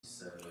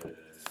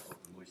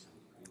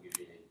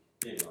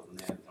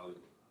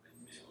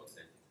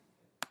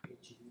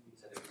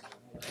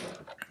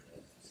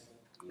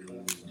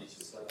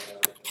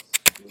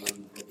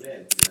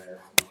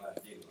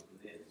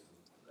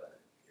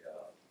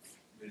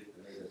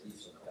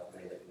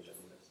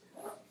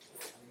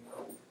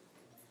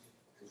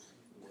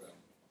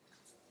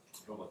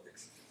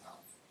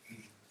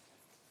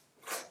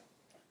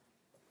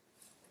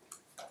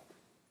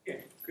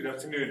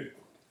afternoon.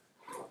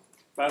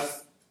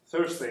 Last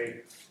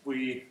Thursday,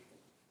 we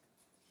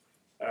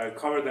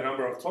covered a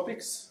number of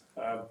topics.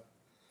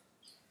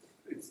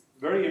 It's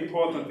very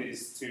important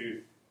is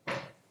to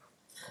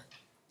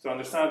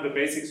understand the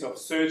basics of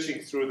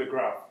searching through the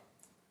graph.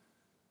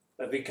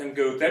 That we can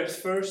go depth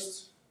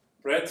first,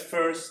 breadth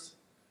first,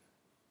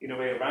 in a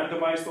way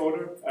randomized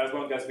order, as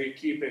long as we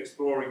keep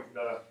exploring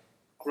the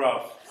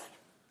graph.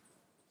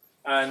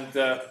 And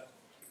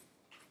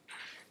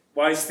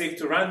why stick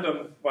to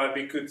random? While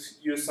we could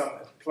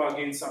plug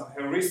in some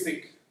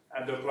heuristic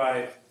and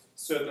apply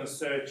certain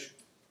search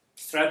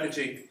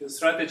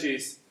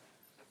strategies,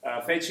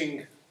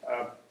 fetching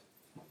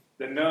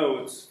the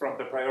nodes from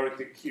the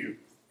priority queue.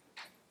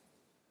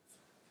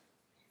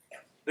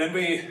 Then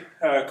we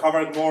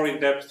covered more in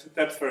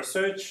depth first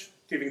search,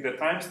 giving the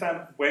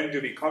timestamp. When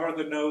do we cover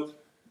the node?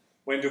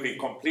 When do we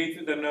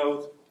complete the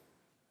node?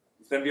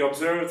 Then we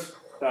observed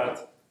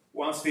that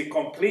once we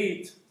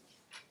complete,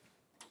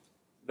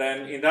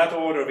 then in that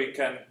order we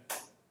can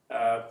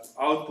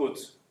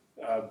output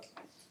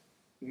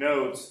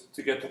nodes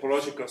to get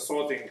topological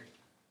sorting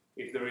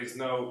if there is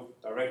no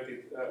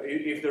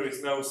if there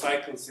is no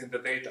cycles in the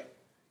data,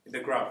 in the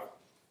graph.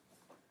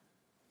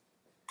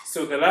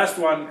 So the last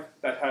one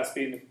that has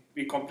been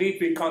we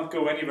can't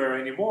go anywhere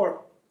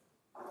anymore,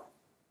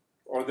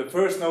 or the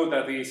first node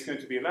that is going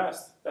to be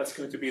last, that's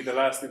going to be the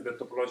last in the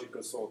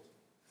topological sort.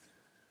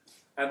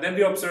 And then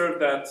we observe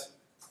that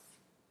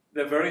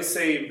the very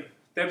same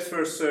depth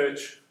first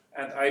search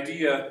and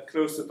idea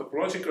close to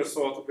topological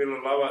sort will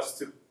allow us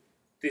to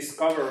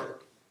discover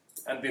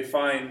and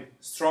define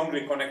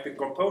strongly connected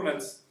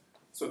components.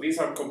 So these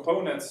are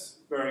components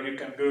where you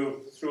can go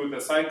through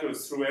the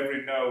cycles through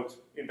every node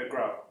in the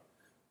graph.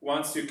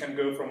 Once you can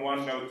go from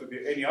one node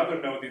to any other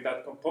node in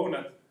that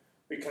component,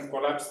 we can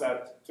collapse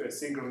that to a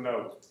single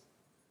node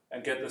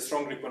and get the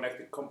strongly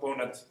connected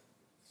component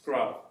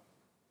graph.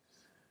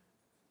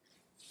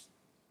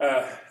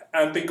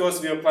 And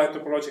because we apply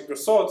topological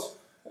sort,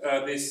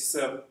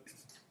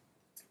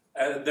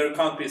 there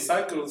can't be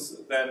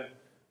cycles, then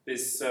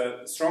this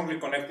strongly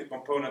connected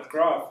component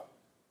graph,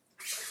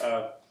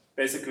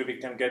 basically we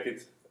can get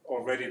it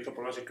already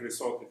topologically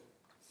sorted.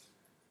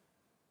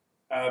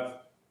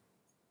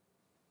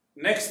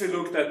 Next we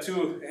looked at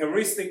two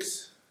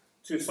heuristics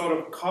to sort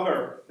of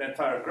cover the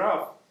entire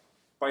graph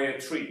by a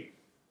tree.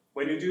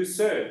 When you do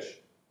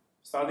search,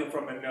 starting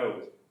from a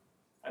node,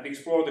 and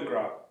explore the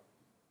graph,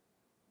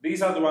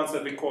 these are the ones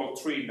that we call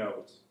tree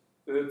nodes,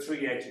 the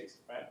tree edges,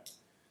 right?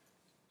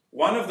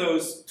 One of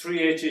those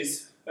tree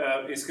edges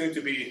is going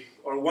to be,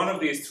 or one of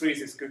these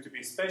trees is going to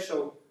be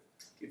special.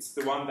 It's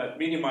the one that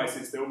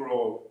minimizes the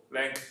overall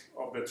length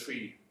of the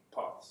tree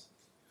paths.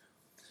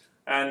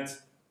 And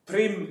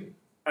Prim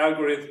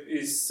algorithm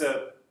is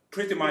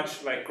pretty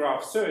much like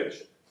graph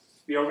search.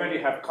 We already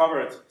have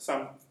covered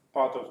some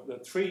part of the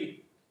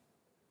tree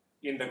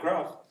in the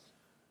graph,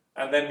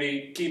 and then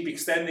we keep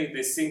extending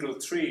this single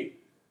tree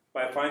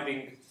by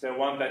finding the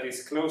one that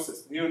is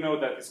closest, new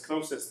node that is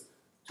closest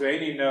to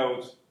any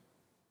node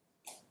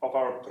of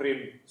our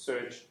Prim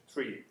search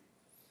tree.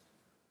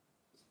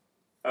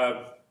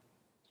 And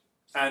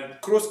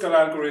Kruskal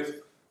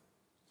algorithm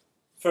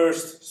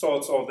first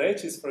sorts all the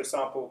edges. For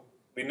example,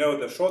 we know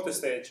the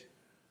shortest edge.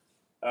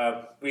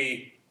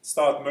 We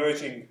start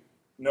merging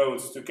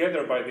nodes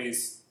together by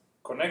these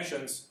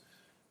connections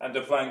and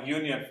applying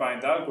union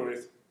find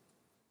algorithm.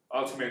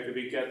 Ultimately,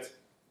 we get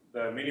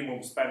the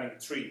minimum spanning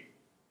tree.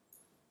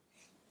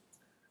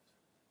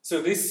 So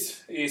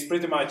this is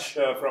pretty much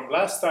from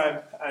last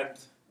time, and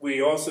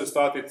we also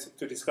started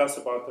to discuss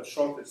about the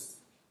shortest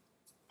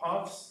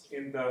paths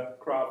in the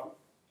graph,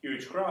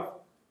 huge graph.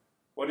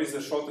 What is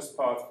the shortest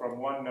path from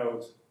one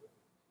node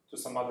to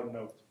some other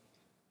node?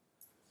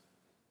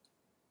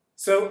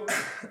 So,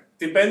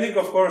 depending,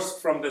 of course,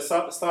 from the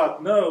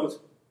start node,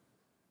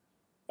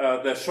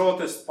 the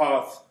shortest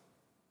path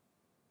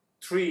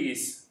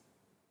trees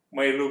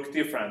may look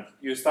different.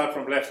 You start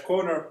from left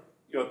corner,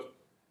 your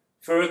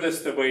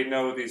furthest away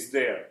node is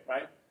there,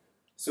 right?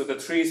 So the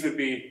trees will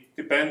be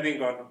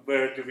depending on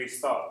where do we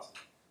start.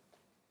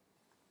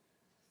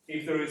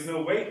 If there is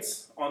no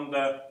weights on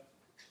the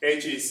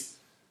edges,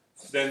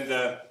 then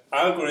the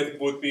algorithm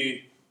would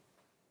be,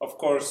 of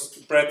course,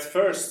 breadth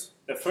first,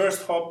 the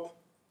first hop,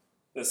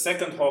 the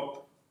second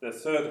hop, the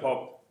third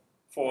hop,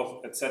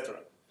 fourth, etc.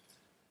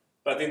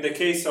 But in the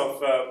case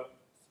of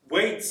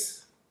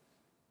weights,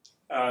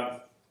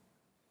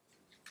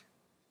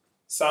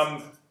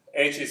 some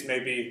edges may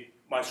be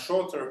much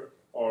shorter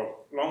or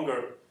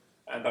longer,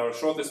 and our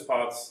shortest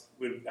paths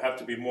will have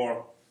to be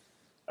more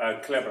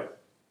clever.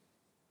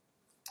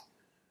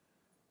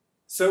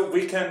 So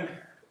we can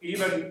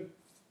even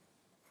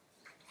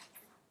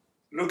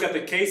look at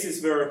the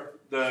cases where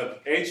the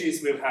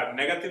edges will have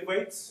negative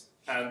weights,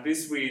 and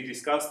this we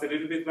discussed a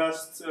little bit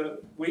last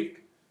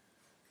week.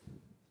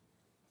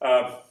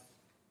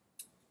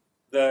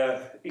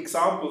 The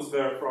examples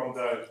were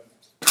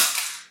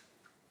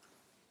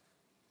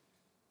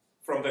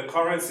from the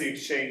currency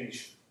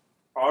exchange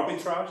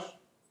arbitrage.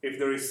 If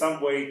there is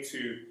some way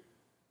to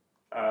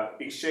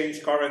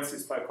exchange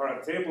currencies by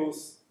current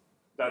tables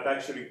that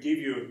actually give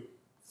you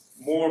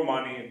more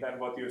money than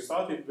what you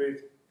started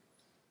with.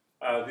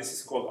 This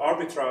is called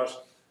arbitrage.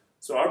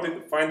 So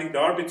finding the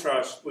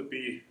arbitrage would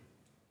be,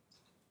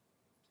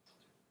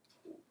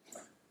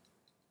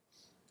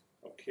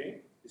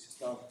 okay, this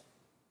is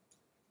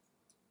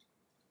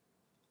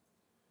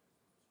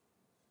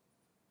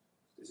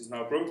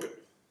now broken.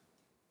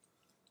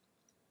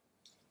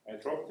 I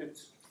dropped it.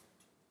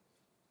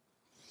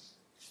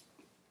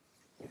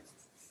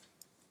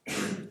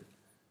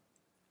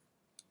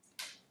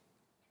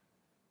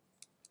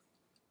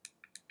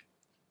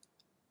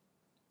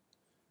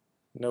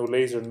 No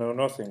laser, no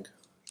nothing.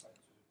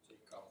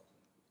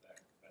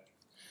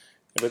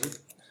 But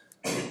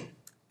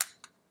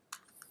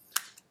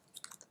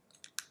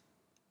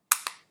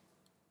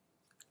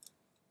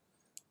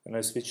when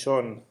I switch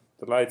on,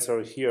 the lights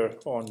are here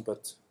on,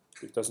 but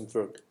it doesn't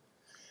work.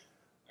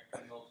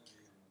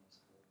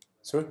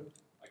 Sorry?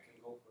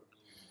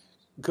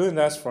 Go and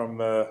ask from.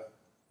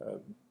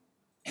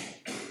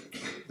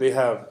 They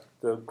have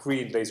the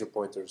green laser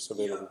pointers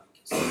available.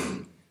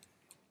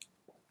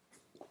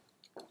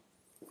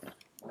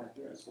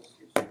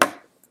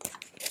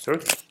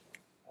 Sorry?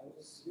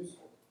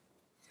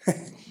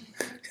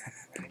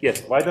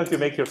 Yes, why don't you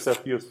make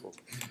yourself useful?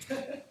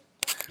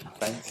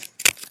 Thanks.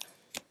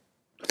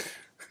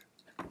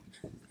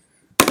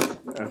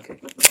 Okay.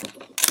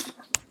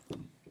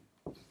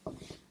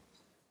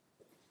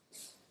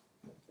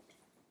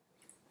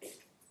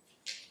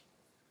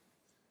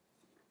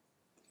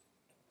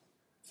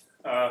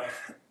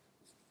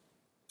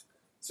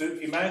 So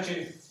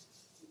imagine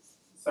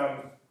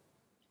some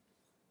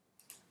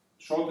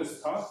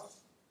shortest path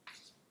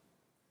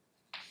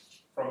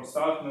from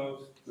start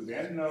node to the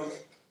end node.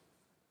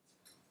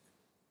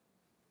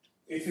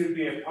 It will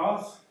be a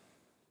path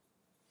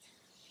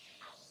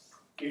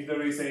if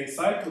there is a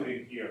cycle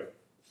in here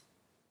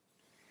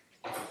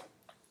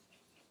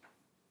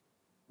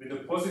with a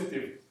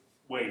positive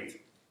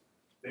weight.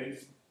 Then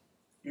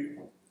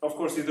of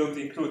course you don't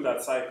include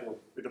that cycle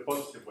with a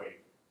positive weight.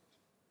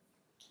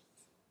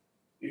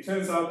 It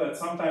turns out that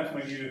sometimes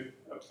when you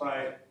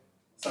apply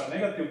some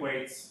negative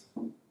weights,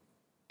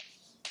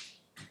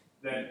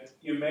 then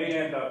you may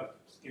end up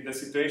in the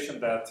situation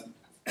that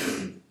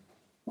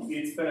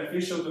it's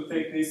beneficial to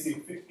take this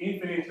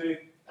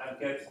infinitely and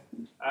get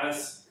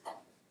as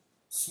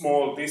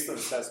small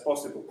distance as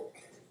possible.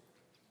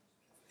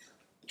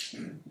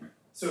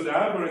 So the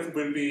algorithm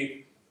will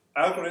be,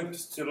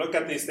 algorithms to look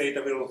at this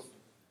data will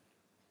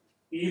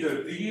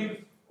either deal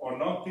or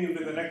not deal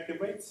with the negative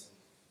weights.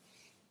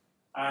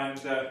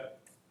 And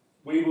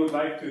we would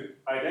like to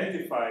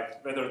identify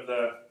whether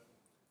the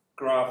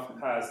graph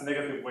has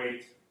negative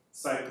weight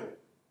cycle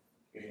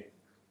in it.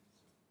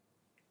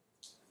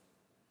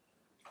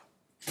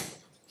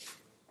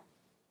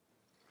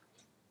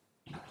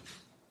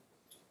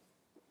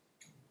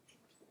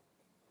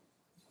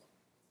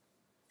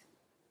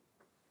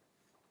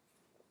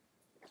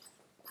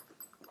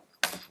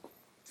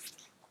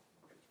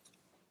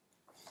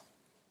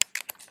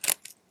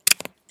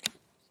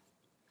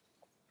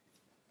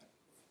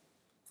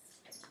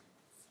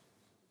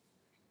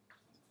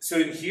 So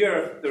in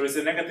here, there is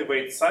a negative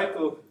weight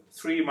cycle,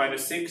 3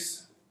 minus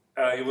 6.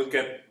 You would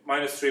get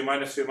minus 3,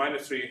 minus 3,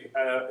 minus 3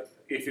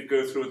 if you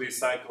go through this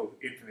cycle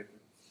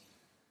infinitely.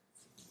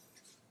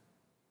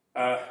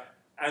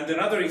 And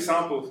another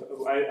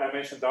example, I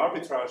mentioned the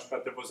arbitrage,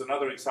 but there was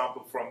another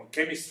example from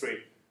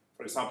chemistry.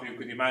 For example, you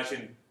could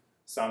imagine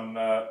some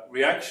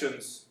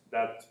reactions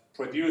that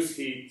produce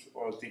heat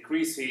or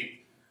decrease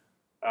heat.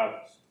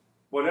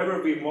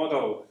 Whatever we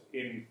model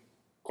in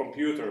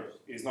computer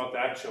is not the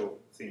actual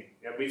thing.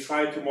 Yeah, we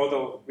try to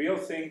model real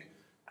thing,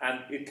 and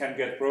it can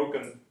get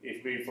broken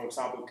if we, for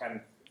example,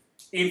 can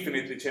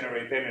infinitely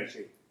generate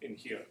energy in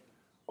here,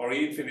 or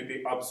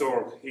infinitely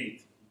absorb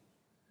heat.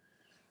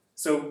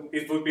 So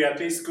it would be at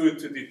least good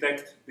to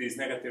detect these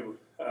negative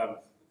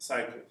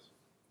cycles.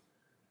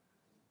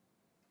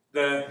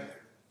 The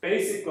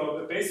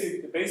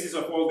basis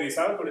of all these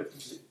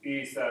algorithms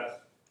is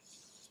that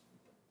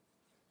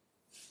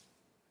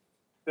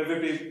there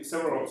will be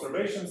several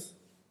observations.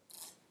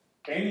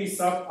 Any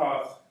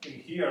subpath in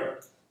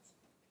here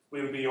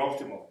will be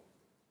optimal.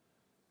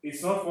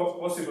 It's not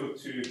possible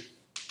to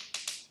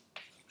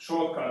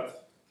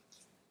shortcut,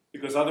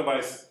 because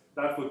otherwise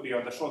that would be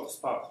on the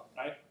shortest path,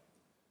 right?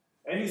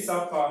 Any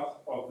subpath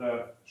of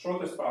the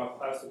shortest path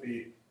has to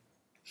be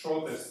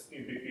shortest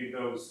in between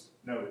those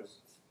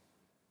nodes.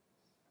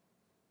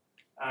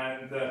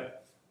 And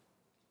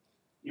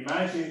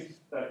imagine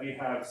that we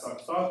have some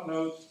start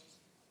node.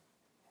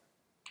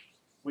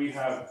 We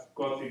have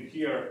got in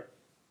here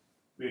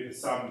with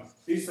some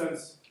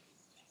distance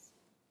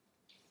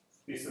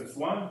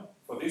 1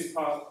 for this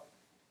path,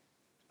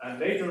 and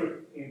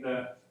later in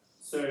the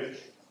search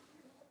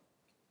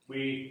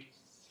we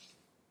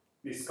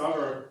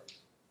discover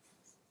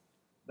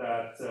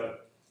that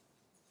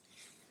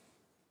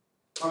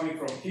coming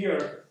from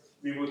here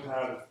we would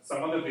have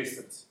some other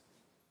distance.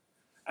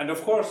 And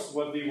of course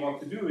what we want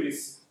to do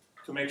is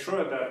to make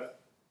sure that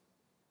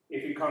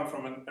if you come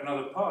from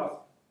another path,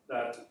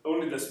 that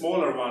only the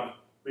smaller one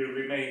will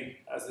remain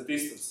as the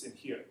distance in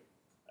here.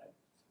 Right?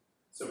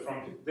 So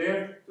from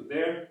there to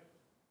there,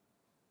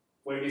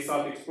 when we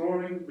start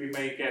exploring, we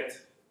may get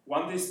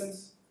one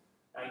distance,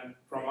 and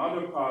from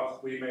other paths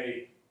we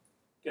may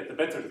get a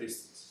better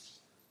distance.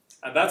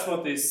 And that's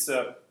what this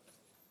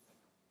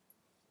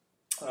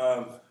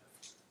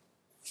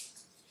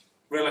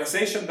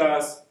relaxation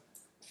does.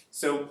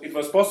 So it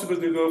was possible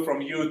to go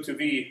from U to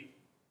V,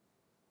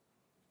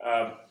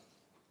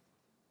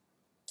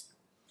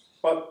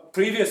 but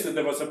previously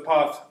there was a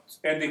path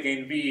ending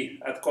in V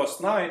at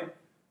cost 9,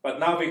 but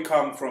now we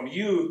come from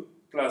U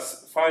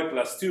plus 5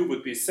 plus 2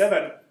 would be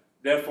 7,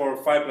 therefore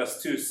 5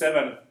 plus 2,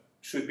 7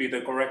 should be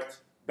the correct,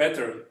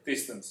 better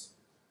distance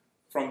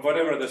from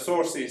whatever the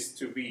source is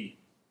to V.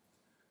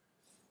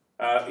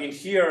 In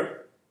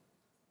here,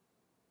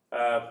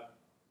 5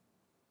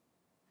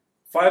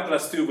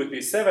 plus 2 would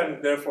be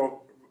 7,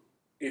 therefore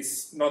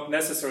it's not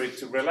necessary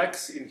to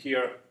relax in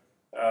here,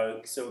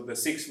 so the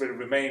 6 will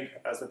remain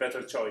as a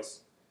better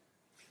choice.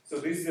 So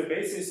this is the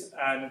basis,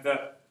 and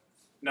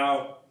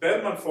now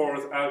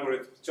Bellman-Ford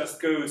algorithm just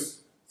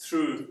goes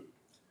through,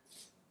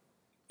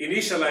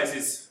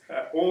 initializes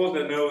all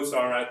the nodes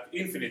are at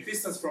infinite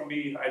distance from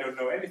me, I don't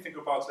know anything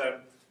about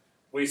them,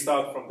 we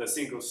start from the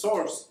single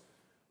source,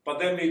 but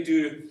then we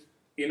do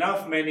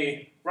enough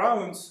many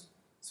rounds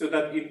so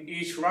that in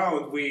each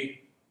round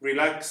we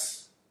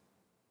relax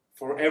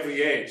for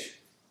every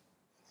edge.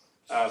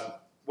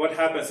 What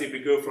happens if we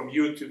go from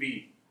U to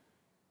V?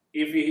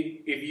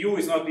 If U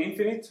is not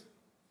infinite,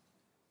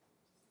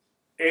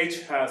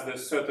 edge has a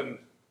certain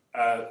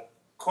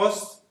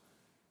cost,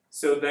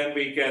 so then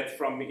we get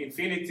from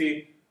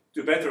infinity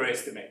to better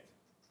estimate.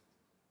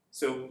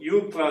 So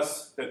U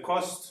plus the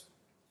cost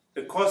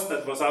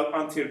that was out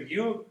until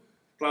U,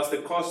 plus the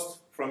cost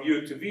from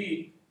U to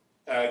V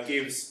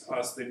gives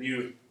us the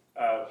new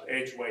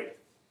edge weight.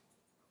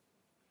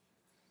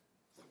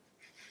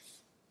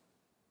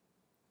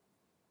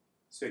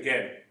 So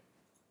again,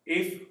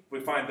 if we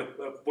find a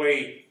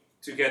way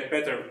to get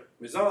better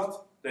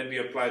result, then we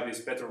apply this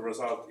better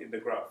result in the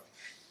graph.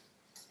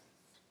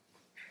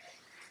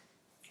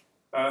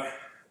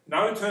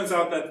 Now it turns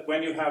out that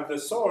when you have the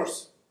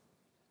source,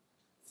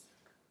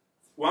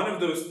 one of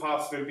those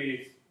paths will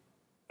be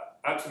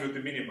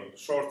absolutely minimum,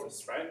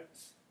 shortest, right?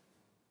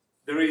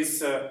 There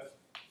is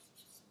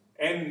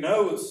n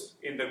nodes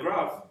in the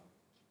graph,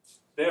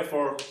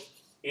 therefore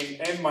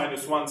in n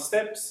minus 1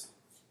 steps,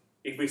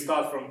 if we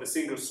start from the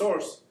single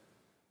source,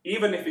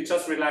 even if we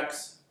just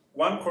relax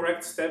one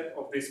correct step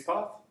of this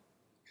path,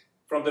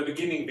 from the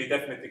beginning we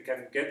definitely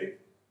can get it.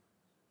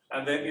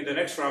 And then in the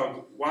next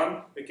round,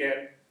 1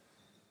 again,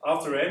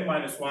 after n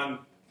minus 1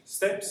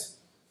 steps,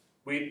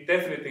 we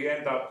definitely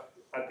end up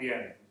at the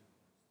end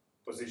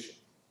position.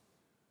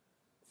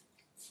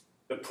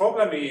 The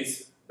problem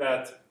is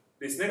that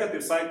this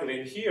negative cycle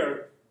in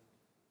here,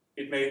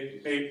 it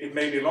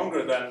may be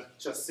longer than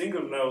just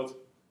single node.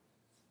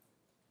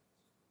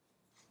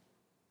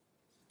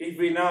 If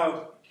we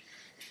now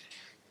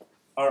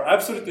are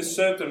absolutely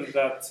certain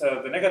that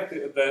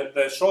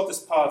the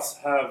shortest paths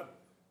have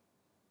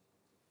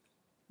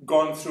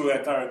gone through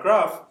entire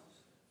graph,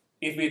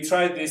 if we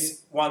try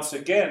this once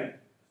again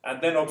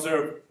and then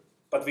observe,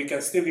 but we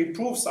can still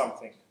improve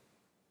something,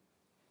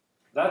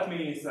 that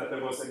means that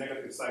there was a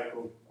negative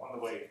cycle on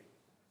the way.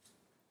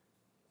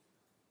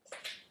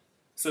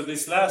 So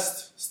this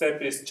last step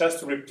is just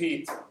to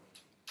repeat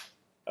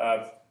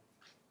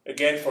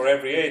again for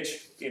every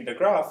edge in the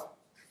graph.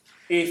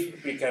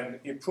 If we can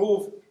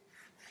improve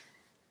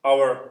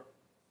our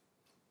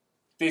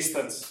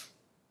distance,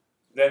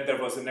 then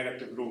there was a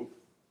negative loop,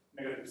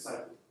 negative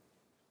cycle.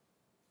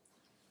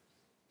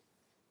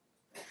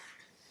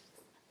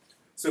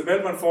 So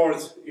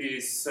Bellman-Ford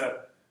is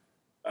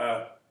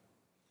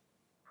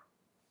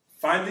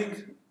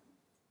finding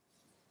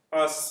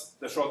us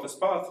the shortest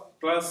path,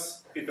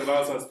 plus it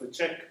allows us to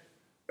check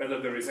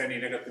whether there is any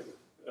negative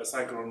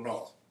cycle or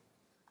not.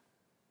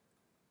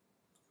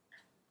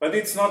 But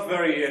it's not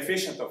very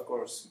efficient, of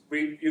course.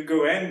 You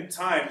go n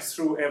times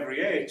through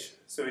every edge,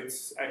 so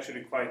it's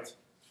actually quite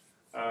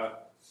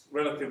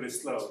relatively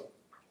slow.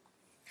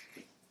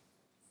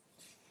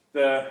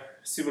 The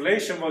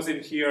simulation was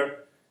in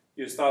here.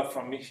 You start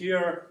from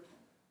here.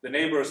 The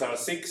neighbors are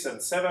 6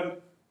 and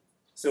 7.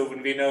 So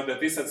when we know the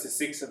distance is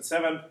 6 and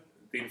 7,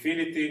 the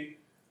infinity,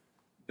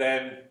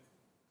 then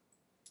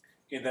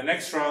in the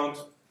next round,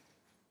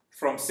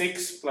 from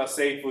 6 plus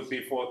 8 would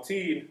be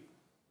 14.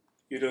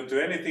 You don't do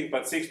anything,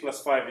 but 6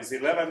 plus 5 is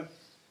 11.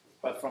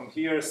 But from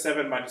here,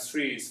 7 minus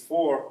 3 is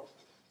 4.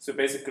 So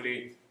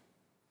basically,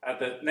 at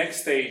the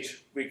next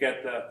stage, we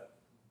get the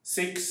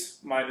 6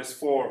 minus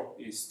 4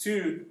 is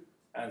 2,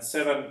 and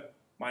 7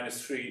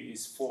 minus 3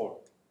 is 4.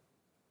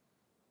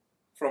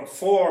 From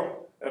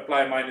 4,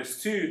 apply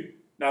minus 2.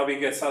 Now we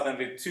get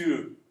suddenly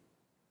 2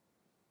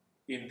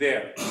 in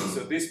there.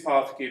 So this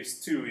path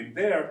gives 2 in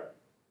there.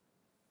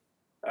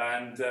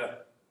 And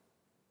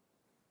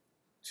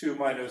 2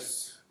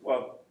 minus,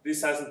 well,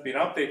 this hasn't been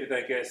updated,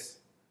 I guess.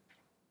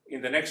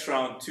 in the next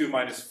round, 2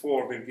 minus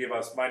 4 will give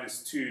us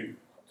minus 2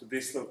 to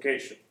this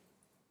location.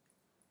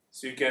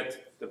 So you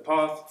get the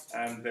path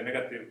and the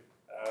negative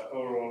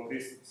overall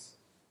distance.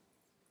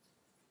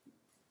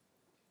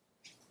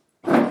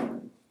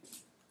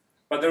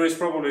 But there is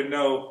probably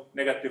no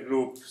negative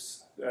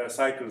loops,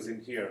 cycles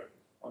in here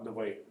on the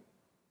way.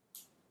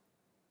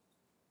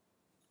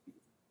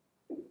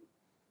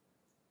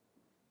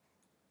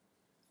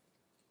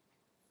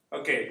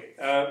 Okay,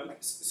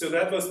 so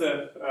that was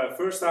the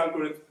first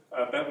algorithm,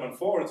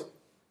 Bellman-Ford.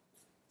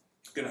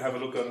 We're going to have a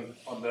look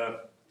on the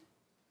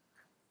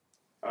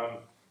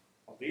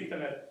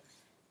internet.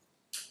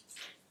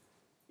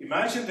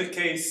 Imagine the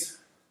case.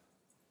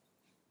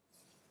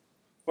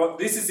 Well,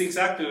 this is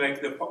exactly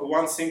like the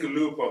one single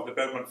loop of the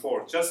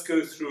Bellman-Ford. Just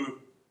go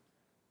through.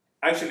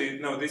 Actually,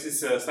 no, this is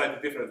slightly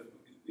different.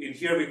 In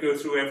here, we go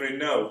through every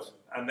node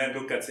and then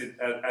look at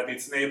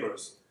its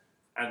neighbors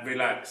and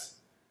relax.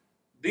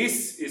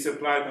 This is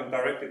applied on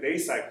directed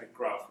acyclic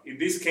graph. In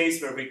this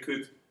case, where we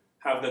could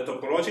have the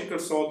topological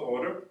sort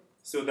order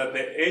so that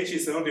the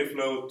edges only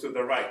flow to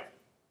the right.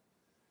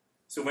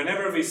 So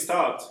whenever we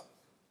start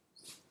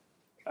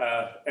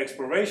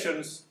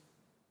explorations,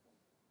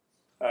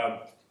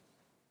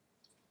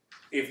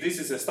 if this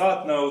is a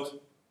start node,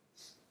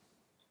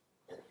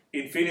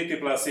 infinity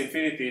plus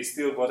infinity is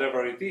still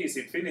whatever it is,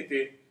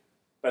 infinity.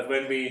 But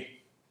when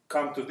we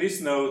come to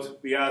this node,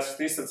 we ask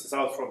distances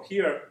out from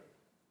here.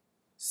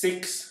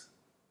 6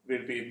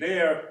 will be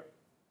there.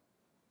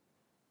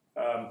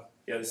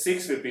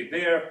 6 will be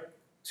there.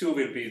 2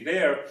 will be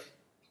there.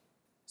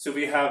 So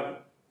we have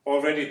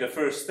already the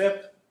first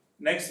step.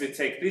 Next, we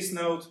take this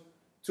node.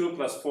 2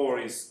 plus 4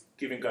 is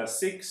giving us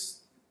 6.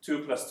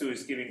 2 plus 2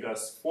 is giving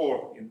us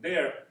 4 in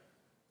there.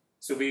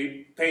 So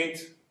we paint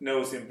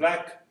nodes in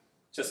black,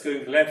 just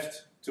going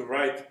left to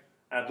right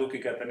and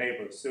looking at the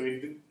neighbors. So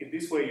in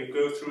this way, you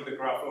go through the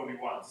graph only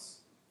once.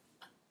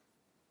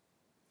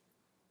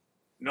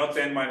 Not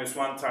n minus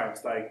 1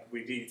 times like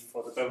we did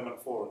for the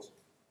Bellman-Ford.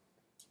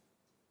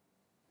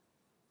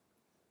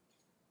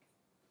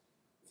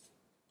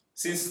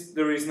 Since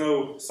there is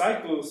no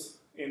cycles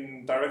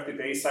in directed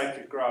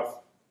acyclic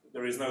graph,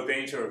 there is no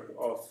danger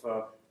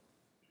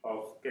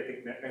of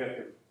getting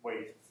negative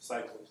weight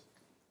cycles.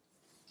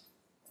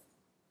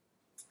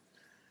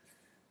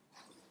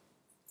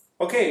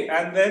 Okay,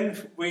 and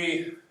then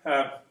we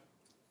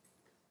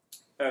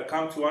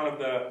come to one of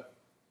the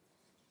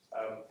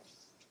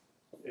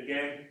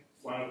again,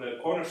 one of the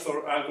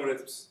cornerstone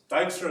algorithms,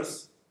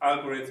 Dijkstra's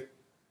algorithm,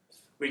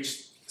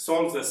 which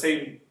solves the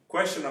same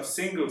question of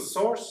single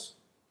source,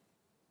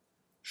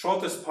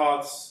 shortest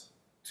paths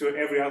to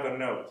every other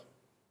node.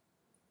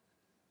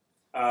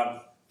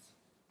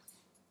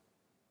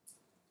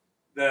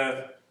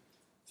 The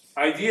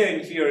idea in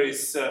here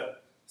is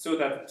so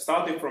that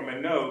starting from a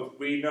node,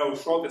 we know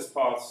shortest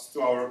paths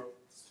to our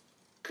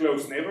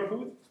close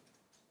neighborhood.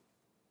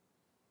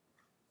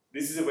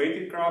 This is a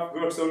weighted graph,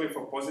 works only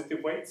for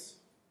positive weights,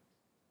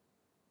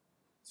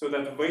 so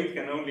that the weight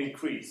can only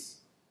increase.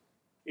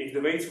 If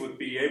the weights would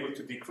be able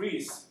to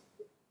decrease,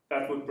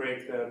 that would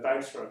break the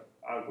Dijkstra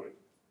algorithm.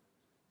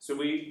 So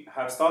we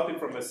have started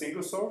from a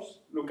single source,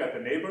 look at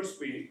the neighbors,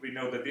 we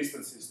know the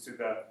distances to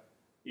the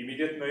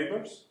immediate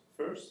neighbors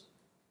first.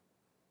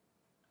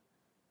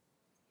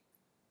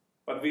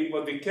 But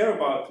what we care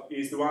about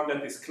is the one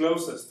that is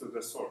closest to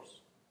the source.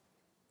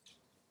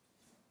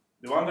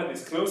 The one that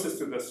is closest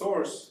to the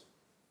source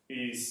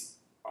is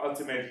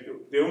ultimately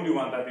the only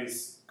one that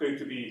is going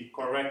to be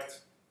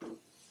correct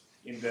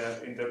in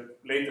the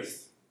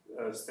latest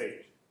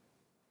stage.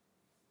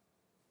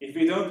 If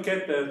we don't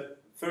get the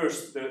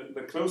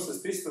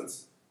closest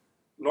distance,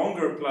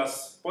 longer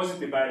plus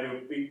positive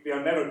value, we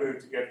are never going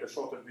to get the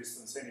shorter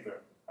distance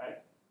anywhere, right?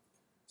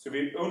 So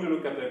we only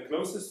look at the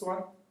closest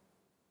one,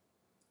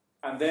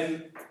 and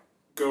then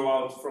go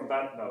out from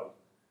that node.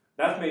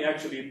 That may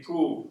actually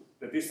improve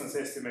the distance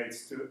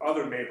estimates to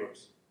other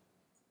neighbors,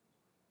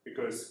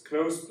 because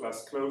close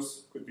plus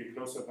close could be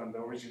closer than the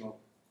original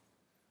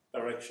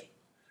direction.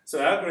 So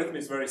the algorithm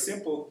is very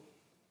simple.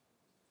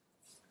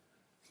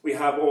 We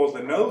have all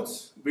the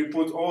nodes. We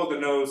put all the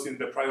nodes in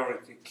the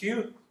priority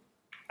queue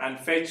and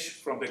fetch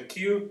from the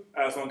queue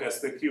as long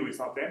as the queue is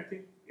not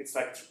empty. It's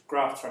like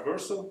graph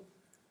traversal.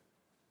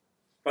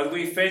 But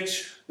we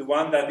fetch the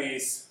one that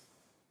is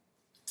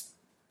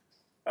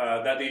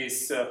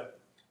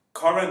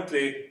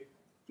currently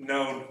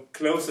known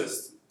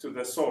closest to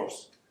the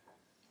source.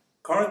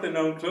 Currently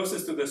known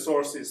closest to the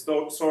source is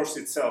the source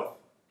itself.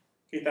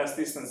 It has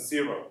distance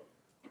 0.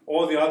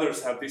 All the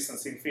others have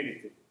distance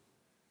infinity.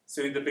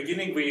 So in the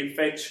beginning we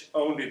fetch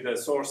only the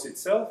source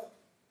itself.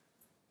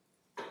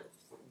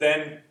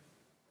 Then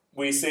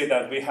we say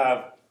that we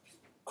have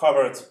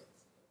covered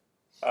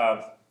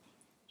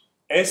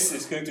S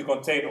is going to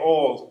contain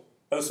all,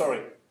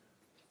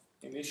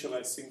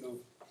 initialize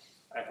single,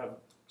 I have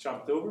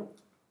jumped over.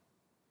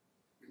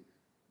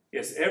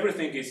 Yes,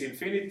 everything is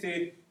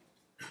infinity,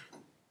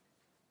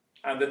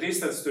 and the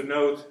distance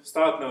to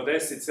start node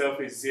S itself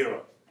is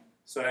 0.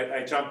 So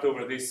I jumped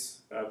over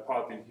this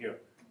part in here.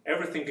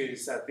 everything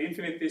is at the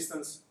infinite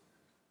distance,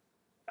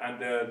 and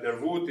the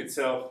root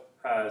itself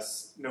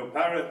has no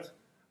parent,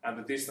 and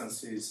the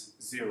distance is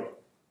 0.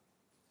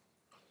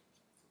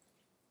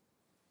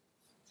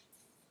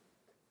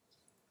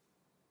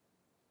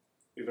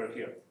 We were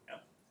here. Yeah.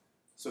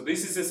 So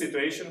this is the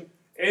situation.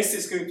 S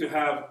is going to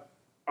have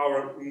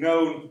our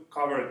known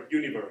covered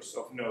universe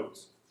of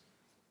nodes.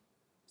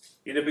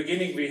 In the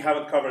beginning, we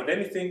haven't covered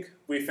anything.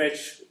 We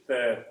fetch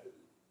the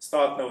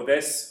start node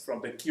S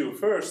from the queue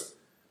first,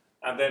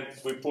 and then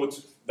we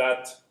put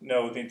that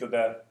node into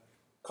the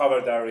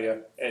covered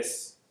area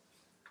S.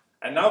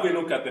 And now we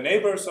look at the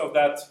neighbors of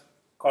that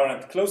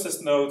current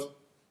closest node.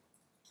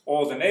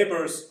 All the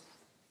neighbors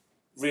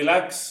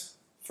relax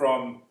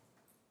from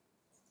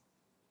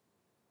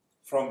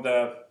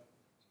the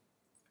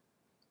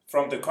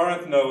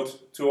current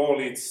node to all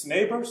its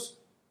neighbors,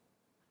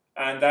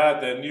 and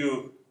add a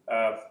new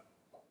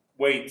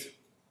weight.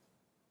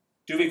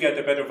 Do we get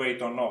a better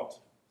weight or not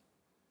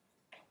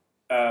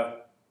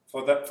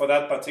for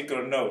that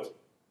particular node?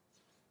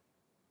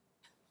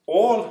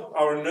 All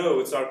our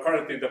nodes are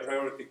currently in the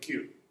priority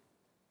queue,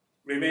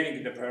 remaining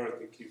in the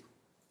priority queue.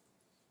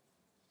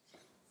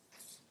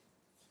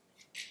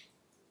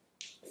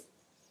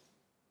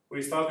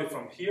 We started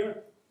from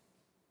here.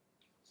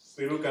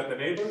 We look at the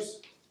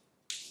neighbors.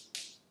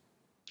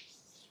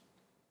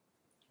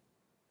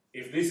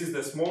 If this is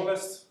the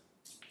smallest,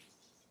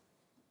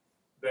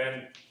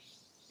 then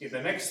in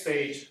the next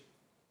stage,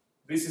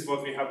 this is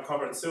what we have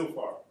covered so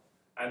far.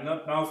 And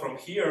now from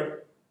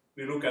here,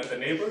 we look at the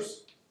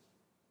neighbors.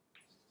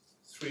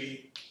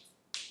 3,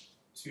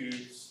 2,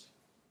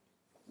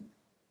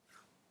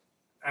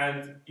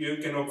 and you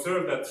can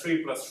observe that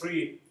 3 plus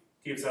 3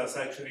 gives us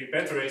actually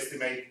better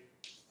estimate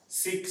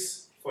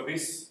 6 for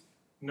this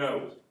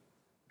node.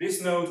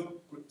 This node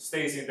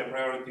stays in the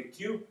priority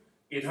queue.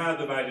 It had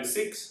the value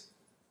 6.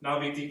 Now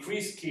we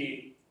decrease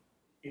key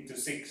into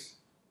 6.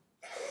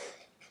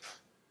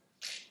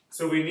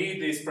 So we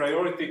need this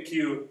priority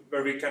queue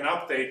where we can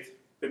update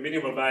the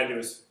minimal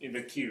values in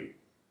the queue.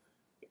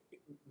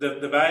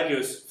 The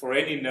values for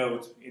any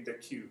node in the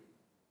queue.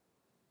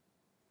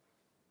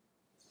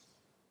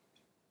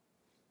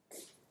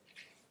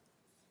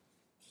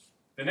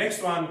 The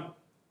next one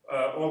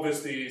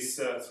obviously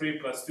is 3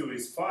 plus 2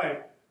 is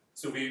 5.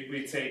 So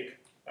we take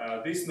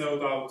this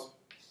node out.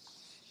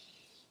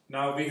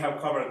 Now we have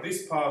covered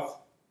this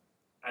path,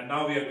 and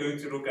now we are going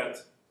to look at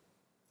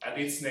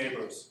its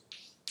neighbors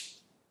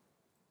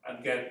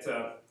and get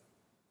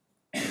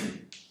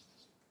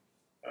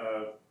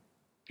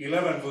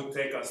 11 would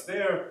take us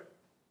there,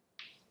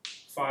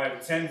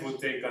 5, 10 would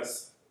take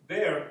us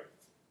there,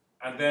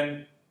 and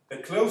then the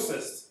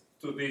closest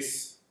to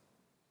this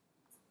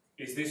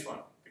is this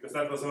one, because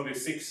that was only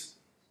 6,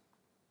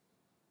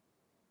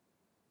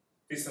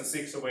 distance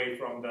 6 away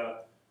from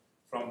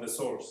the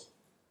source.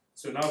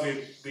 So now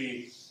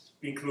we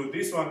include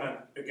this one, and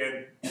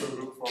again we'll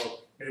look for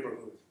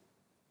neighborhood.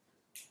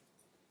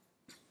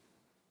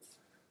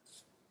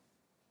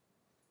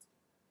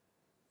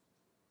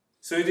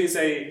 So it is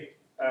a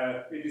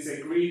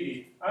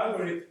greedy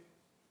algorithm.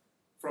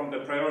 From the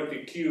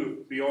priority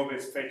queue, we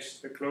always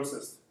fetch the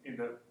closest in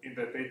the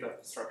data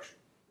structure.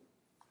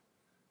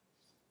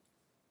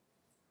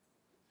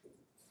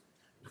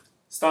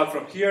 Start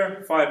from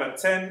here, 5 and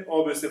 10.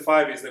 Obviously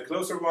 5 is the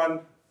closer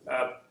one.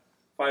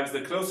 5 is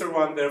the closer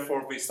one,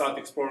 therefore we start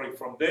exploring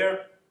from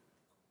there.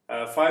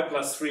 5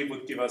 plus 3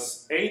 would give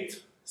us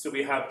 8, so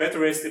we have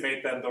better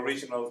estimate than the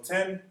original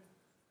 10.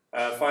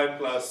 5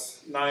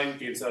 plus 9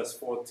 gives us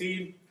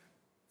 14.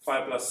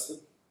 5 plus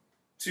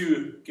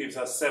 2 gives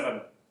us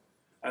 7.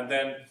 And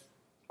then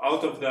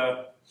out of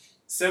the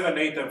 7,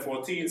 8, and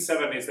 14,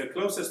 7 is the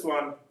closest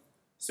one,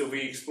 so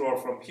we explore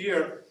from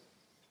here.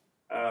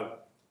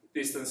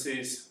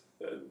 Distances,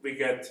 we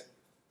get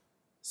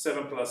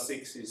 7 plus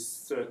 6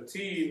 is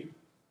 13.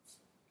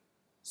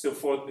 So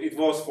it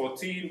was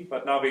 14,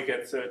 but now we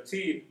get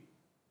 13.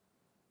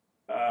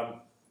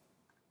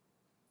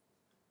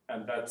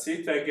 And that's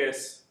it, I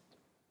guess.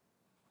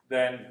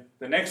 Then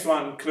the next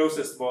one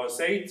closest was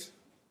 8.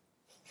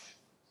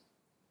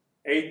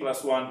 8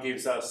 plus 1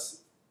 gives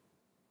us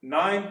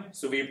 9,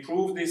 so we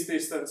improve this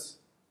distance.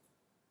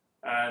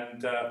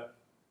 And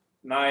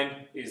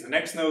 9 is the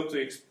next node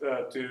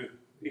to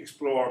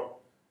explore.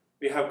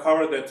 We have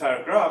covered the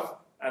entire graph,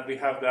 and we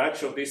have the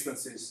actual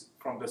distances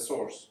from the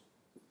source.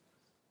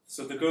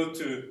 So to go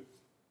to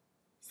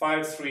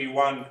 5, 3,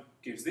 1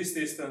 gives this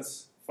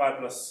distance, 5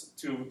 plus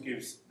 2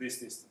 gives this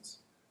distance.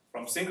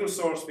 From single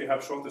source, we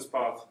have shortest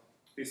path,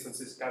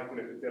 distances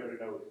calculated every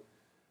node.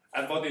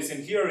 And what is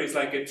in here is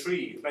like a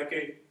tree, like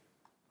a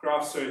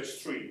graph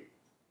search tree.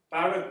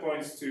 Parent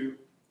points to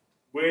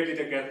where did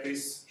I get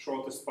this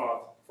shortest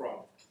path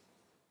from.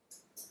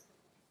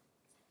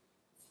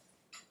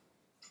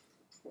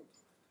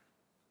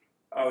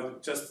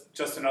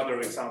 Just another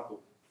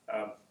example.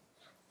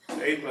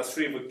 8 plus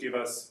 3 would give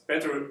us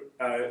better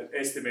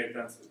estimate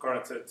than the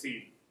current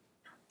 13.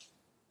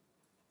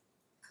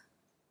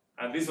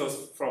 And this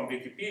was from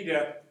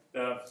Wikipedia,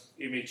 the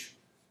image.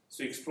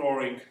 So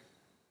exploring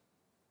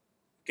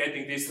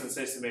getting distance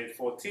estimate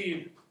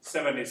 14,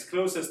 7 is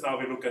closest, now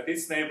we look at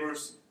its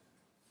neighbors,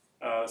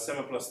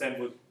 7 plus 10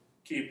 would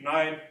keep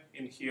 9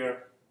 in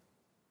here.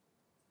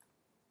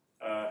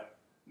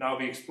 Now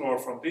we explore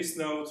from this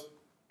node,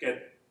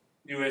 get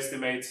new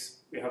estimates,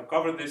 we have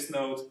covered this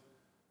node,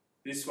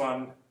 this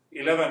one,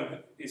 11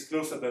 is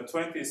closer than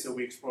 20, so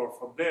we explore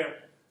from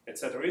there,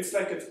 etc. It's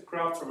like a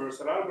graph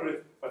traversal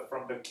algorithm, but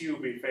from the queue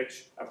we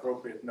fetch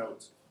appropriate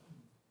nodes.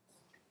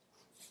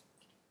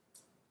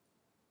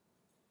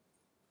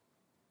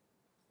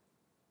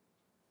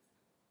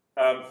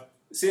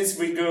 Since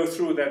we go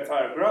through the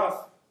entire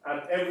graph,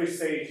 at every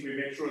stage we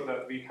make sure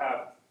that we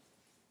have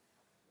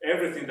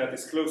everything that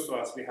is close to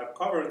us we have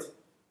covered.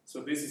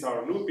 So this is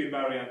our loop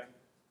invariant,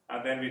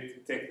 and then we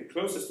take the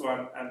closest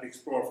one and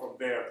explore from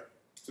there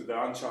to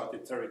the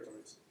uncharted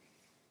territories.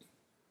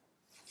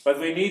 But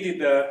we needed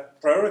the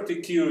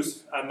priority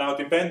queues, and now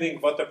depending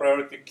what the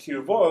priority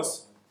queue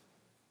was,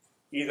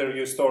 either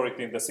you store it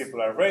in the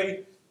simple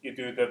array, you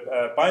do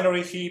the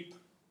binary heap.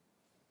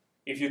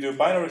 If you do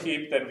binary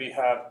heap, then we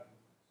have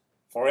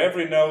for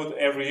every node,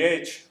 every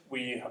edge,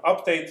 we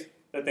update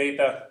the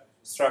data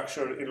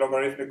structure in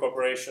logarithmic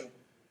operation.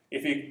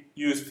 If you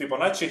use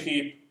Fibonacci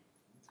heap,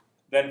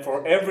 then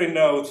for every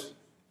node,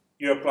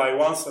 you apply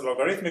once the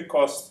logarithmic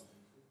cost,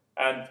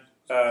 and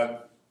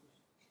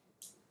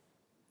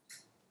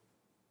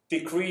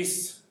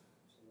decreased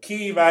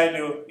key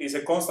value is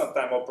a constant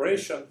time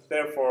operation,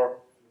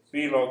 therefore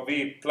v log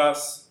v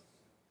plus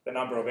the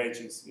number of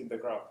edges in the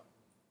graph.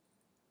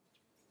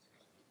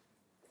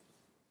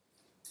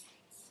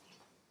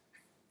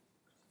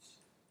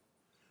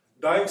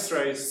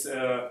 Dijkstra is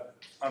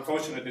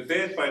unfortunately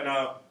dead by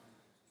now,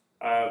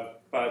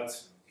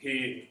 but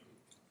he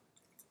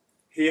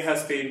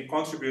has been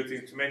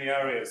contributing to many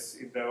areas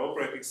in the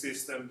operating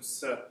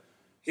systems.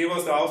 He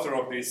was the author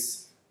of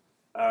this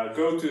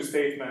go-to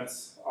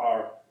statements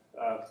are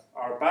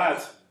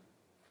bad,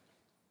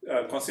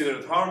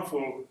 considered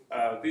harmful,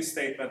 this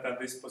statement and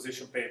this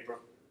position paper.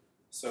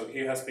 So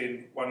he has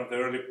been one of the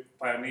early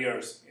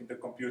pioneers in the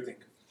computing.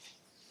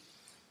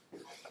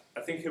 I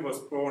think he was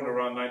born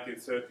around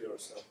 1930 or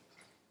so.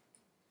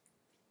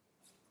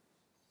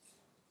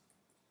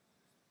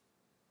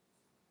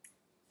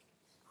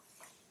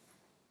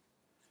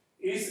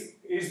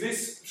 Is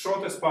this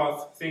shortest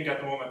path thing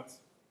at the moment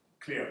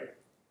clear?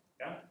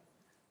 Yeah?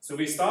 So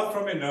we start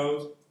from a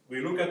node,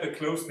 we look at the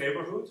close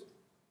neighborhood,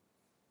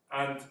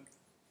 and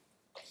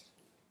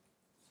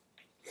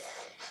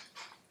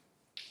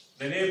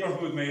the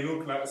neighborhood may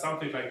look like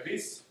something like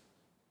this,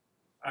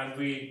 and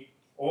we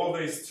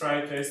always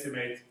try to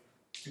estimate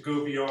to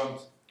go beyond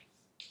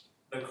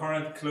the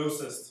current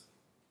closest.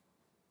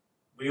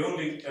 We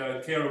only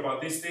care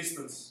about this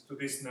distance to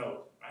this node,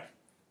 right?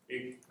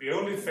 We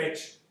only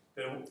fetch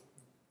the,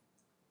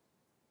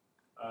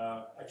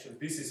 actually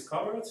this is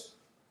covered.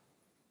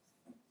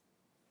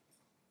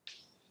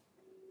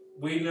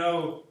 We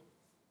know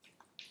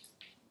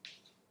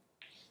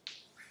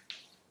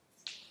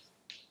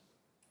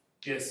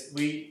yes,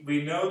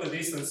 we know the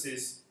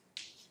distances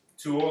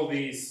to all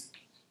these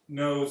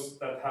nodes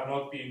that have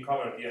not been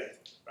covered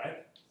yet,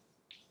 right?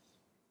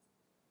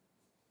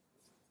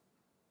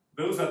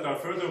 Those that are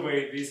further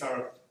away, these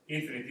are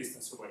infinite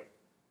distance away.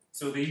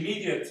 So the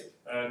immediate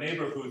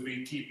neighborhood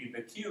we keep in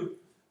the queue,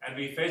 and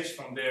we fetch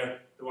from there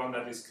the one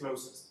that is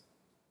closest.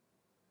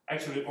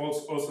 Actually,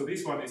 also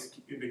this one is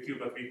in the queue,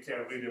 but we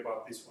care really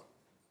about this one.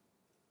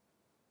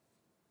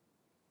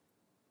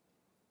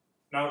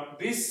 Now,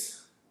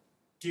 this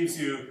gives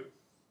you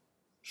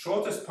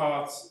shortest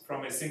paths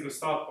from a single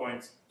start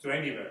point to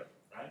anywhere,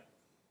 right?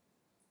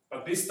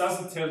 But this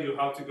doesn't tell you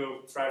how to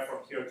go drive from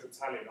here to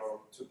Tallinn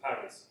or to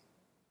Paris.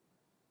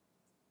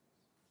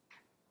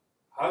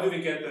 How do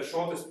we get the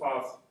shortest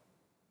path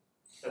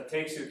that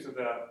takes you to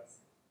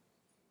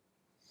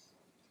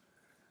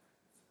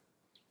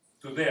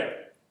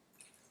there?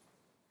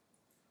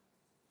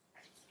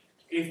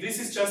 If this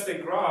is just a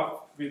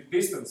graph with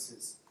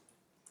distances,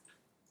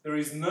 there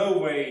is no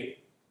way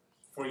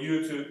for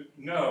you to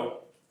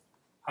know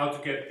how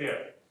to get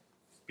there,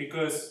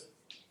 because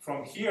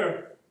from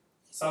here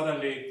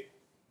suddenly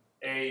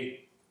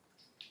a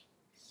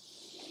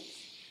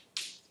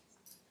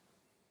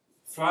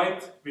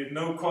flight with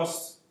no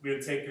cost will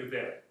take you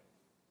there.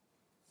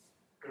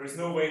 There is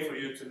no way for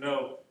you to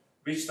know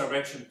which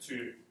direction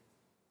to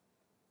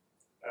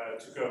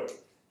go.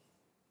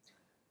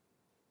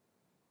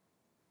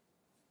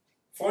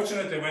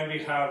 Fortunately, when we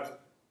have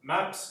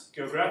maps,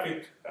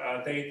 geographic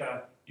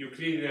data,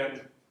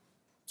 Euclidean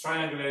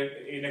triangular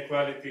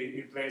inequality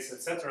in place,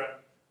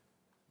 etc.,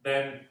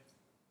 then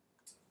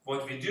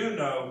what we do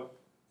know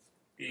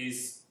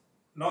is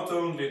not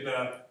only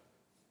the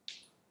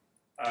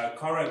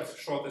current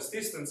shortest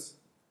distance,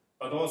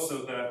 but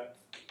also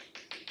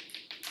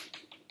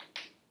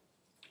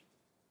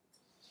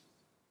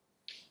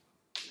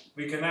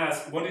we can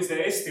ask, what is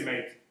the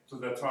estimate to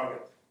the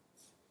target?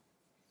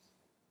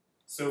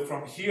 So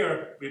from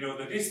here, we know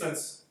the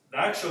distance, the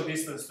actual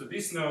distance to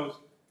this node,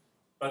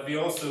 but we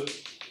also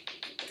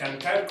can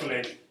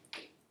calculate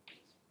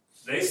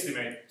the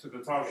estimate to the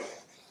target.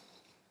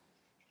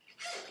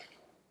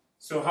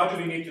 So how do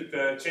we need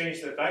to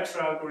change the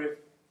Dijkstra algorithm?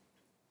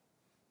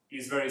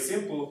 It's very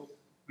simple.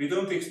 We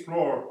don't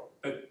explore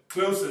the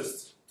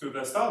closest to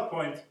the start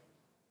point,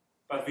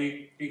 but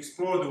we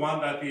explore the one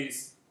that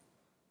is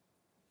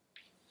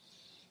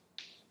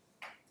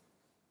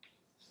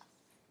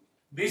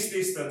this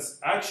distance,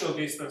 actual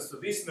distance to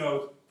this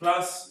node,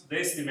 plus the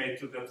estimate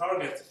to the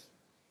target,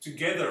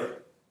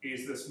 together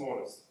is the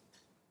smallest.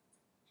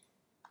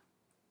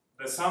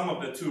 The sum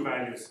of the two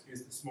values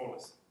is the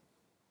smallest.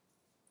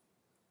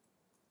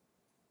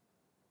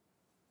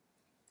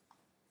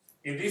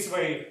 In this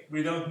way,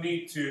 we don't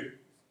need to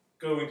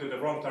go into the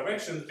wrong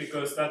direction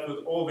because that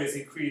would always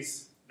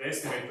increase the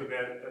estimate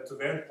to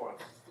the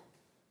endpoint.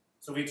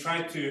 So we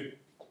try to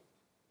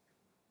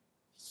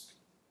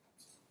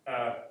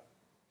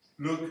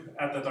look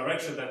at the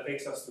direction that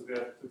takes us to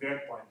the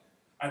endpoint.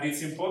 And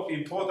it's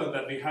important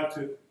that we have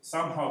to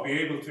somehow be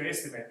able to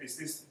estimate this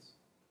distance.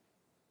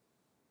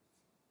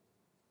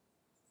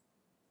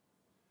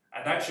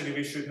 And actually,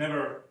 we should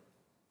never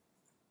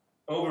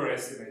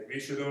overestimate. We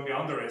should only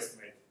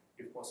underestimate,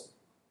 if possible.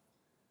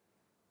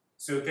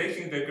 So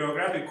taking the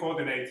geographic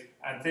coordinate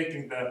and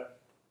taking the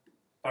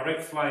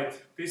direct flight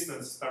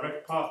distance,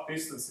 direct path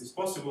distance is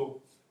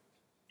possible,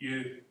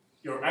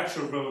 your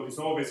actual road is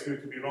always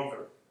going to be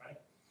longer, right?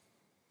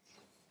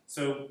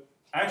 So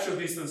actual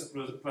distance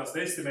plus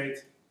the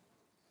estimate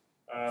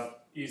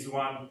is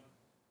one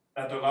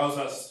that allows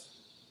us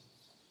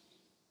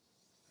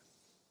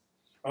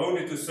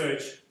only to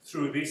search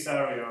through this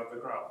area of the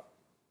graph.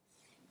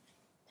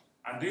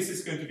 And this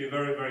is going to be a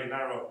very, very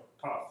narrow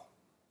path.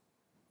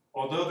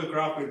 Although the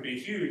graph will be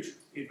huge,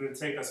 it will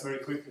take us very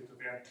quickly to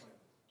the endpoint.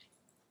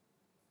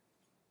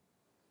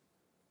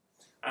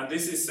 And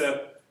this is,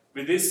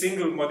 with this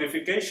single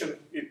modification,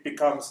 it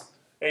becomes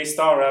a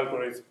star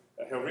algorithm,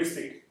 a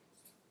heuristic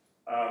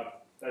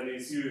that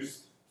is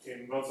used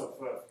in lots of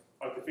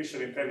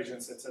artificial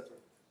intelligence, etc.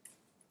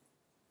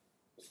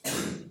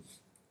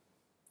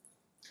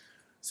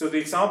 So the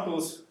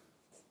examples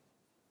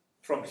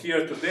from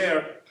here to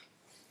there,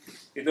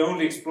 it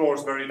only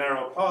explores very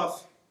narrow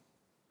path.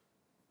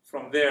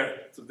 From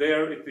there to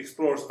there, it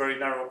explores very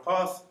narrow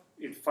path.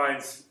 It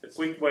finds a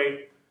quick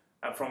way,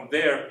 and from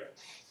there,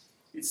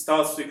 it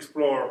starts to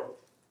explore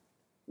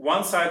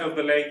one side of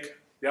the lake,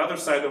 the other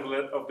side of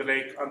the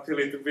lake, until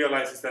it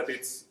realizes that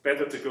it's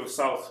better to go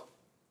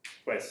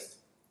southwest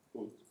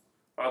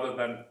rather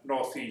than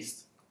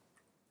northeast.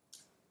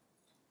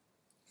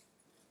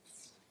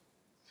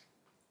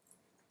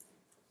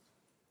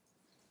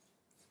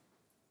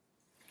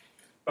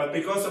 But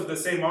because of the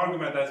same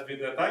argument as with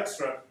the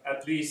Dijkstra,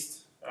 at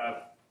least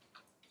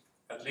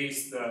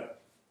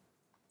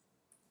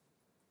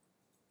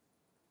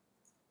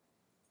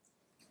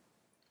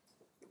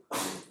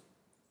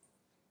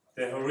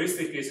the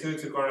heuristic is going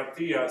to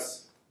guarantee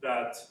us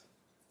that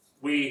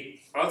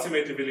we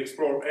ultimately will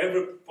explore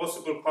every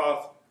possible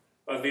path,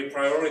 but we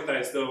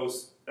prioritize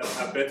those that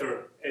have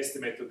better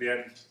estimate to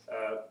the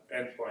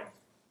endpoint.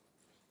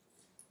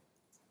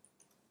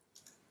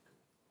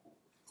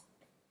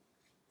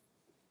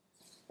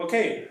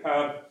 Okay,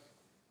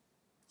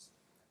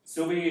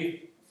 so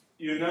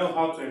you know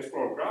how to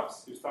explore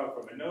graphs. You start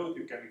from a node,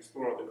 you can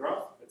explore the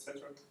graph,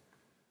 etc.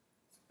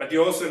 But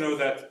you also know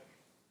that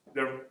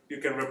you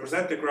can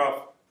represent the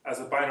graph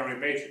as a binary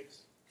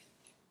matrix,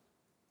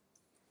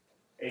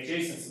 a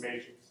adjacency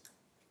matrix.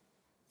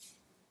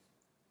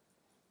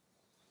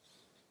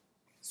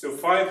 So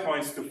 5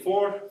 points to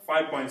 4,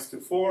 5 points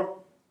to 4,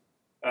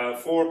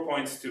 4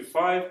 points to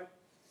 5.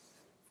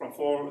 From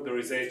 4 there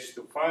is edge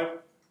to 5.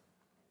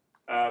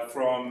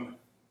 From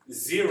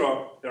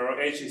 0 there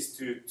are edges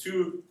to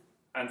 2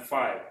 and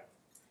 5.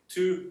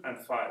 2 and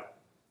 5.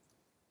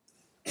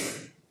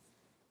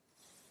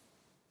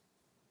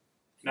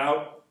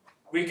 Now,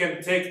 we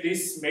can take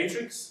this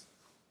matrix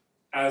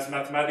as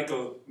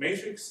mathematical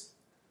matrix,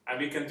 and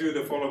we can do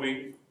the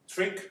following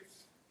trick.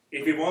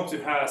 If we want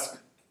to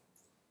ask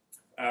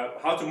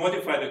how to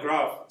modify the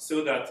graph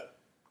so that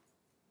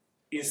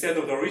instead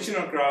of the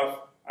original graph,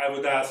 I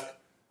would ask,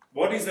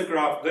 what is the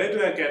graph? Where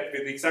do I get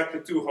with exactly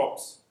 2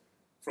 hops?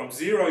 From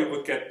 0 you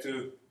would get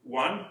to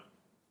 1.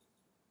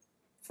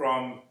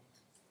 From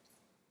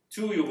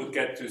 2 you would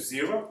get to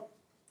 0.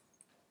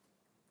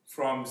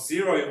 From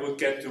 0 you would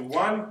get to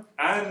 1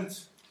 and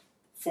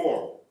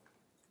 4.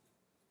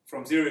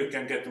 From 0 you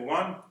can get to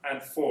 1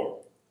 and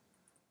 4.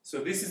 So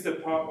this is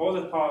all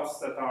the paths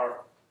that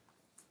are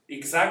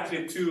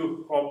exactly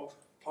 2 hop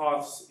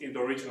paths in the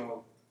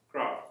original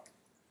graph.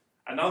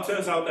 And now it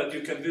turns out that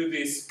you can do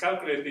this,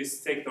 calculate this,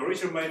 take the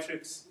original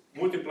matrix,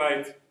 multiply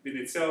it with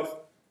itself,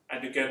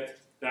 and you get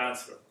the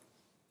answer.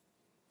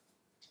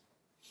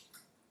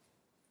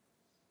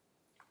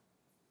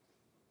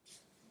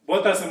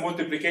 What does a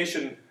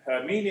multiplication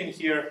mean in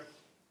here?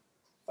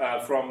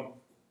 From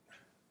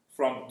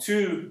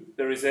 2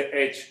 there is an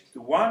edge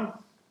to 1,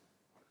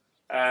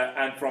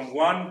 and from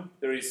 1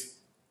 there is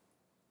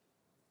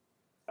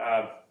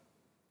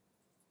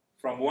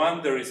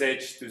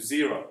edge to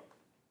 0.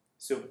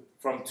 So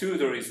from 2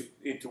 there is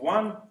into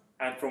 1,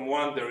 and from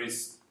 1 there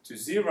is to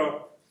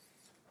 0.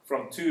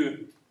 From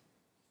 2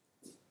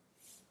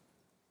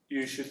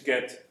 you should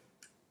get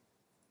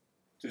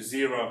to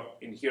 0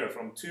 in here.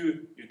 From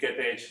 2 you get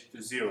h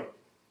to 0.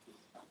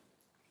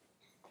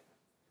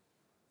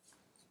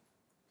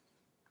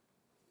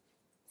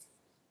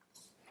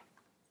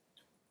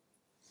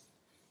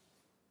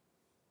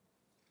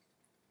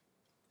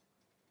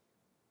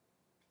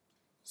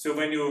 So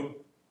when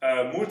you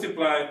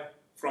multiply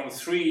from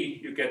 3,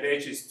 you get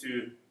h's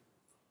to,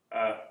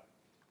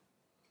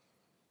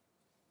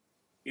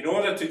 in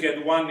order to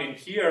get 1 in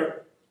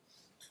here,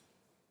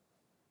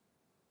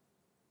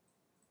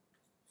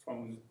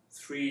 from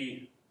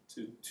 3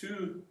 to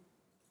 2,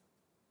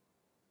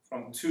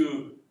 from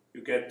 2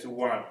 you get to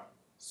 1.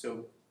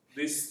 So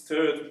this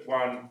third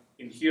one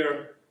in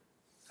here,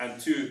 and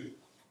 2,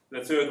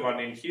 the third one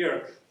in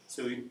here,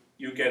 so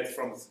you get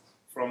from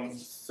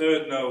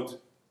third node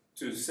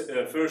to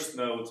first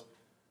node,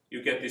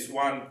 you get this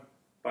 1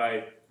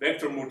 by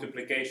vector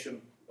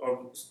multiplication,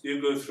 or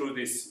you go through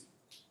this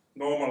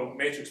normal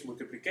matrix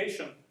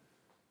multiplication,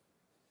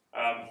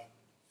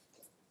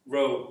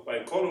 row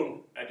by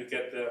column, and you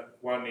get the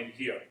 1 in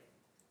here.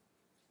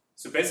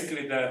 So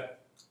basically,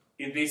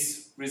 in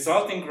this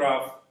resulting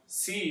graph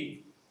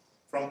C,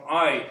 from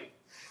I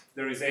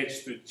there is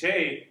h to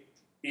j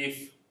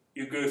if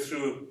you go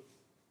through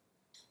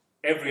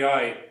every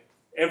I,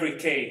 every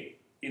k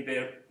in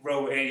the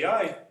row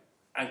AI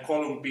and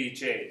column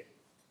Bj.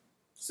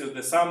 So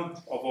the sum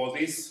of all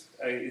this,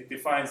 it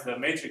defines the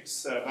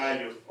matrix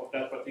value of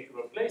that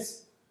particular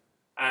place,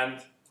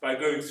 and by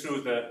going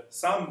through the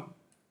sum,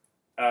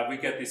 we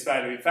get this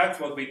value. In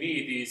fact, what we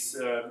need is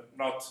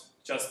not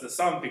just the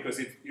sum, because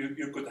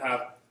you could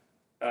have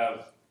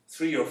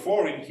 3 or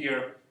 4 in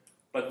here,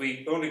 but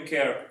we only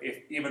care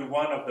if even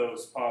one of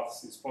those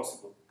paths is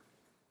possible.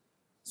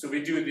 So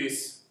we do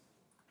this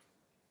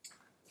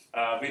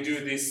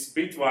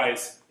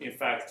bitwise, in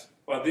fact.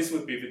 Well, this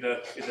would be with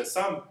the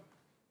sum.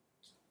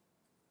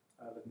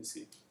 Let me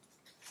see.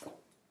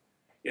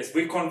 Yes,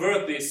 we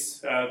convert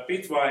this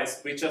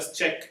bitwise. We just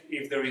check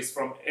if there is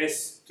from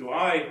S to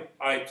I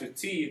to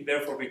T.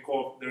 Therefore, we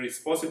call there is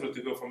possible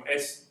to go from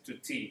S to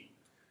T.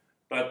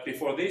 But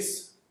before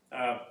this,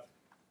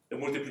 the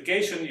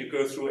multiplication, you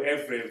go through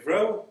every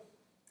row,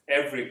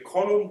 every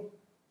column,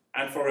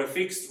 and for a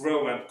fixed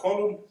row and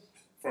column,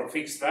 for a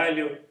fixed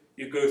value,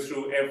 you go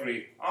through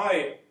every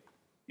I,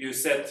 you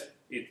set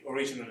it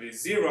originally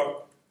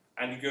 0,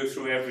 and you go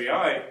through every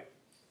I,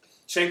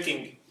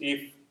 checking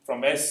if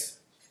from S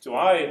to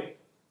I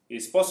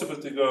is possible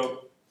to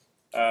go,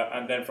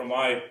 and then from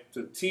I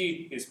to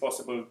T is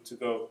possible to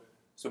go.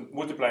 So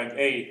multiplying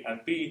A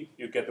and B,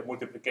 you get the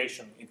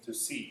multiplication into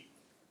C.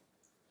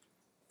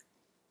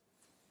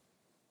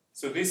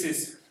 So this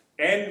is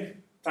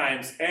n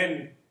times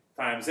n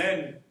times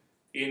n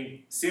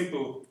in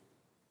simple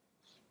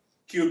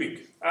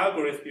cubic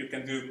algorithm. You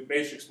can do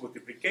matrix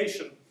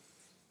multiplication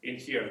in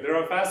here. There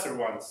are faster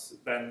ones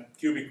than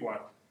cubic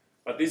one,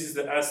 but this is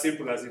as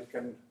simple as it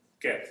can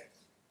get.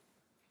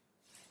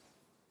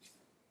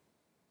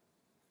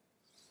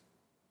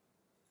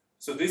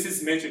 So this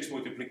is matrix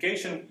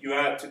multiplication. You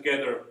add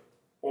together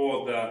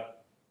all the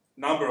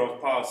number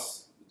of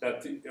paths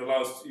that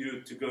allows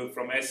you to go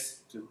from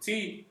S to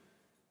T,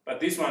 but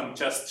this one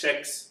just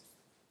checks.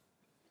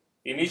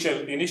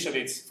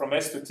 Initially it's from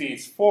S to T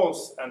it's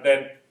false, and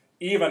then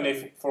even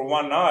if for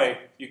one I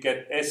you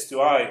get S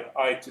to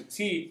I to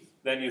T,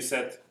 then you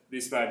set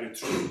this value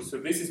true. So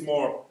this is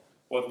more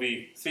what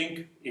we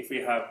think if we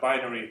have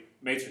binary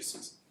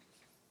matrices.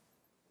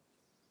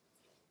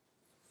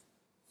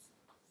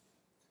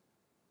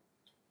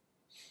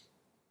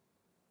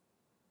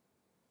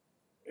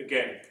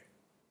 Again,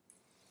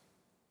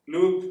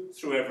 loop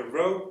through every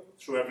row,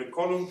 through every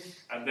column,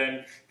 and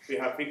then we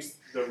have fixed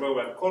the row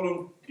and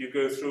column. You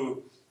go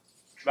through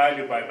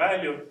value by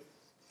value,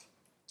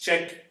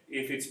 check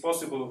if it's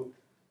possible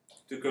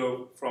to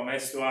go from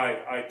S to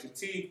I to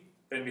T,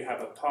 then we have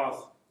a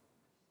path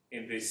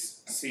in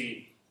this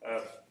C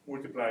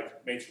multiplied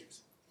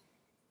matrix.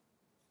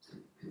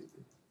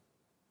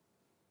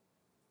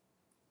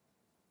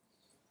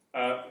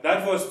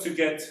 That was to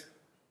get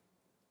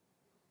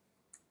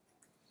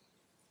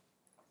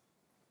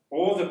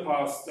all the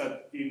paths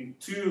that in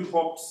 2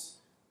 hops,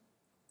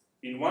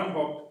 in 1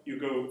 hop you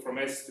go from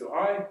S to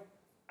I,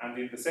 and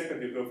in the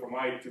second you go from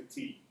I to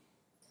T.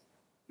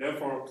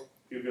 Therefore,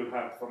 you will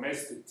have from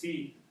S to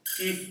T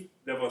if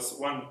there was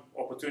one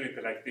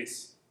opportunity like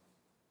this.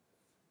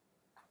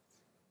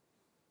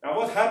 Now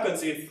what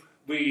happens if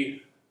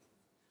we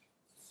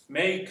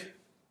make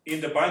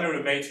in the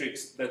binary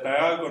matrix the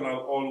diagonal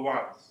all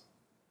ones?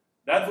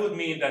 That would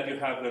mean that you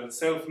have the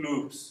self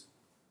loops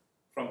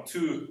from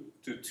 2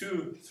 to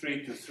 2,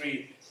 3 to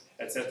 3,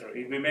 etc.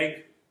 If we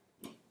make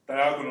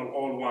diagonal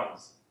all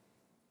ones.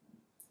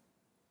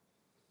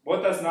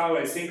 What does now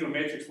a single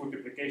matrix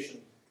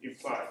multiplication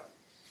imply?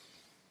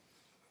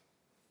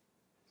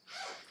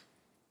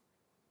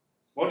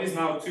 What is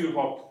now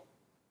 2-hop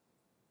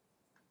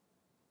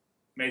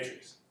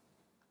matrix?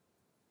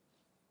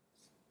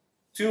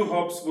 2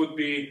 hops would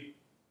be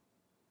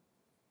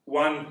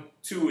 1,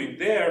 2 in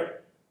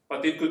there,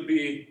 but it could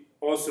be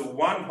also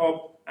 1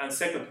 hop and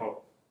second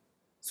hop.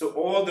 So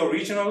all the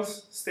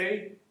originals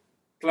stay,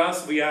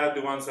 plus we add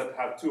the ones that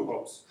have 2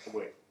 hops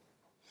away.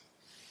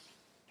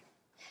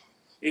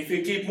 If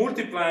we keep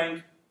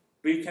multiplying,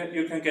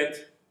 you can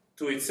get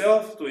to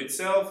itself,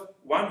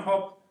 1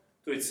 hop,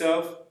 to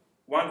itself,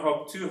 1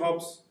 hop, 2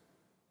 hops,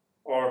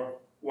 or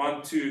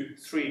 1, 2,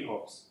 3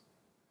 hops.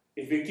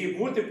 If we keep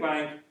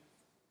multiplying,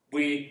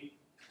 we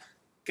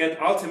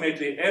get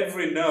ultimately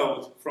every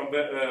node from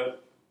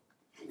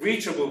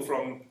reachable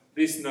from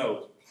this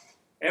node.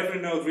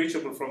 Every node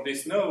reachable from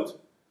this node,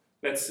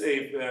 let's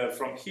say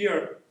from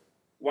here,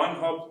 1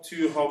 hop,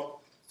 2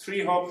 hop,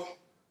 3 hop,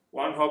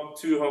 1 hop,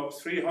 2 hop,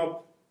 3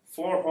 hop,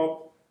 4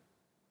 hop.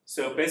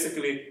 So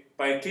basically,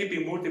 by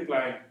keeping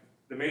multiplying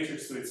the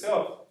matrix to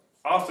itself,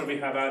 after we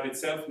have added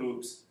self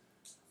loops,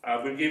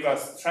 will give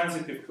us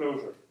transitive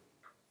closure.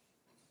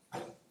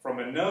 From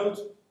a node,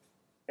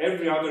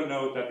 every other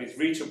node that is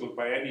reachable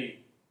by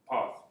any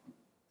path.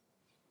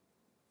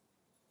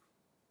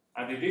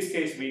 And in this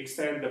case, we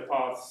extend the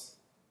paths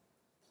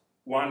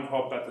 1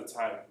 hop at a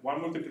time.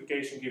 One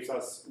multiplication gives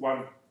us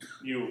 1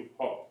 new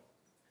hop.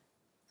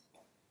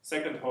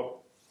 Second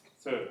hop,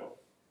 third hop.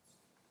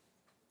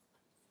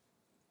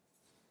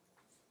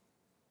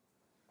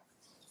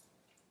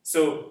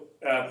 So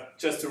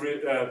just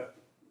to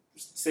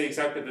say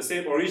exactly the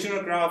same,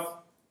 original graph,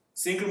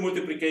 single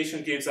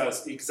multiplication gives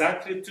us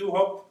exactly 2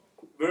 hop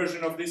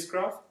version of this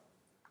graph.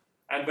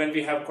 And when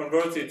we have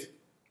converted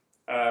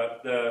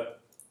the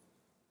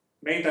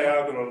main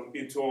diagonal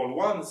into all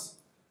ones,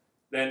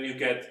 then you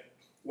get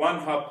 1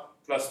 hop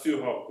plus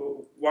 2 hop,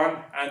 1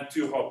 and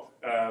 2 hop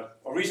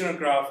original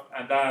graph,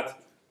 and add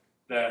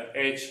the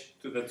edge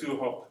to the 2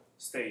 hop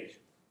stage.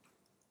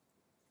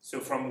 So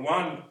from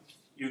 1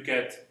 you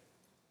get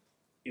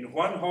in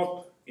 1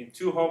 hop, in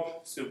 2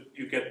 hop, so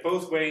you get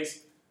both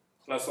ways,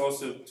 plus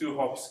also 2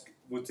 hops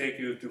would take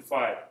you to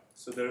 5.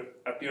 So there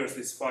appears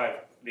this 5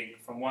 link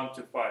from 1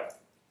 to 5.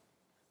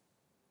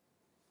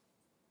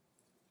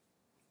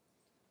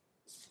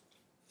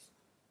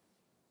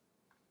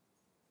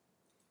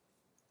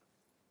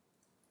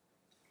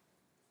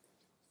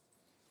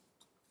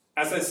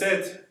 As I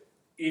said,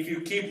 if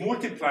you keep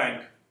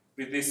multiplying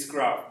with this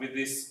graph, with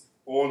this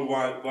all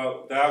one,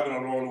 well,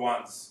 diagonal all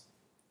ones,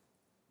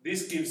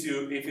 this gives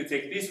you, if you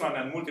take this one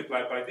and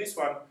multiply by this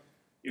one,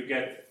 you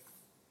get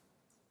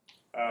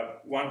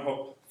 1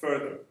 hop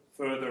further,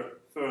 further.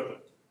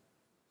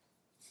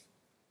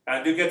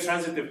 And you get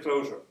transitive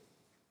closure.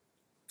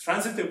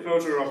 Transitive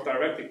closure of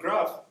directed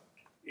graph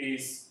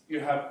is we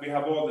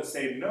have all the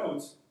same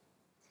nodes,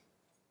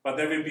 but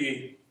there will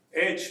be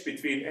edge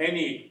between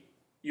any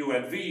u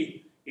and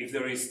v if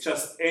there is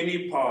just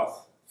any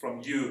path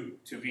from u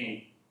to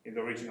v in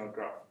the original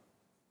graph.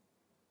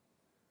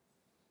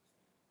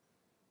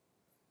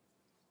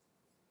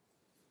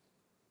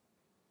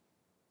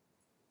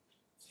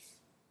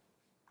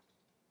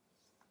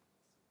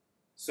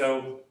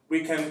 So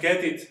we can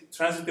get it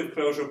transitive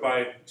closure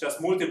by just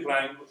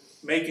multiplying,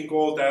 making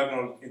all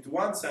diagonal into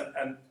ones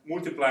and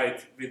multiply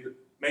it with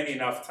many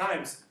enough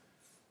times.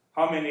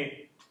 How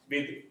many,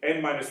 with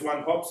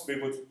n-1 hops,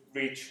 we would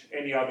reach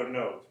any other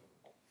node.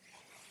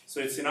 So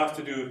it's enough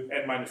to do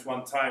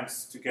n-1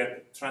 times to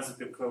get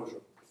transitive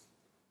closure.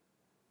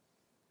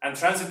 And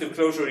transitive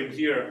closure in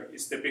here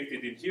is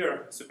depicted in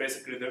here. So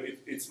basically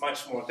it's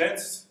much more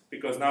dense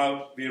because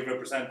now we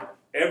represent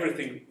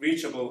everything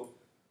reachable.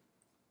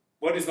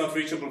 What is not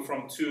reachable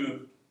from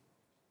 2?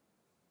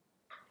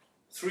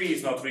 3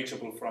 is not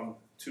reachable from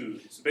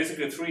 2. So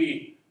basically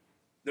 3,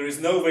 there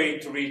is no way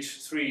to reach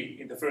 3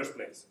 in the first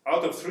place.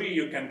 Out of 3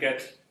 you can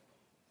get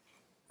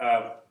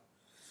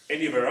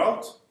anywhere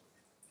out,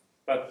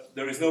 but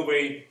there is no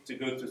way to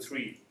go to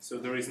 3. So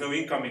there is no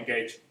incoming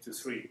edge to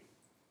 3.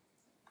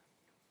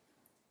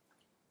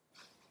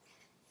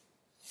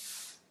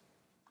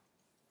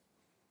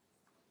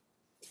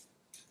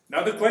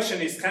 Now the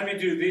question is, can we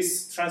do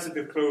this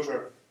transitive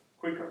closure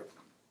quicker?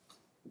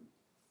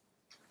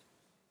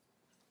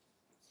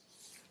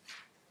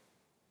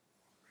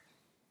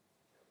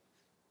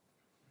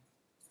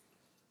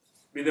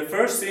 With the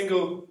first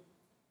single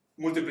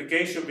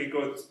multiplication, we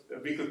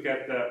could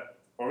get the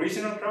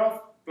original graph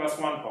plus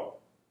 1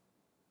 hop.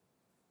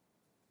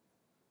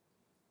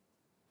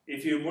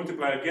 If you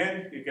multiply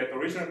again, you get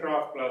original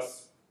graph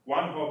plus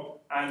 1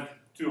 hop and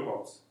 2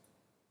 hops.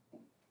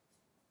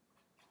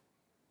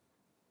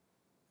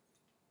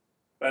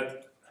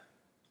 But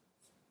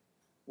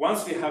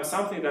once we have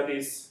something that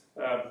is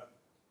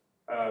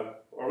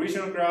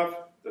original graph,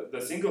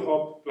 the single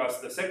hop plus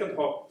the second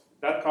hop,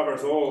 that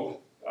covers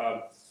all.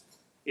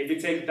 If we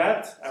take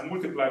that and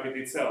multiply with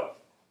itself,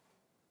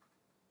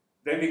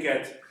 then we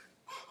get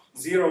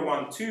 0,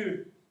 1,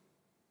 2,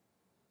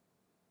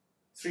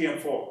 3, and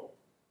 4.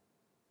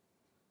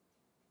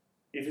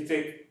 If you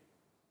take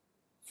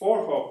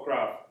 4 hop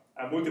graph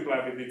and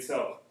multiply with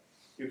itself,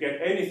 you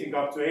get anything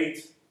up to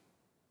 8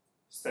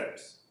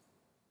 steps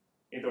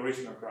in the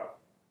original graph.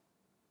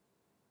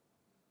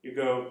 You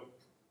go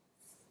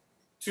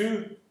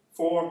 2,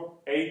 4,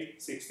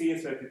 8, 16,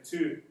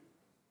 32.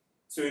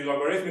 So in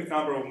logarithmic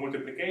number of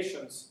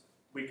multiplications,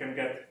 we can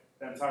get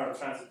the entire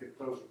transitive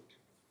closure,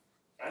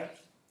 right?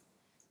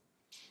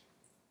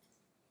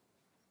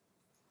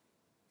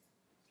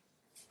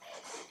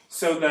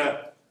 So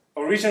the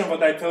origin of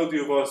what I told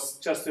you was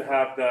just to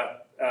have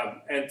the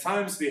n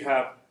times. We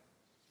have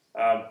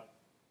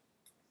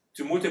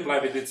to multiply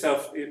with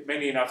itself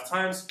many enough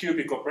times,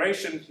 cubic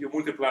operation, you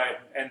multiply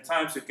n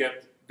times, you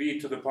get b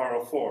to the power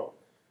of 4.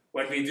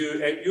 When we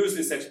use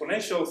this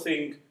exponential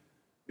thing,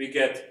 we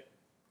get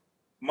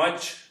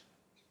much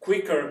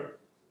quicker,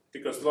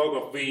 because log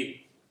of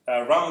v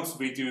rounds,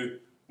 we do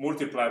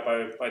multiply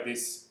by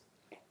this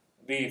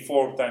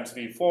v4 times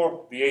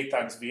v4, v8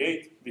 times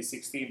v8,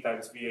 v16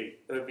 times v8,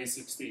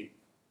 v16.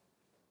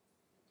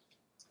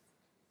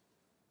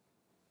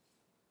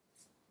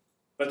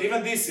 But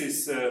even this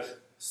is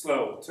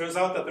slow. Turns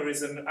out that there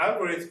is an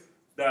algorithm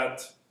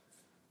that,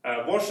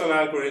 Warshall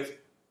algorithm,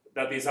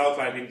 that is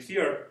outlined in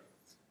here.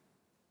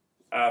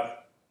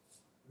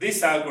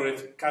 This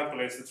algorithm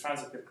calculates the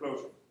transitive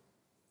closure.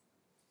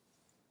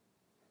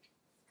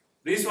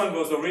 This one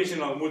was the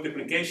original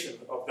multiplication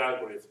of the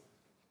algorithm.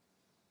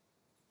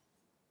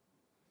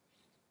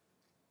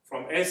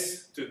 From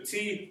s to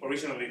t,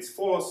 originally it's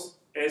false,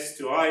 s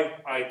to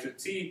I to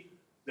t,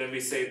 then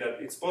we say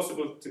that it's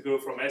possible to go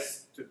from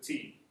s to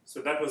t.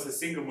 So that was a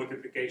single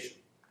multiplication.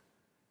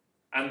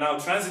 And now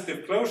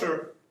transitive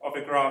closure of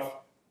a graph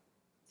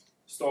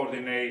stored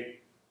in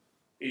A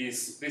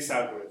is this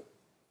algorithm.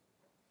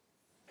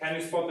 Can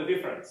you spot the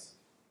difference?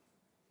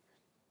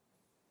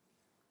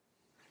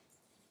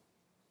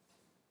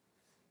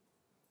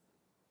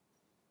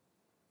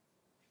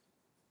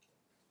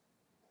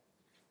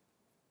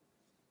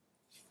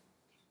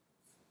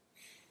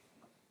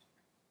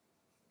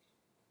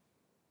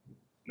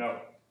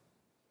 No.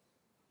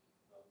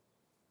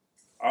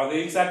 Are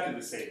they exactly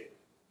the same?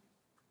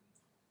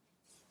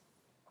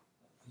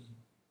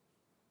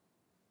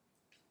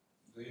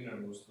 The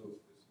innermost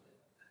loop is.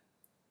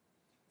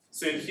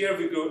 So in here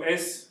we go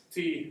S,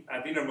 T,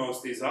 and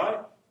innermost is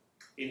I.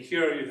 In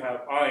here you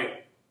have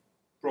I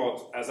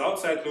brought as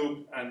outside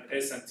loop and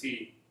S and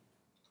T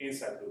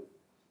inside loop.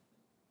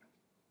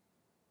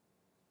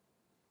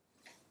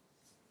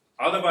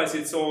 Otherwise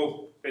it's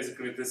all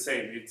basically the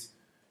same.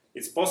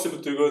 It's possible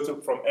to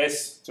go from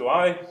S to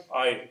I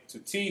to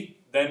T.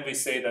 Then we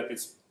say that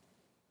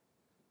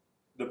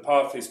the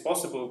path is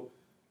possible,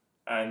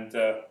 and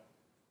that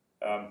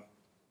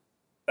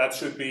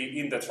should be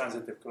in the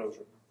transitive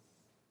closure.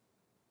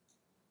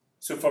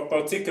 So for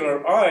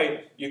particular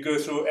I, you go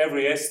through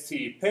every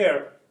ST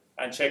pair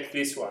and check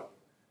this one.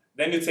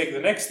 Then you take the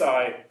next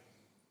I,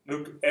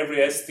 look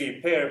every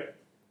ST pair,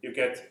 you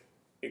get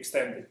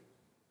extended.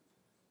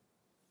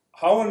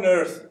 How on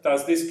earth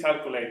does this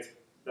calculate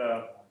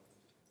the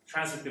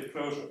transitive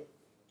closure?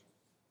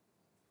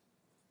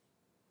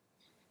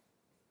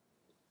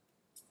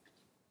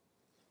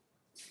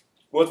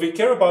 What we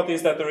care about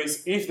is that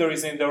if there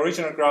is in the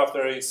original graph,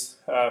 there is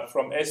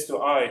from S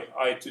to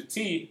I to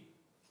T,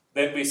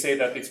 then we say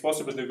that it's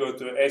possible to go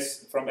to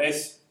from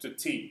S to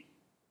T.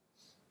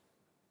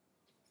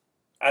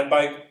 And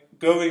by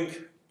going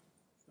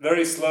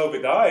very slow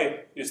with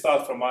I, you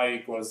start from I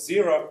equals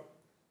 0.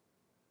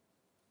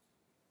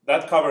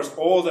 That covers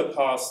all the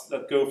paths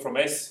that go from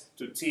S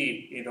to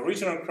T in the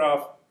original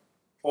graph,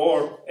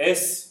 or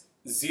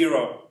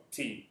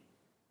S0T.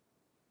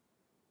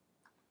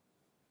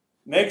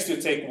 Next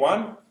you take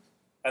 1,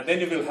 and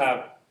then you will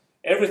have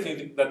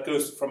everything that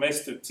goes from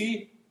S to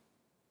T,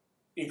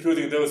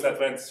 including those that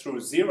went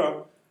through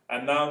 0.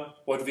 And now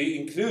what we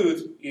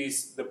include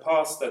is the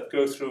paths that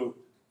go through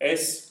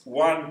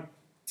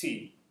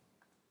S1T.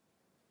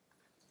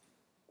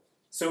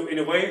 So in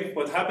a way,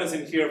 what happens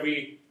in here,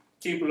 we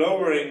keep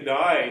lowering the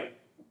I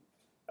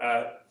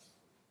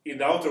in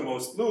the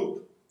outermost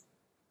loop,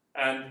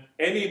 and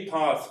any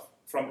path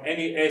from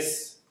any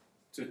S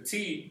to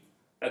T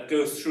that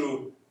goes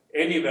through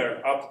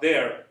anywhere up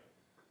there,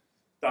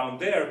 down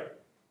there,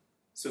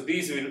 so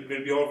these will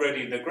be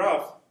already in the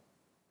graph.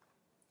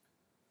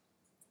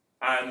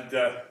 And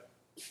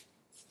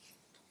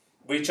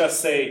we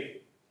just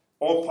say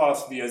all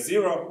paths via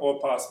 0, all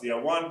paths via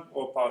 1,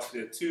 all paths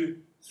via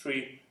 2,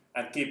 3,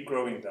 and keep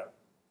growing them.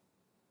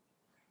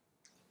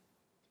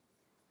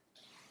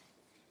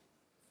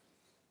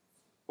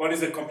 What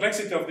is the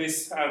complexity of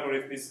this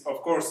algorithm is,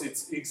 of course,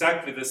 it's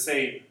exactly the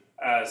same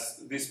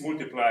as this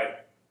multiply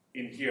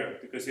in here,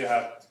 because you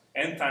have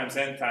n times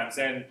n times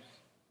n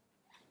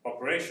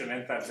operation,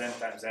 n times n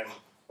times n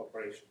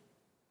operation.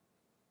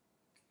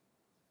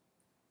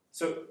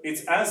 So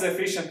it's as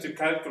efficient to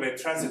calculate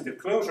transitive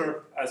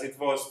closure as it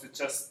was to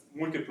just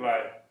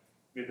multiply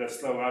with a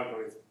slow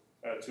algorithm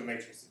two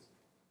matrices.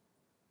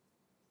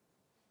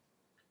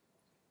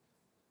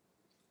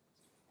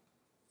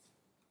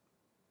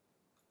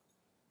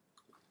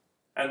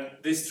 And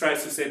this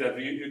tries to say that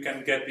you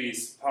can get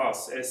these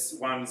paths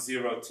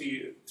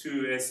S10T,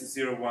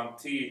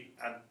 2S01T,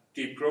 and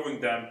keep growing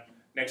them.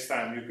 Next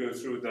time you go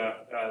through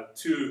the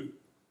two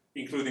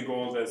including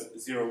all the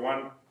 0,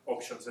 1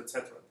 options,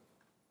 etc.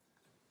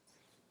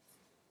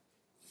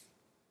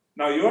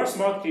 Now you are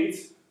smart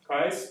kids,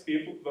 guys,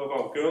 people,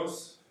 well,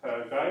 girls,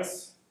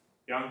 guys,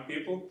 young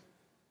people.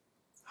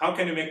 How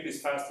can you make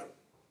this faster?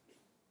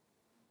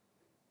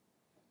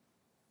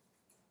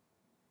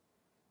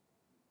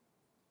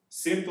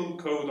 Simple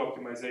code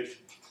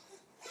optimization.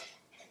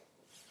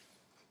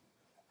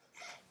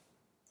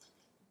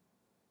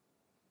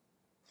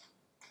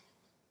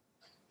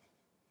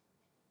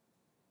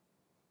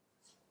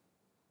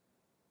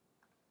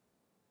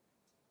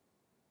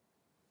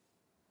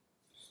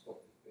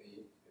 Stop if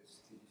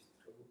AST is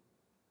true.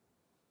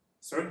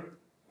 Sorry?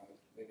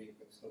 Maybe you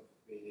can stop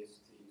if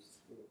AST is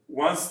true.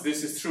 Once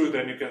this is true,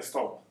 then you can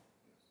stop.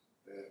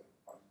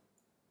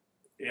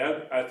 The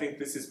Yeah, I think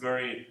this is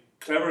very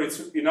clever. It's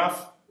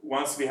enough.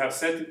 Once we have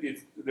set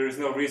it, there is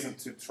no reason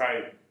to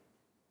try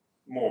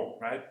more,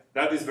 right?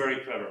 That is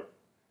very clever.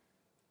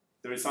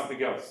 There is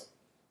something else.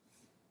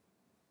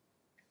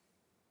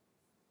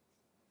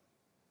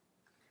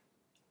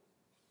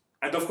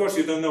 And of course,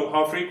 you don't know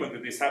how frequently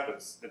this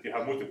happens, that you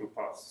have multiple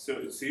paths. So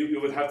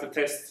you would have to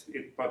test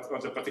it but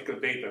on the particular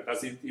data.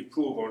 Does it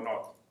improve or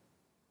not,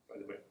 by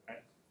the way,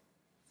 right?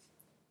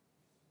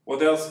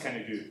 What else can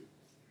you do?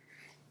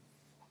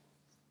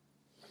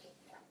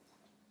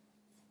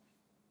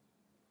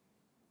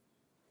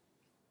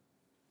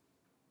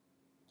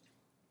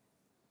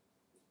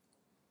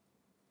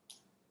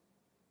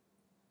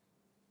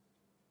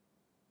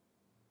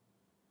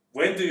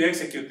 When do you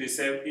execute this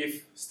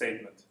if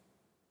statement?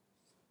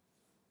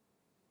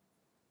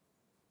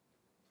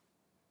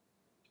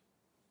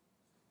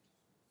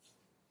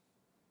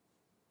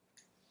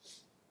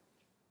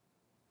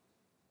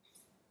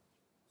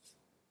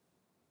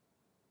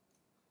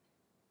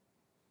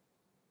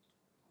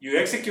 You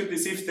execute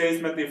this if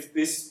statement if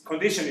this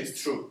condition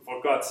is true,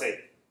 for God's sake.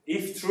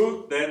 If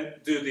true, then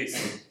do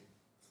this.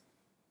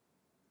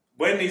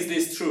 When is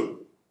this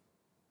true?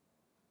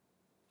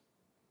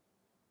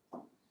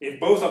 If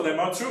both of them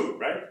are true,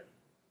 right?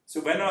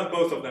 So when are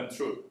both of them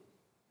true?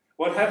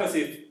 What happens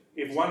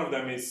if one of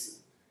them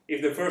is,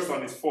 if the first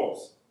one is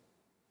false?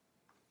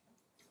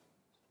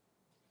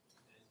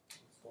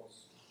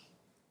 False.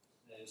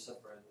 Yeah, you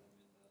separate them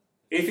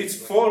in the. If it's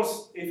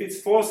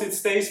false, it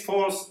stays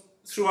false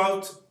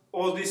throughout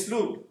all this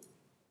loop.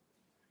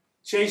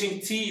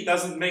 Changing t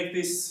doesn't make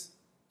this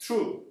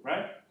true,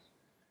 right?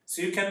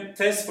 So you can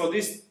test for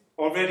this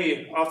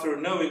already after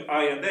knowing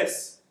I and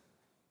s.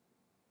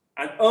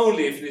 And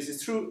only if this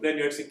is true, then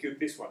you execute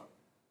this one.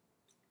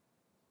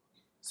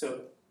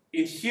 So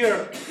in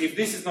here, if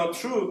this is not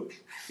true,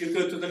 you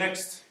go to the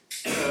next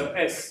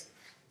s.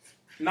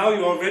 Now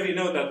you already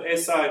know that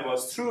si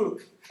was true,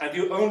 and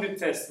you only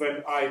test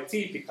when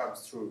it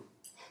becomes true.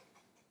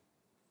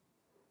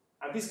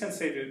 And this can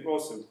save you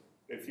also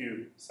a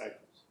few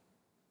cycles.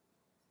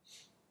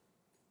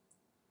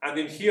 And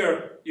in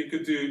here, you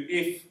could do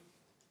if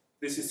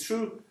this is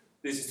true,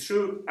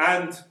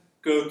 and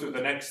go to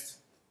the next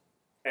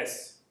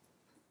s.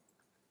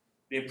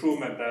 The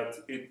improvement that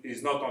it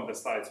is not on the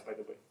slides, by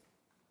the way.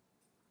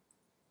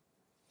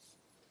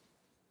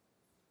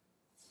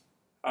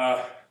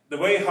 The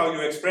way how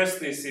you express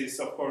this is,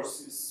 of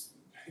course, is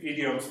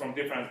idioms from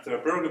different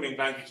programming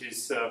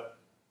languages.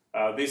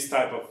 This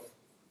type of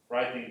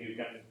writing you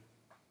can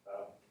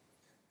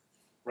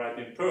write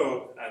in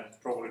Perl and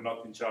probably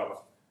not in Java.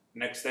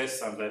 Next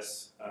s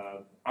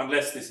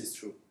unless this is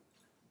true.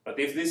 But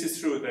if this is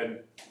true, then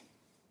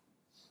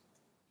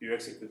you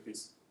execute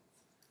this.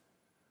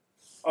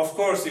 Of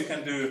course, you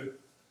can do,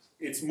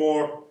 it's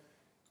more,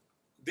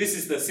 this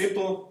is the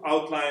simple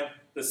outline,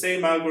 the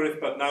same algorithm,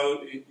 but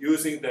now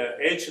using the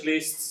edge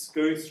lists,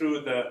 going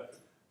through the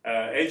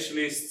edge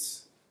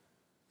lists.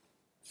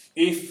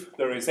 If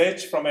there is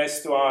edge from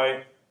s to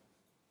I,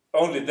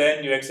 only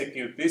then you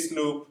execute this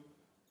loop.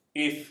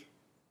 If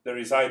there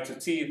is I to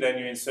t, then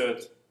you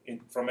insert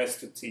from s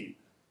to t.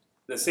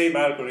 The same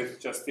algorithm,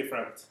 just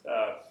different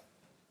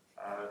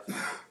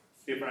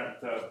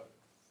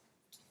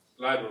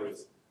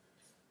libraries.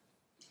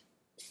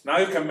 Now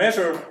you can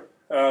measure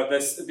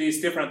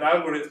these different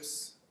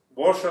algorithms,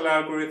 Warshall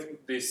algorithm,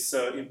 this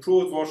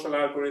improved Warshall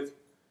algorithm,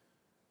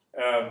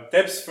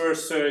 depth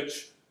first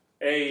search,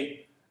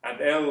 A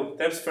and L,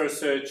 depth first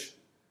search,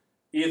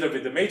 either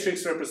with the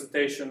matrix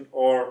representation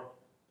or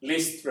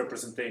list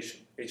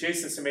representation,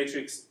 adjacency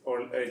matrix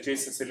or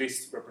adjacency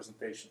list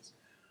representations.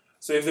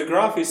 So if the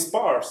graph is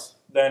sparse,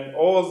 then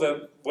all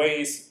the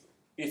ways,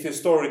 if you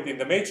store it in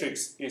the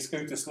matrix, is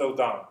going to slow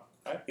down.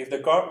 Right? If the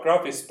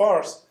graph is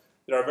sparse,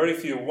 there are very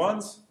few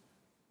ones,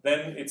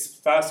 then it's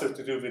faster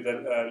to do with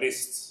the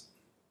lists,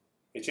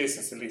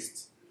 adjacency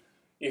lists.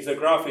 If the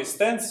graph is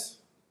dense,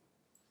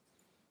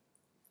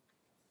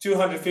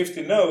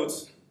 250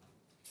 nodes,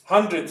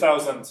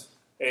 100,000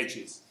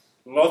 edges,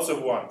 lots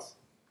of ones.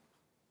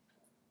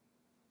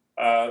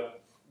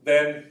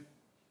 Then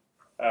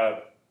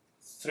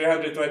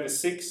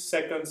 326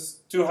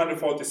 seconds,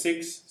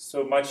 246,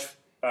 so much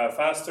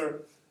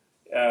faster.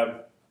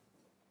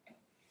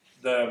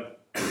 The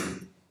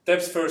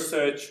depth first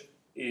search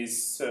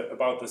is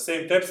about the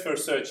same. Depth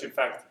first search, in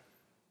fact,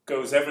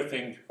 goes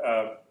everything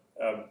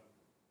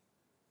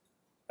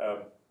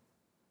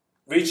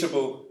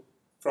reachable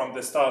from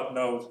the start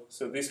node,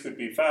 so this could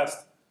be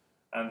fast,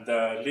 and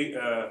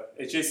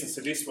adjacent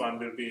to this one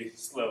will be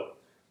slow.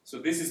 So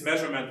this is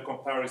measurement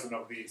comparison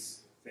of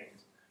these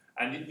things.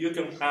 And you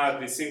can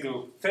add the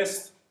single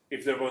test,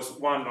 if there was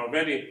one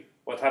already,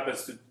 what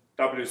happens to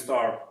W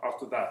star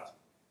after that.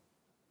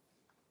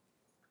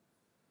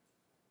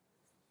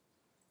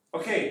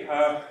 Okay,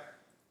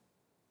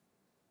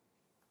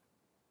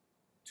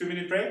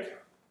 2-minute break.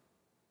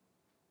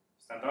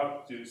 Stand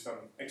up, do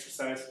some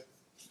exercise.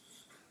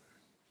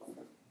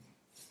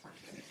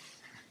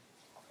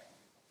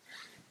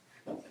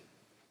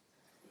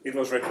 It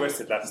was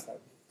requested last time.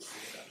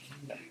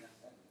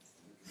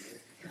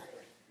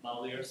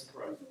 Now they are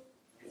surprised.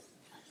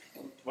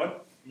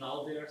 What?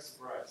 Now they are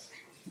surprised.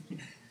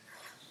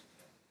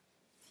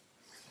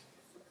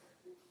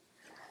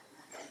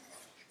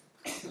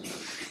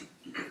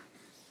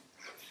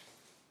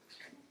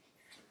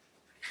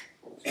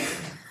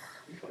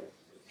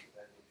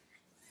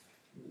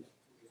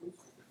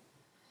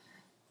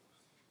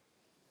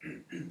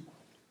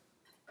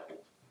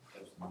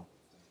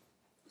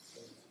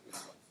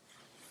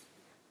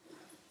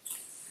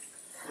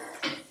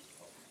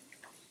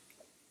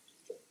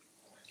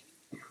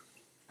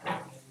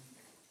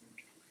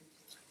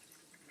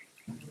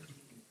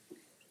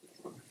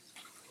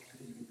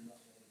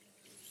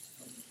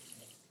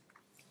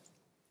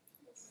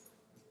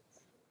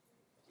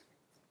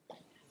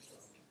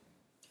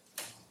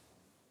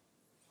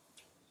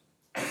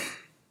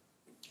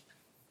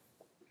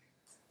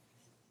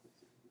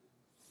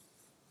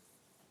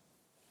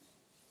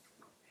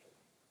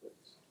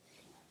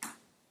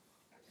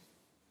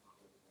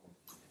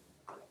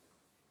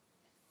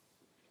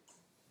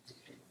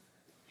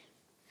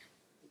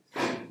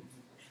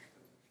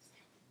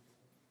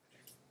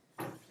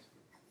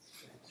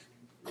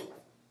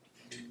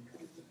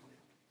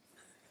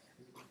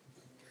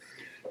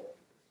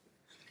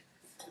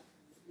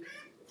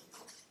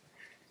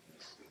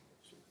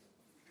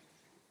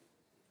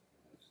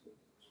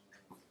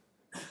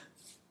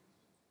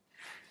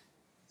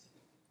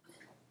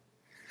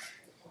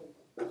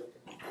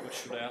 What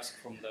should I ask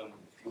from them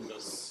from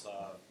those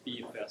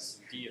BFS,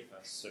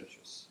 DFS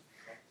searches?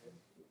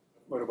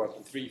 What about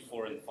the 3,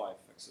 4, and 5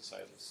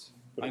 exercises.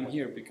 I'm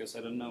here because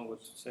I don't know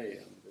what to say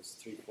on this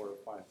 3, 4, or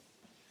 5.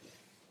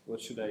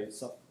 What should I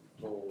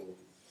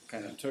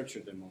kind of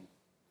torture them on?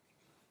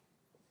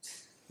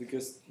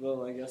 Because,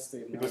 well, I guess they.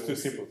 It was too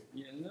simple.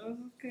 Yeah, no,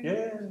 okay.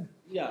 Yeah.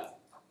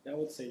 Yeah, I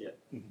would say yeah.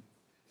 Mhm.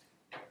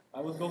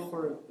 I would go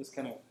for this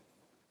kind of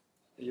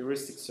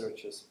heuristic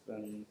searches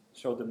and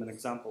show them an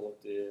example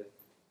of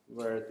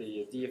where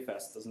the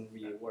DFS doesn't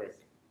really work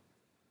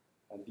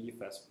and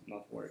BFS would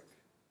not work.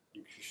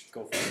 You should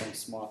go for some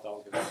smart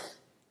algorithms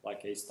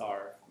like A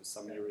star with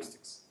some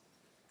heuristics.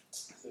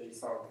 So you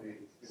start the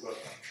got.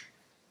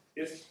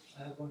 Yes?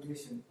 I have one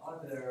question. Are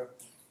there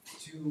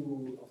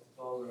 2 of the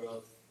power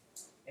of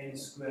n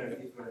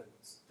squared different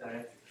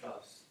dielectric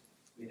graphs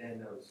with n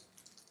nodes?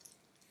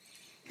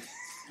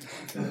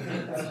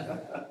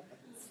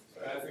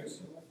 I think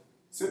so.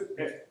 So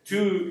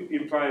 2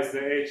 implies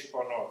the edge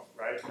or not,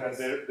 right? And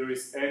there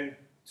is n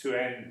to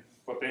n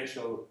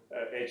potential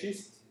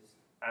edges,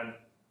 and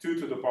 2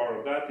 to the power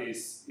of that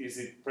is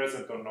it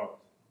present or not?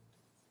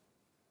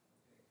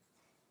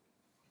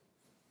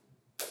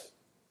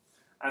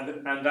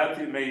 And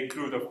that may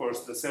include, of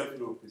course, the self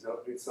loop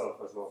itself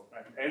as well,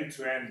 right? N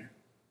to n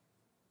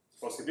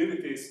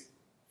possibilities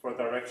for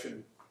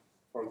directed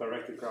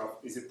graph,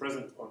 is it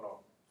present or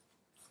not?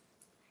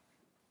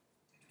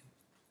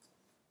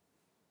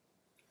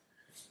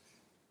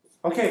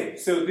 Okay,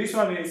 so this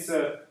one is,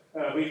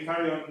 we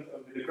carry on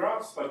with the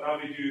graphs, but now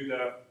we do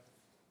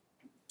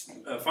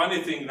the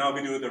funny thing, now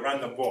we do the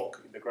random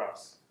walk in the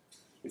graphs.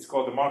 It's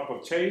called the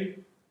Markov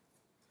chain.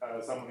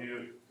 Some of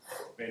you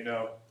may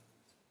know.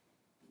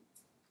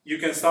 You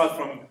can start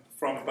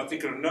from a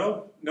particular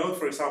node,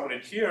 for example,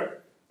 in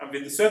here, and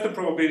with a certain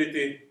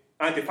probability,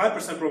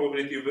 95%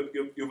 probability,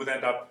 you would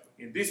end up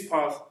in this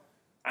path,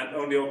 and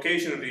only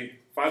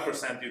occasionally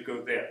 5% you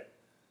go there.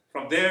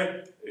 From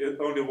there,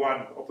 only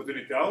one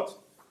opportunity out.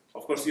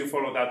 Of course, you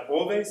follow that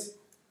always,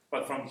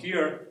 but from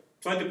here,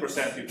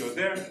 20% you go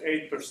there,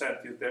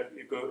 8%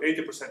 you go,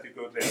 80% you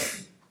go there.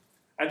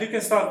 And you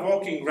can start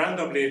walking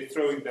randomly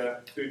doing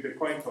the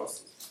coin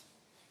tosses.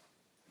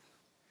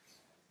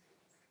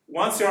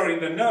 Once you are in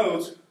the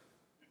node,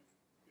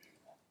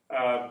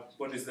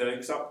 what is the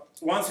example?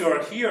 Once you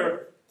are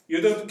here,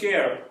 you don't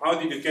care how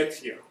did you get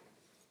here.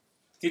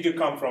 Did you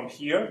come from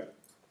here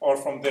or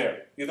from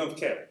there? You don't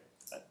care.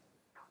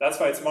 That's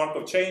why it's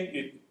Markov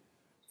chain.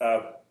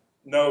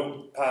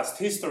 No past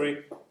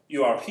history.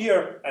 You are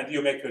here and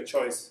you make your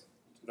choice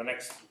to the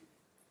next.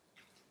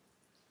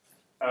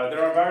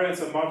 There are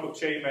variants of Markov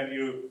chain when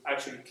you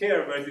actually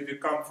care where did you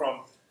come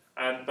from,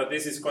 but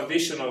this is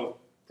conditional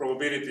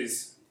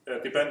probabilities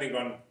depending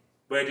on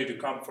where did you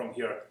come from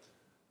here.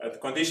 the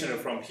conditioner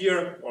from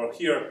here or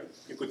here,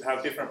 you could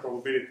have different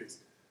probabilities.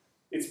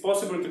 It's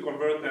possible to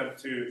convert them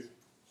to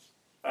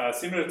a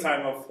similar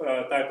type of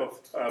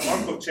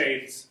Markov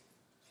chains.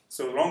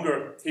 So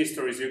longer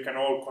histories, you can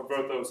all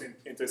convert those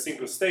into a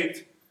single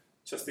state.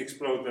 Just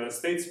explode the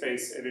state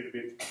space a little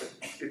bit. But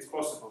it's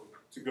possible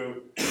to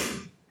go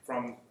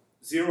from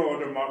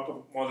zero-order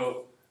Markov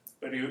model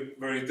where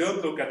you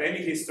don't look at any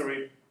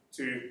history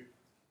to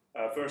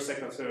first,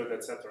 second, third,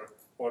 etc.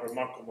 order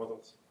Markov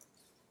models.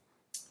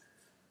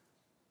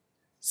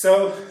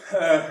 So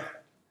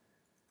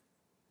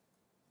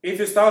if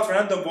you start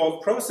random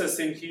walk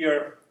processing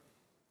here,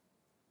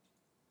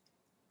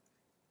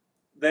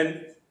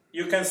 then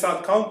you can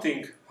start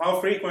counting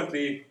how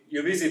frequently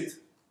you visit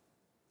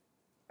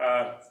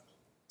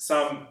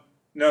some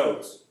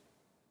nodes.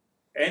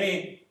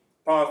 Any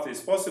path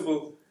is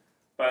possible,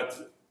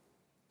 but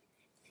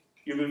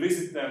you will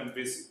visit them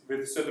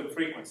with certain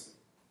frequency.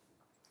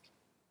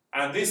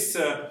 And this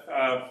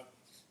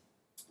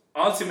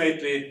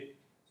ultimately,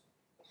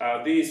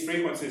 these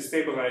frequencies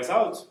stabilize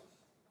out.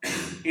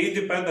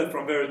 Independent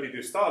from where did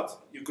you start,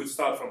 you could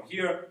start from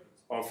here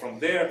or from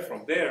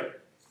there.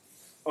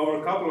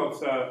 Over a couple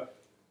of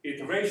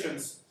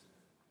iterations,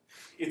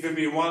 it will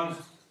be one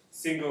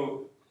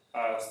single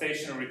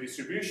stationary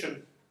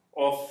distribution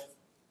of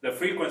the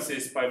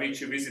frequencies by which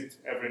you visit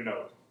every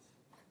node.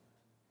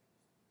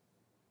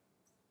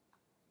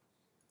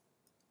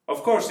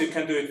 Of course, you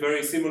can do it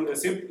very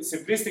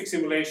simplistic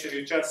simulation.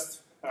 You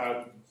just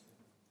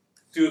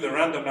do the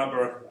random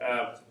number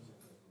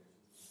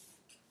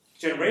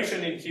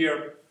generation in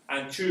here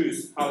and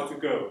choose how to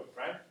go,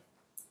 right?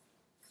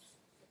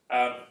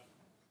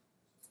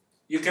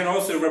 You can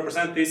also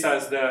represent this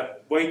as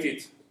the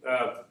weighted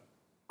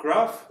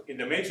graph in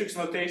the matrix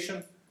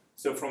notation.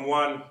 So from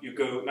 1, you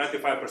go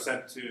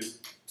 95% to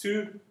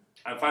 2,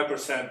 and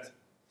 5%,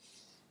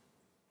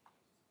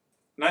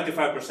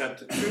 95%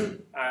 to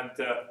 2, and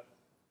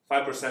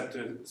 5%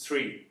 to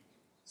 3.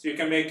 So you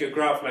can make a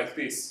graph like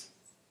this.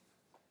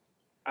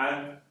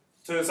 And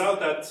turns out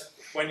that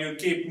when you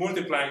keep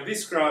multiplying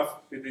this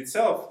graph with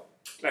itself,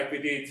 like we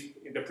did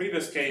in the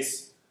previous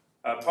case,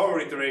 power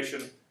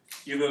iteration,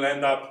 you will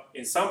end up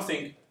in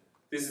something.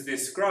 This is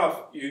this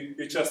graph. You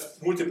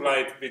just multiply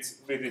it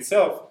with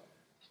itself.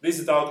 This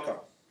is the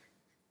outcome.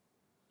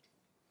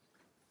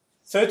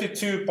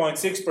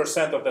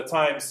 32.6% of the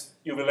times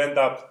you will end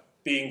up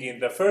being in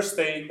the first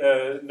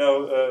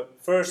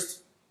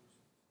first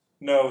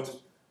node,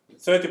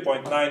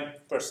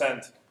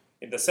 30.9%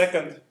 in the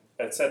second,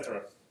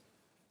 etc.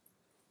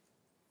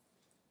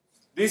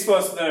 This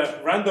was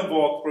the random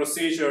walk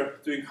procedure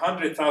doing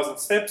 100,000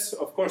 steps.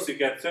 Of course, you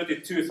get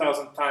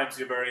 32,000 times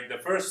you were in the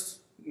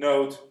first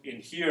node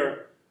in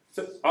here.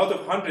 So out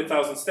of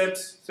 100,000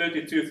 steps,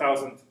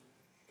 32,000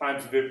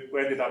 times we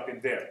ended up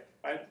in there.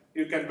 Right?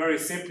 You can very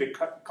simply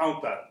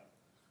count that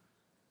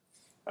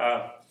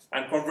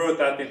and convert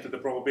that into the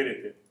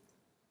probability.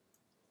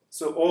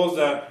 So all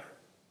the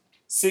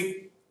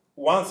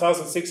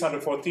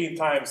 1,614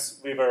 times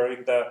we were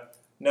in the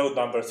node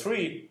number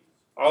 3,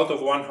 out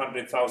of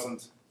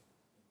 100,000,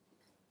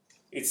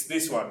 it's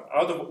this one.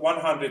 Out of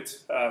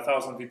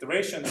 100,000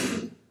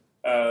 iterations,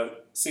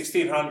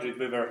 1,600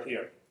 we were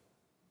here.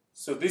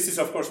 So this is,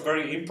 of course,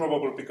 very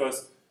improbable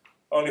because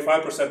only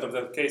 5% of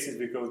the cases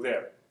we go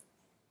there.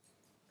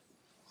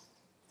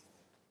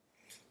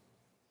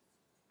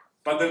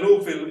 But the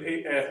loop will,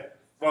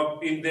 well,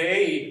 in the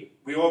A,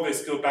 we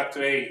always go back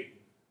to A.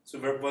 So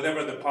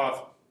whatever the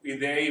path in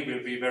the A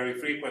will be very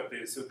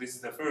frequently. So this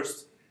is the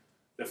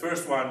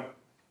first one,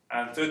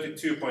 and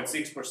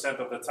 32.6%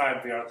 of the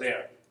time we are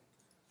there.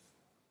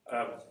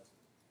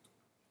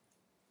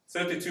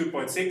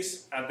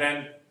 32.6, and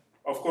then,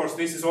 of course,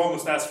 this is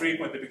almost as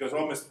frequently because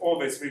almost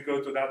always we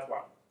go to that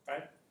one,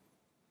 right?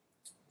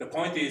 The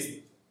point is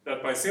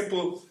that by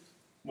simple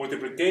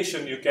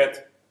multiplication, you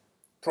get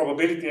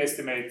probability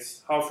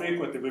estimates how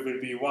frequently we will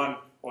be one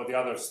or the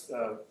other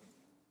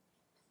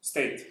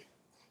state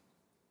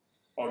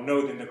or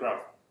node in the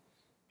graph.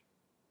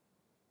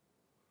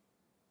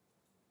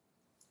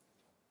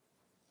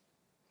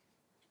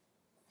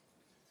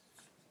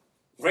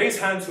 Raise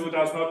hands who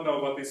does not know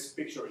what this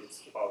picture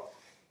is about.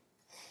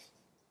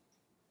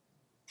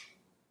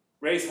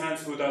 Raise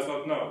hands who does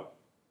not know.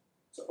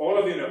 So all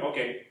of you know,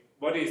 okay,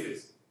 what is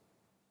this?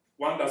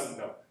 One doesn't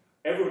know.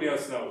 Everybody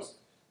else knows.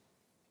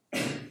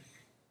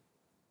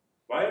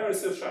 Why are you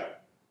so shy?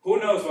 Who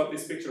knows what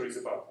this picture is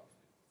about?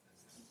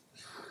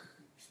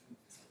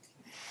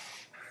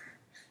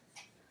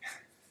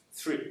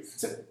 Three.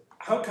 So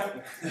how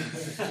can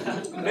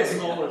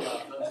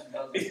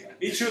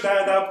it should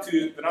add up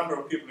to the number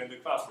of people in the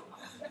classroom.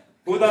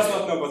 Who does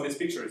not know what this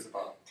picture is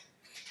about?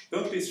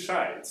 Don't be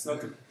shy. It's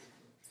not.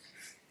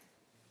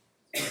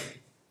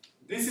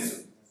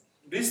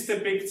 This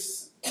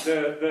depicts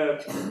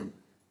the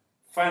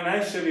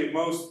financially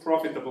most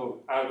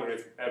profitable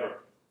algorithm ever.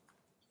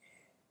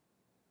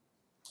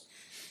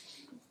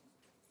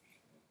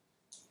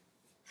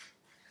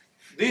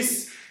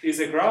 This is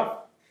a graph,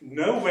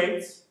 no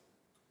weights.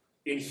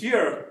 In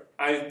here,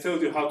 I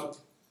told you how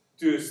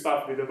do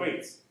stuff with the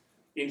weights.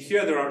 In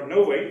here there are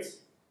no weights,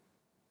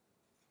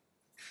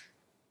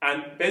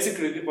 and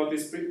basically what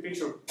this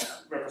picture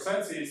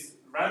represents is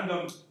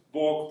random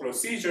walk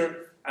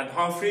procedure and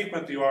how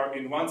frequent you are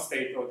in one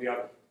state or the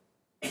other.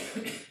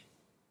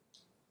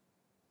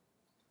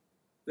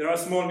 There are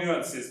small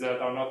nuances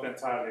that are not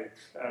entirely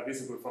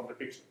visible from the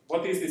picture.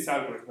 What is this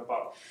algorithm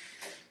about?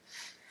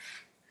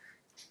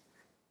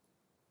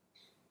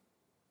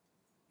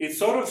 It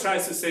sort of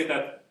tries to say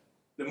that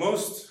the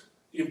most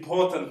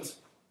important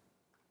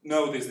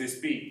node is this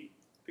B,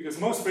 because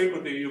most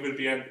frequently you will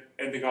be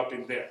ending up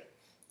in there.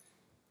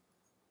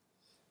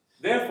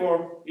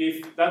 Therefore,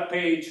 if that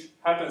page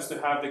happens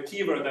to have the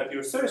keyword that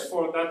you search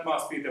for, that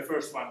must be the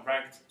first one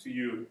ranked to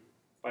you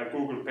by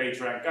Google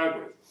PageRank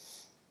algorithm.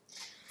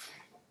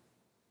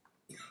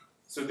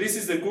 So this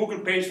is the Google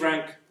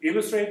PageRank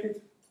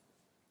illustrated.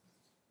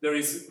 There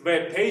is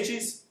web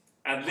pages,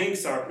 and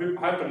links are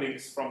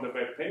hyperlinks from the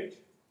web page.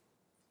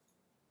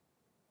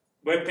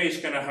 Web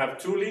page can have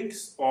 2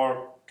 links,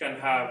 or can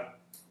have,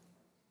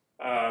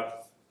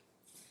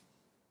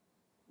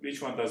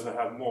 which one does it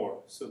have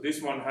more? So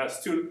this one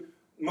has 2,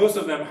 most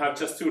of them have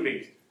just 2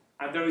 links,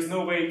 and there is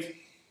no weight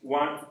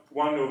one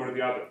over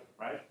the other,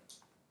 right?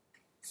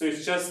 So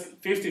it's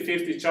just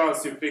 50-50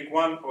 chance you click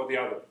one or the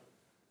other.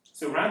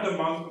 So random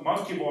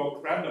monkey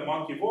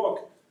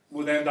walk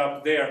would end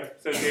up there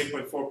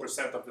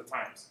 38.4% of the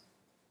times.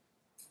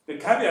 The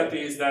caveat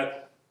is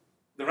that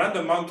the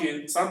random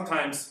monkey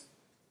sometimes,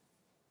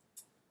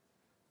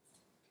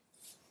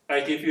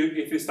 like if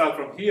you start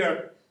from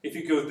here, if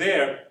you go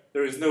there,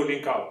 there is no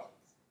link out.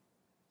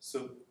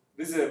 So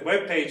this is a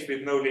web page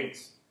with no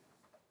links.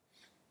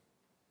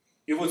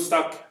 You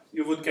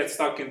would get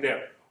stuck in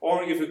there.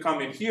 Or if you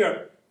come in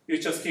here, you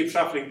just keep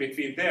shuffling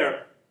between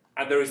there,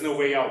 and there is no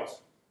way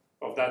out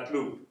of that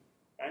loop,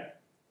 right?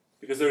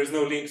 Because there is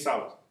no links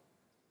out.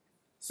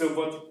 So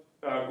what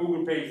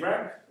Google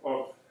PageRank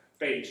or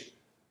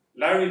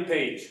Larry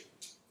Page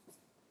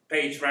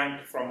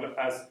PageRank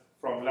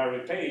from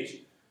Larry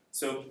Page.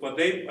 So what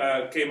they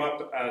came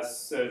up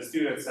as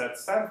students at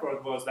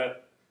Stanford was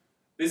that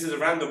this is a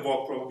random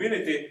walk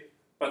probability,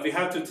 but we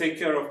have to take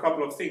care of a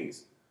couple of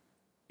things.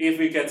 If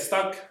we get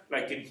stuck,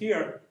 like in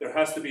here, there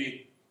has to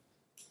be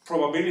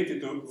probability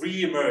to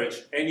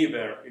re-emerge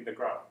anywhere in the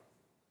graph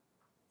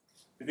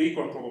with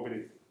equal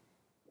probability.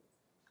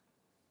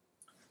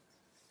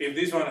 If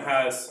this one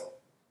has,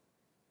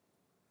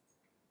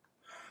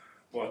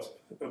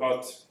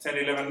 about 10,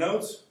 11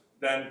 nodes,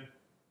 then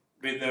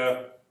with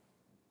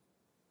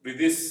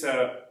this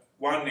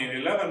 1 in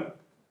 11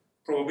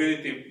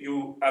 probability,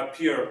 you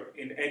appear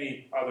in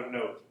any other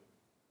node.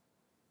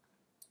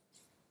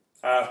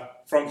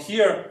 From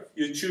here,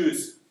 you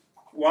choose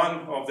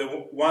one of the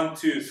 1,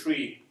 2,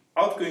 3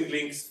 outgoing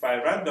links by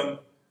random,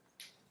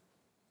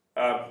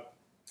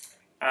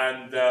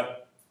 and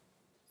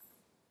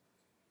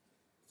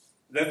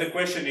then the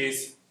question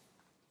is,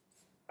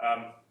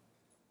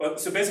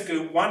 so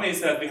basically one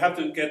is that we have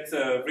to get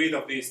rid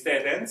of these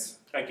dead ends.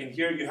 Like in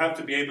here, you have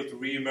to be able to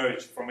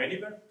re-emerge from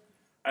anywhere,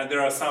 and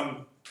there are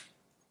some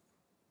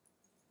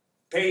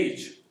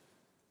page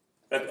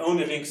that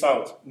only links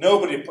out.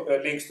 Nobody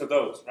links to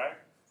those, right?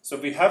 So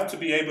we have to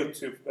be able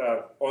to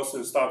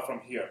also start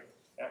from here.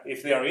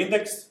 If they are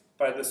indexed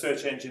by the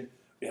search engine,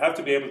 we have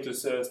to be able to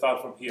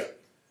start from here.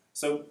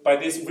 So by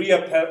this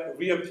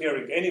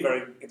reappearing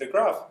anywhere in the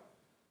graph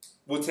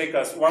will take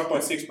us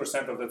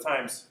 1.6% of the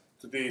times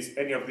to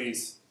any of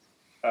these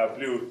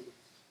blue,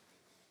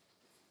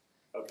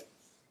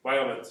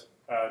 violet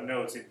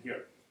nodes in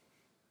here.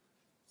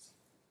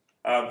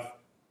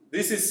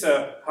 This is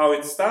how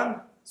it's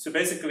done. So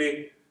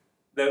basically,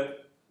 the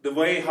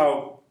way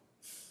how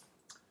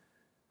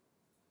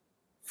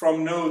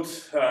from node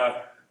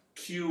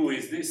Q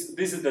is this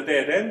is the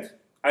dead end.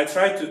 I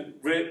tried to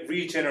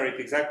regenerate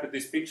exactly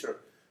this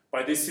picture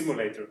by this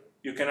simulator.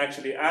 You can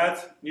actually add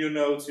new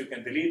nodes, you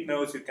can delete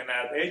nodes, you can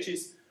add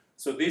edges.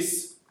 So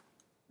this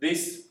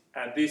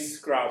and this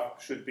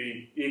graph should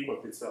be equal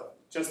to itself.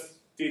 Just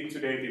did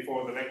today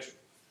before the lecture.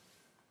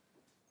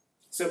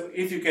 So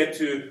if you get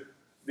to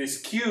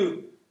this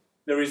Q,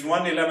 there is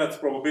 1/11th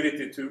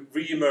probability to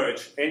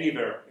re-emerge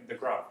anywhere in the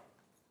graph.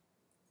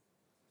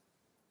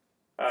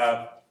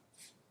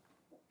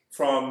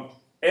 From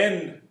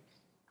N,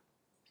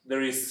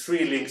 there is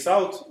 3 links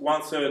out,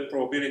 1/3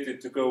 probability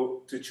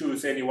to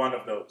choose any one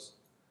of those.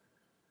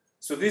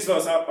 So this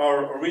was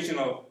our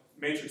original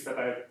matrix that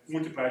I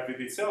multiplied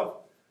with itself.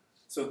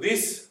 So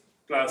this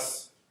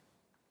plus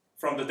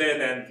from the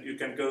dead end, you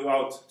can go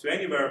out to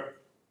anywhere.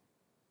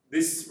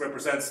 This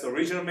represents the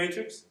original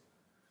matrix.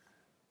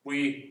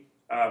 We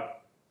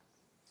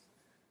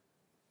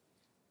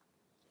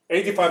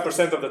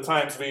 85% of the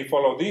times we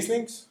follow these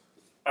links,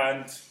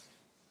 and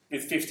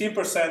it's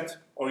 15%,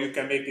 or you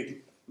can make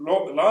it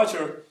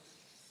larger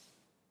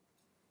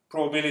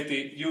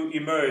probability you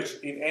emerge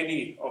in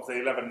any of the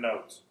 11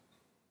 nodes.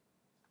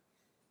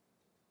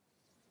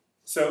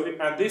 So,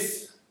 and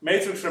this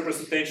matrix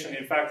representation,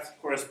 in fact,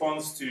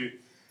 corresponds to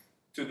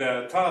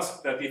the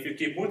task that if you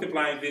keep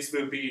multiplying, this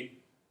will be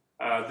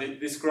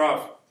this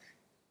graph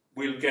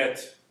will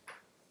get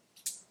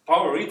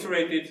power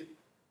iterated.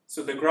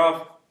 So the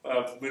graph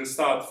will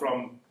start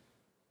from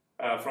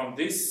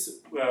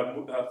this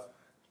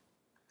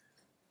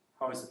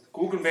how is it?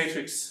 Google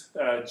matrix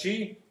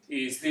G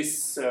is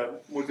this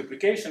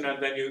multiplication,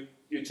 and then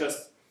you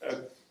just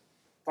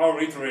power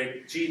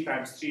iterate G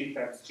times G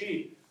times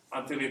G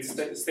until it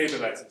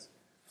stabilizes,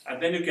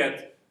 and then you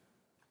get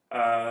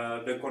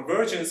the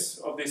convergence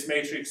of this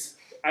matrix.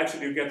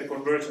 Actually, you get the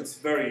convergence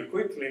very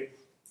quickly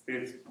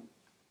with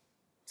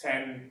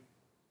 10,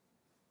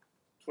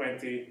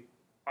 20,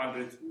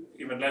 100,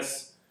 even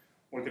less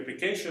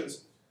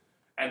multiplications,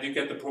 and you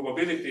get the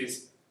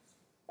probabilities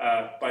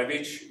by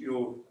which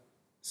you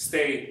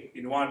stay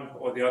in one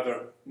or the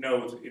other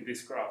node in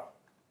this graph.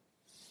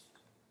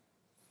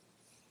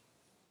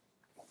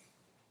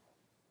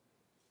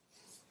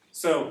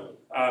 So,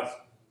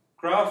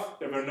 graph,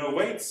 there were no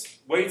weights.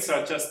 Weights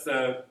are just,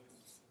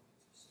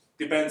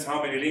 depends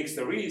how many links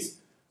there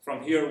is.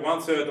 From here,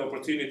 1/3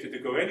 opportunity to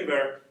go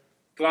anywhere,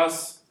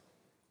 plus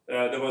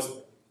there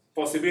was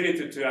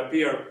possibility to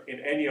appear in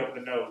any of the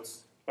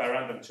nodes by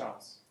random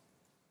chance.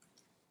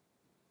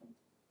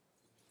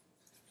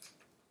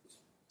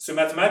 So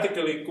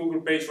mathematically,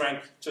 Google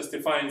PageRank just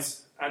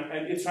defines,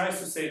 and it tries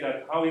to say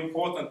that how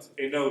important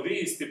a node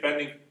is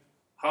depending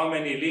how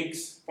many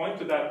links point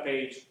to that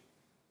page.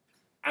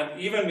 And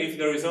even if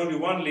there is only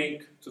one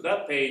link to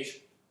that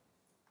page,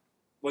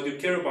 what you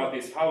care about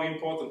is how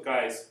important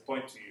guys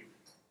point to you.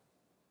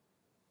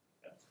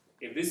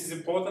 If this is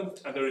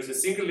important and there is a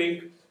single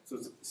link to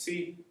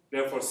C,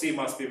 therefore C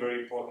must be a very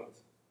important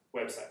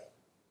website.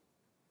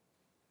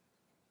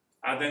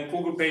 And then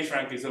Google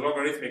PageRank is a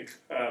logarithmic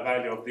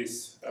value of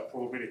this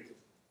probability.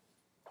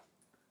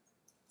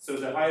 So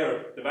the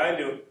higher the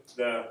value,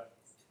 the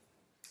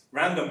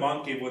random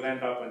monkey would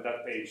end up on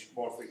that page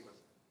more frequently.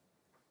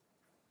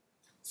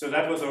 So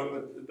that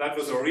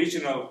was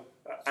original,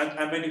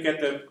 and when you get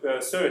the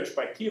search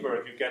by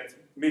keyword, you get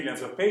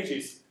millions of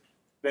pages.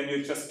 Then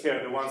you just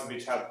care the ones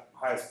which have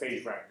highest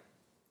page rank.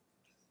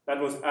 That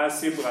was as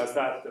simple as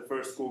that, the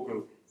first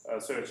Google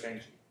search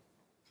engine.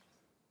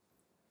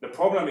 The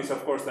problem is,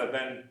 of course, that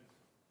then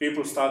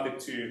people started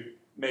to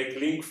make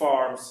link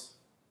farms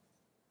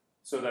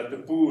so that to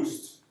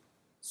boost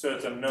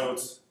certain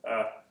nodes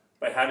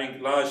by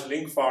having large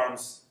link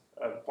farms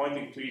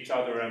pointing to each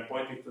other and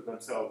pointing to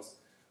themselves,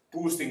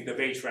 boosting the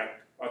page rank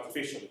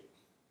artificially.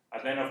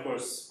 And then, of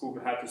course,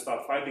 Google had to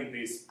start fighting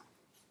these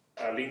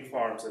link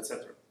farms,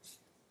 etc.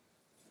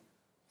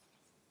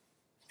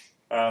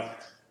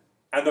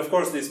 And of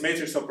course, these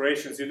matrix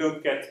operations, you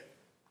don't get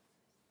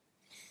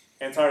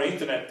entire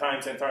internet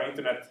times entire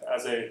internet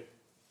as a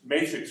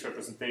matrix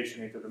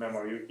representation into the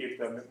memory. You keep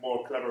them in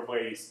more clever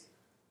ways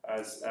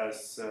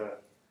as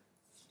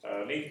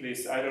linked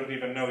lists. I don't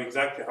even know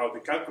exactly how to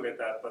calculate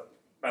that, but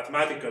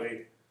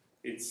mathematically,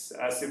 it's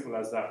as simple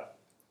as that.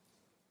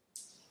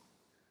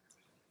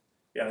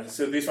 Yeah,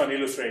 so this one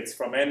illustrates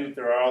from n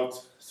there are out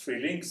 3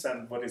 links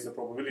and what is the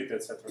probability,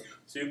 etc.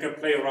 So you can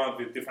play around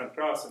with different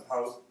graphs and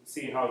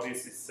see how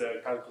this is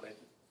calculated.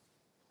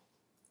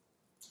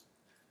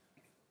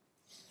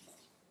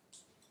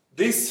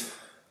 This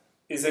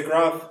is a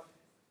graph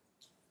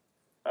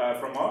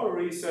from our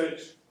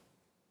research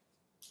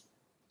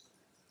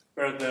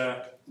where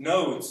the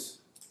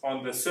nodes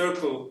on the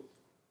circle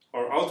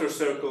or outer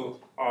circle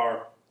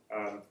are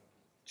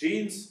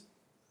genes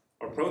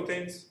or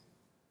proteins,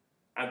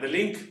 and the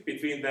link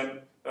between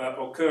them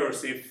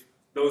occurs if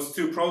those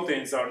 2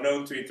 proteins are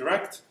known to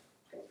interact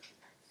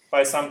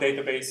by some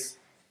database,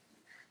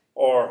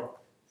 or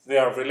they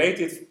are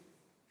related.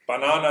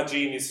 Banana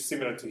gene is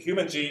similar to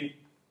human gene,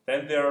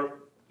 then they are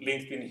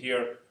linked in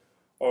here,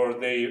 or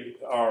they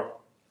are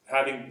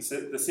having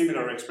the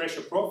similar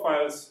expression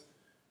profiles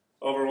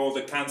over all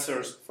the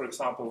cancers, for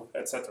example,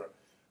 etc.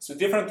 So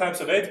different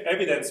types of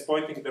evidence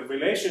pointing to the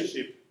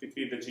relationship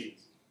between the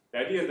genes. The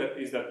idea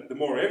is that the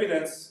more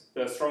evidence,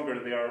 the stronger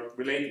they are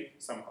related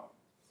somehow.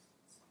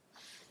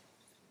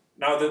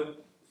 Now the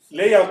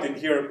layout in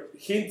here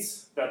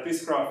hints that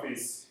this graph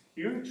is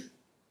huge,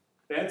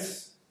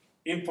 hence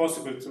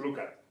impossible to look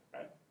at.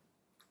 Right?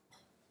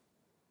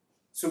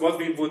 So what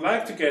we would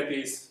like to get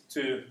is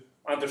to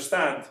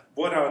understand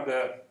what are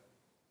the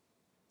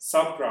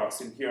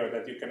subgraphs in here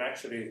that you can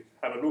actually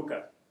have a look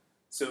at.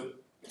 So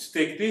to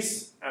take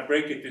this and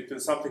break it into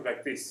something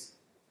like this.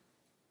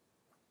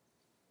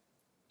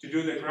 To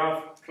do the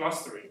graph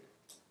clustering.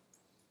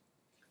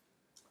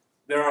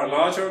 There are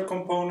larger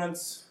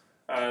components,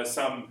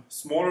 some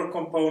smaller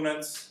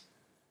components,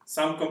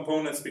 some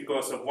components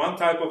because of one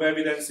type of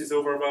evidence is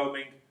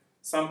overwhelming,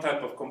 some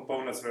type of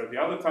components where the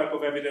other type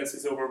of evidence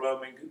is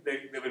overwhelming.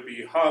 There will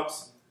be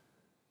hubs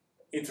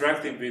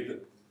interacting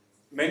with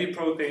many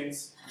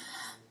proteins.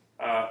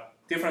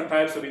 Different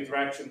types of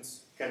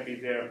interactions can be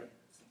there.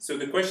 So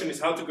the question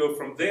is how to go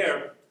from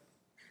there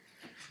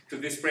to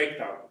this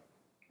breakdown.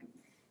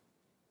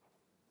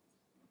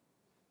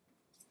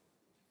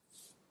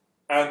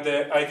 And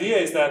the idea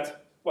is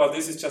that, well,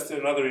 this is just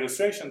another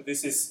illustration.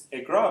 This is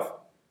a graph.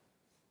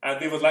 And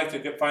we would like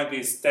to find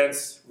these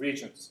dense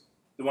regions,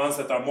 the ones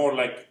that are more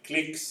like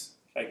cliques,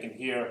 like in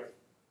here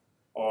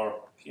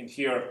or in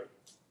here,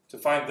 to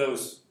find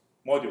those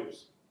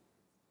modules.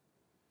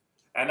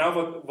 And now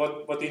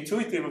what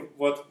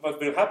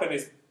will happen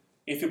is,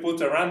 if you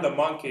put a random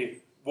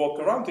monkey walk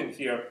around in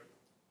here,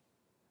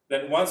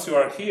 then once you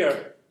are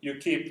here, you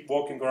keep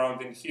walking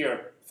around in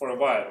here for a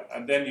while,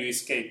 and then you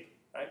escape,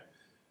 right?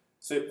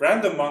 So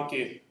random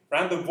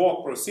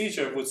walk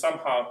procedure would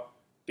somehow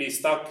be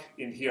stuck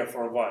in here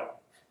for a while.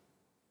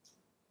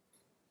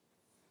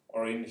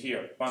 Or in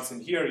here. Once in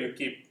here, you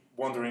keep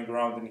wandering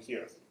around in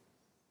here.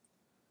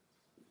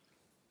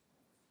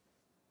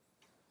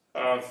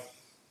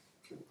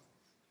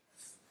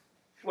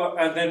 Well,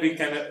 and then we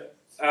can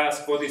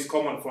ask what is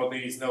common for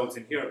these nodes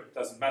in here. It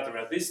doesn't matter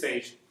at this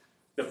stage.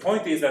 The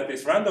point is that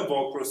this random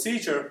walk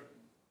procedure,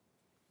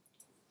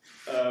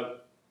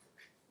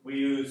 we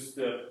use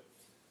the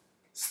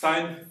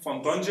Stein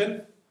von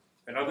Dongen,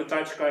 another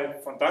Dutch guy,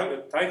 von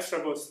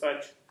Dijkstra was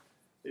Dutch,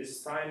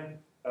 is Stein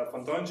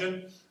von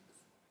Dongen,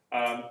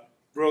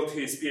 wrote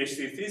his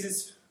PhD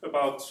thesis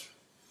about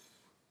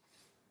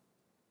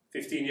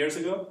 15 years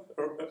ago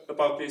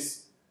about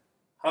this,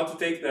 how to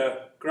take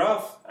the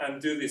graph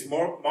and do this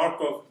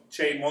Markov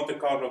chain Monte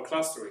Carlo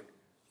clustering,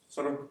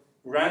 sort of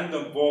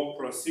random walk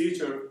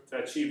procedure to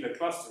achieve the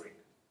clustering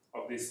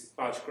of this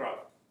large graph.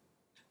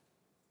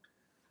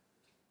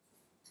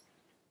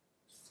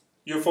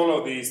 You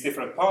follow these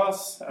different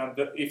paths, and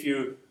if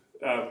you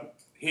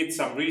hit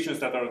some regions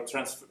that are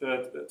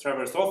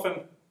traversed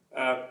often,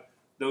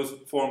 those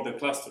form the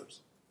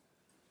clusters.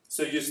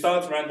 So you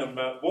start random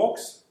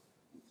walks,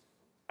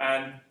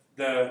 and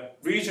the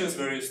regions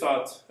where you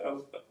start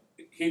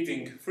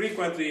hitting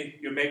frequently,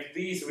 you make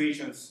these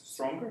regions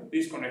stronger,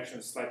 these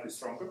connections slightly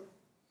stronger.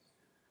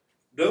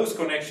 Those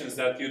connections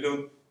that you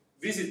don't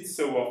visit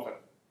so often,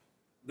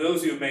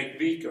 those you make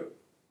weaker.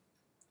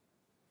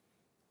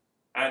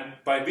 And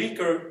by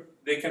weaker,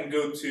 they can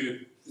go to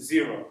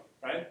 0,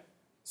 right?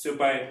 So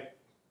by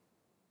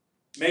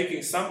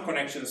making some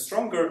connections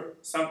stronger,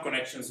 some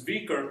connections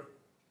weaker,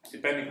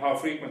 depending how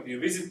frequently you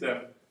visit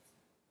them,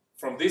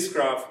 from this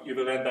graph you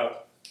will end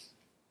up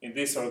in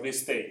this or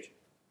this stage.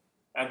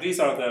 And these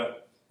are the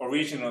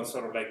original,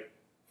 sort of like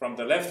from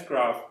the left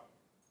graph,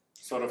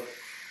 sort of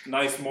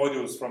nice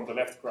modules from the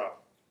left graph.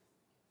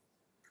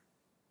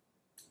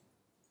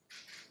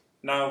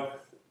 Now,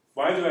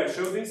 why do I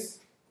show this?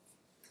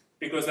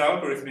 Because the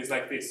algorithm is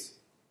like this.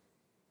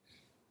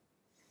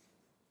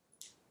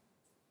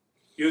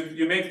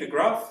 You make the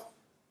graph,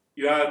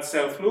 you add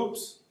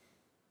self-loops,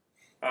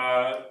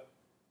 M1,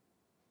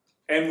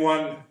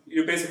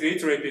 you basically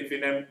iterate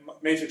between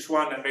matrix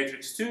 1 and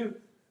matrix 2.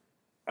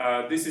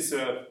 This is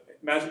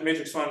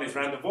matrix 1 is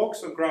random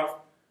walks on graph.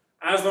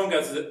 As long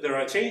as there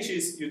are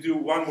changes, you do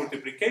one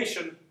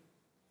multiplication,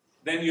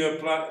 then you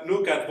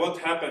look at what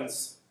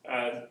happens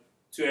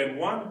to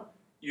M1,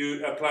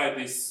 you apply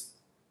this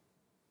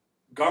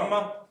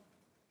gamma,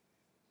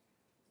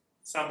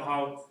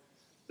 somehow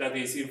that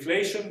is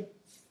inflation,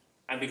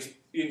 and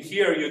in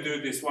here you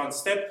do this one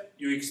step,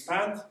 you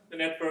expand the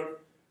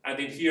network, and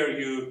in here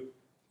you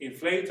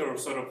inflate, or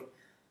sort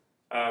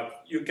of,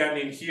 you can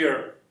in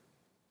here,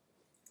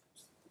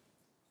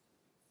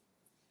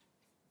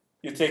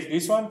 you take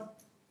this one,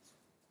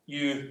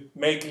 you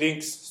make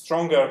links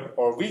stronger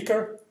or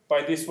weaker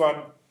by this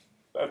one,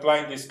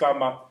 applying this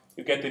gamma,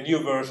 you get the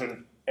new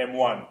version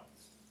M1.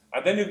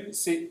 And then you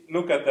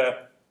look at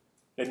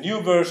the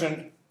new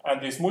version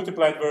and this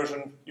multiplied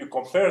version, you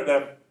compare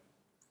them.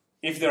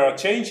 If there are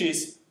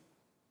changes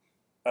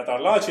that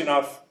are large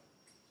enough,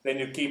 then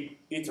you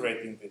keep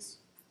iterating this.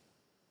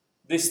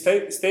 This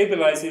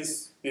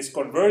stabilizes, this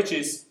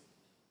converges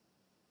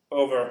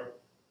over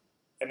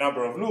a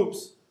number of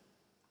loops,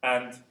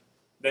 and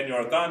then you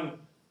are done.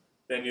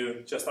 Then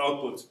you just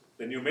output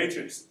the new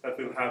matrix that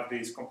will have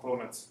these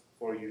components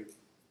for you.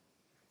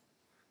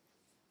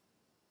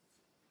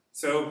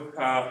 So,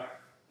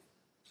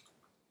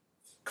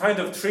 kind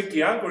of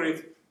tricky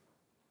algorithm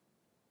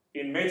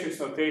in matrix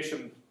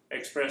notation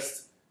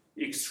expressed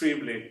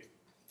extremely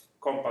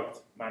compact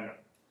manner.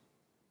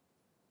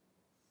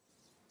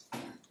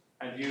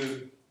 And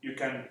you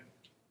can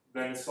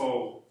then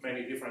solve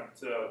many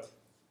different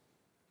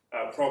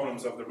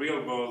problems of the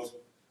real world,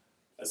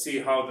 see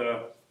how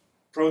the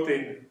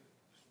protein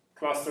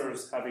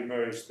clusters have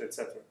emerged,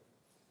 etc.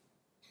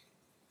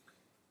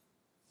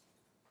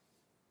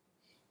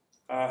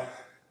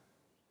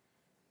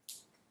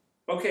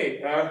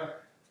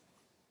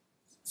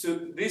 So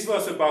this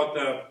was about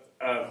the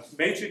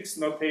matrix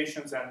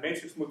notations and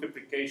matrix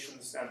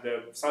multiplications, and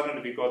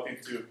suddenly we got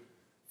into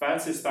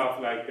fancy stuff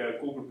like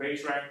Google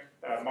PageRank,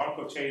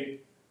 Markov chain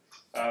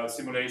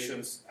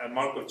simulations, and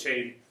Markov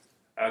chain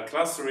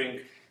clustering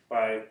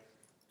by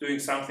doing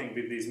something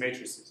with these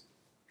matrices.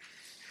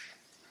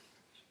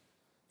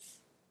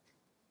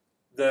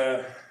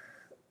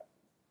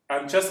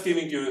 I'm just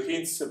giving you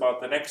hints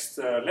about the next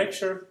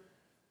lecture.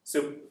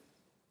 So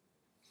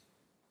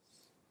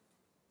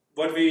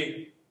what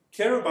we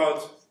care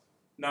about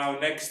now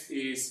next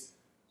is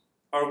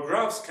our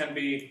graphs can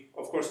be,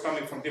 of course,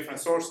 coming from different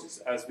sources,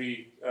 as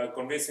we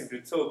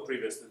convincingly told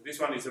previously. This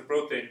one is a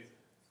protein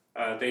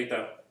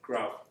data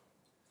graph.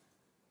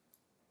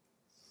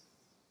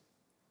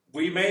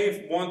 We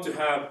may want to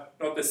have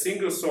not a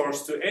single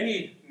source to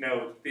any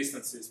node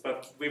distances,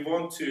 but we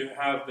want to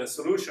have the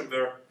solution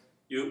where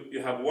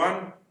you have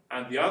one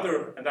and the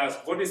other, and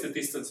ask what is the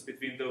distance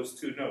between those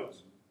two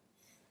nodes.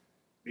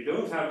 We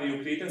don't have the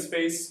Euclidean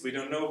space, we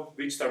don't know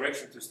which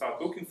direction to start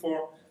looking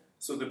for,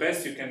 so the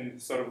best you can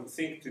sort of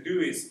think to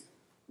do is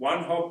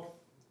 1 hop,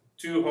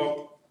 2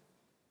 hop,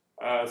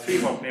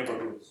 3 hop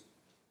neighborhoods.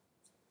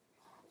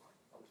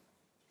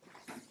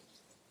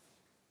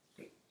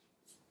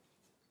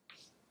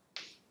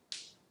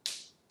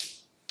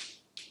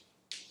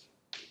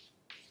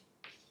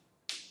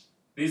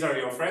 These are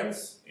your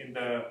friends in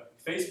the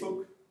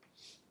Facebook.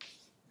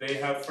 They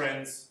have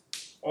friends.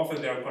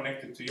 Often they are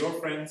connected to your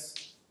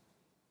friends.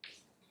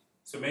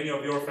 So many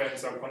of your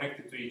friends are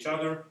connected to each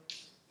other.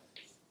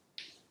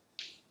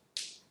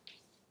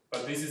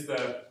 But this is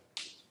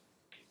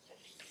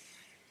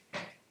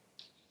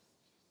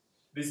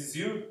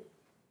you.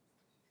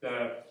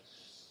 The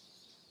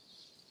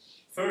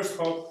first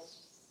hop,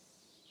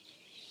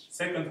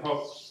 second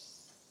hop,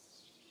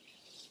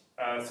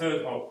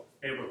 third hop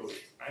neighborhood,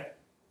 right?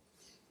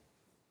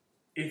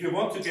 If you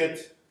want to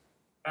get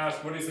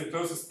asked what is the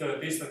closest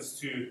distance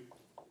to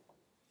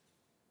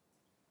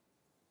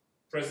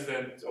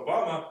President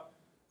Obama,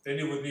 then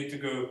you would need to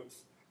go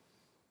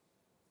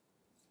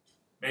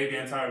maybe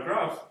entire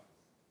graph,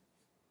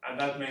 and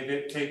that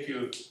may take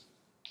you,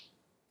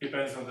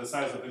 depends on the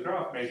size of the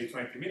graph, maybe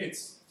 20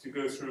 minutes to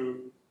go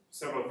through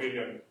several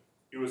billion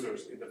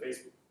users in the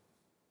Facebook.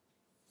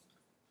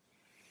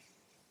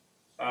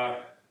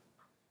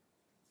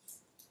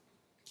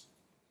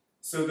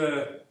 So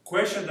the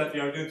question that we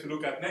are going to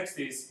look at next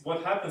is,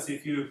 what happens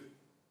if we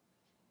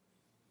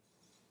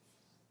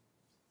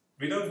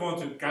don't want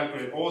to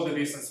calculate all the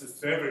distances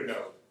to every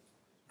node.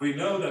 We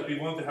know that we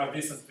want to have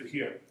distance to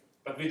here,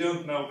 but we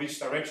don't know which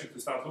direction to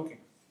start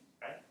looking.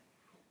 Right?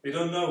 We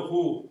don't know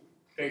who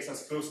takes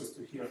us closest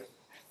to here.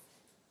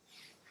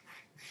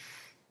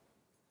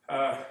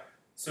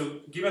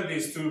 So given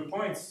these 2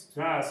 points,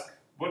 to ask,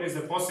 what is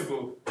the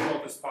possible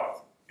shortest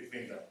path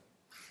between them?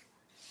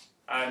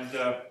 And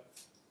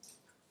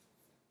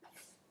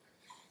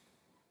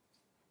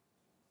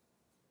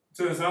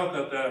turns out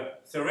that the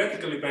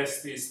theoretically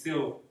best is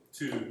still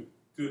to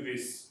do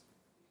this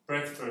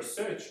breadth first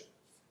search,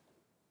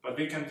 but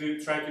we can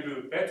try to do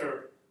it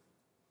better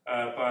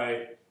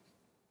by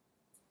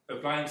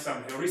applying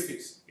some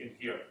heuristics in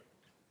here.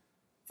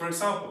 For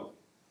example,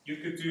 you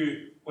could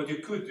do what you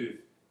could do.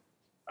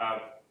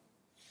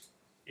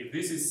 If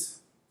this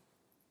is,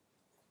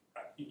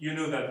 you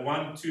know that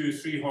 1, 2,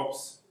 3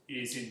 hops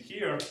is in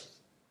here,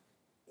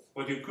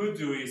 what you could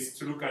do is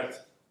to look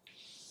at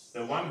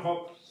the 1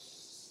 hop,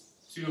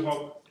 2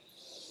 hop,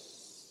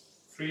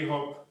 3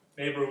 hop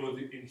neighborhood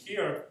in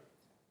here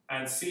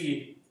and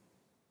see,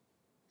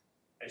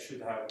 I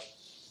should have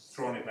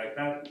drawn it like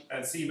that,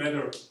 and see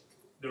whether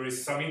there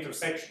is some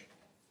intersection.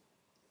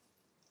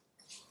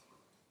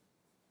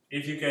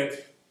 If you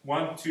get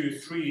 1, 2,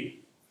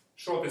 3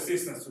 shortest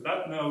distance to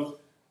that node,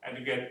 and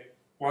you get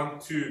 1,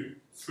 2,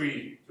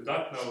 3 to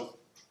that node,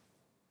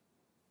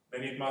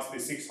 then it must be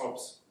 6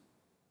 hops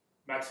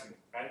maximum,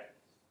 right?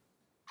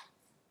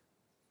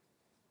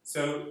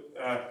 So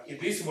in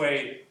this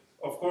way,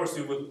 of course,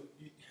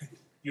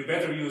 you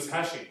better use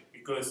hashing,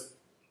 because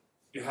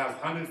you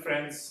have 100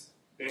 friends,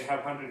 they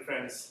have 100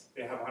 friends,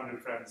 they have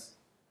 100 friends.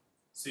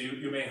 So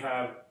you may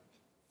have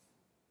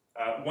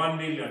 1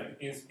 million.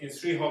 In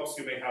 3 hops,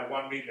 you may have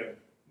 1 million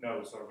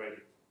nodes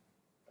already.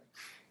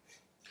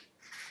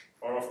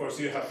 Or of course,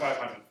 you have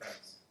 500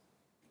 friends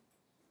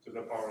to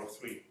the power of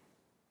 3.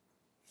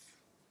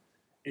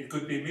 It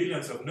could be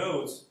millions of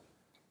nodes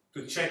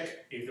to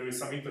check if there is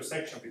some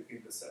intersection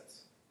between the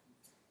sets.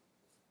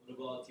 What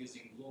about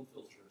using Bloom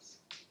filters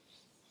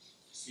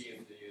to see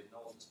if the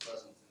node is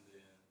present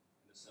in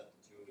the set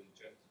that you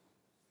reject?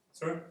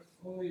 Sorry?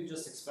 Well, you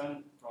just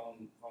expand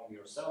from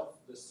yourself.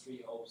 These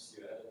 3 hopes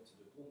you added to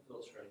the Bloom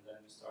filter, and then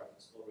you start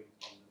exploring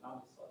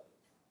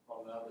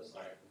from the other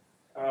side.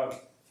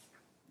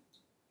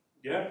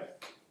 Yeah.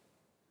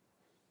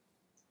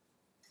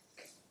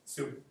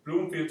 So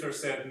Bloom filter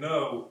said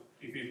no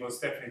if it was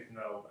definite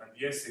no, and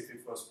yes if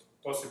it was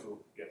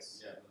possible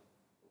yes. Yeah.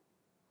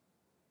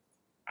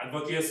 And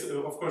what yes,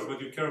 of course, what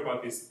you care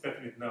about is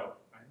definite no,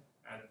 right?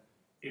 And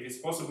if it's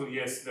possible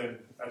yes, then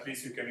at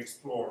least you can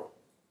explore,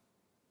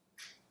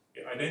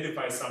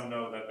 identify some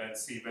node, and then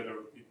see whether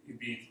it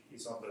indeed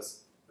is on the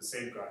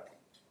same graph.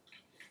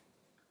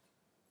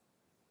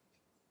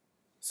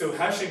 So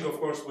hashing, of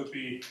course, would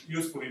be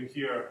useful in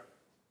here.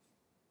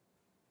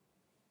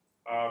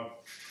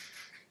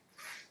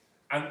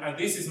 And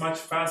this is much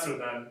faster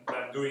than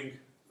doing,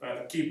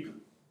 keep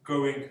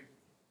going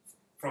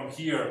from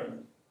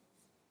here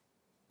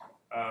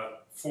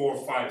 4,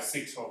 5,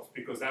 6 hops,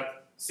 because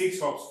that 6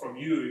 hops from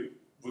you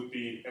would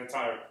be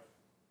entire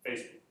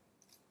Facebook.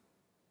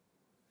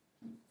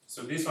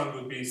 So this one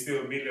would be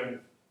still million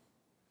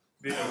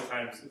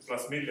times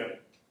plus million.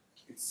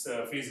 It's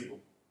feasible.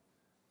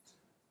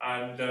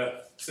 And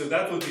so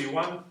that would be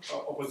one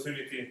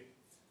opportunity.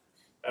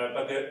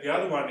 But the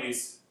other one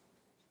is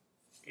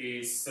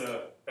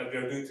that we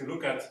are going to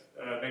look at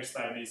next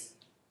time is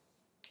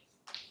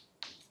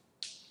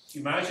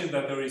imagine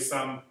that there is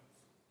some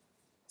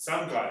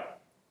guy,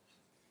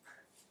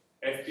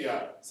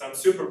 FBI, some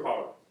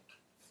superpower,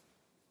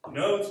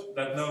 node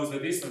that knows the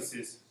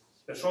distances,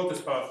 the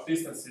shortest path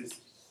distances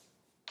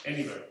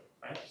anywhere,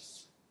 right?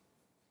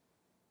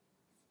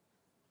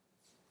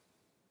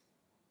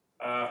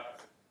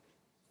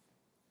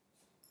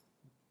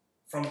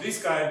 From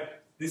this guy,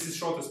 this is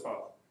shortest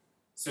path.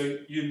 So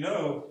you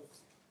know,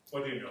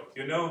 what do you know?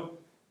 You know,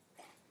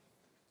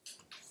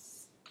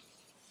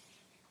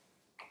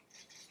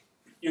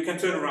 you can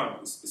turn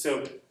around.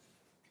 So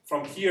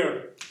from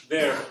here,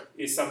 there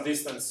is some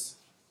distance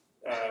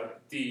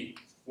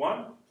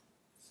d1,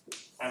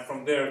 and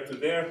from there to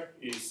there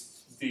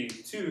is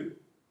d2.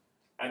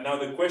 And now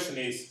the question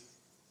is,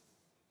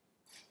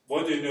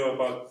 what do you know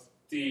about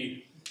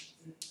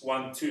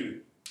d1,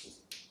 2?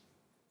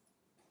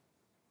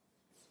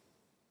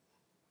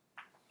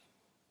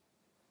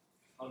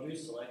 How do you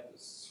select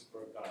this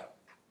super guy?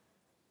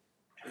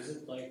 Is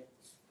it like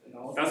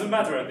Doesn't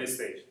matter at this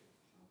stage.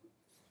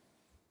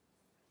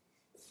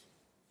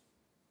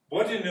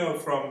 What do you know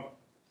from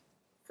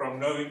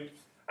knowing?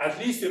 At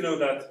least you know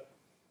that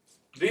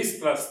this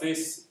plus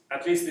this,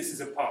 at least this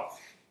is a path.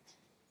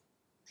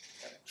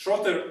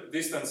 Shorter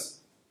distance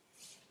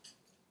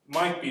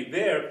might be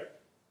there,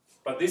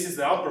 but this is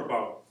the upper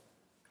bound.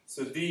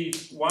 So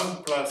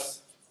d1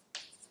 plus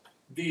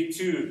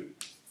d2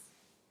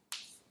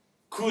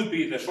 could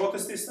be the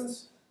shortest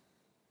distance,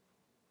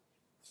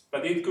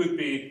 but it could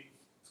be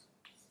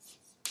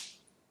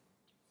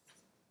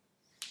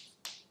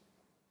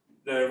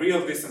the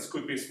real distance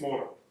could be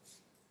smaller.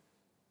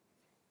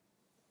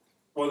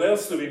 What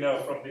else do we know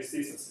from these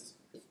distances?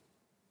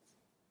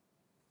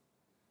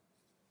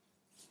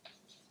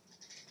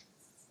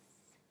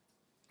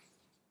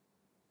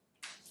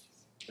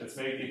 Let's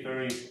make it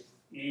very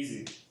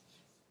easy.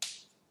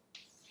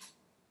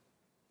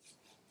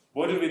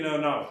 What do we know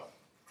now?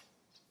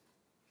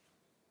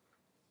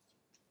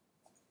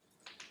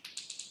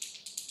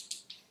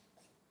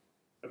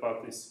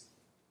 About this.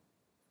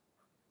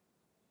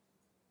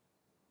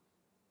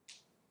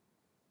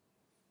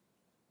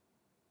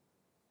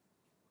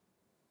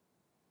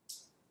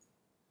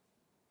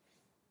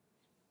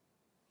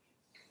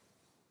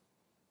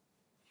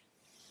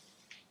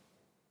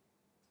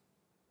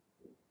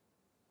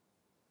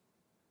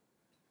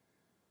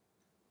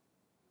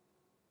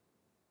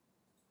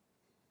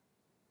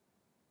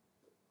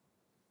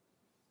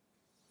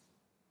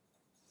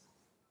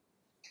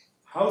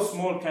 How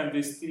small can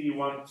this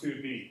d1,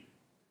 2 be?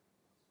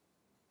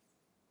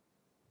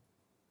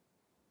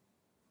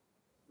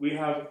 We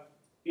have,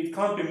 it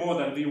can't be more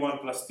than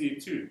d1 plus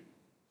d2.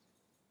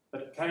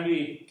 But can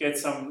we get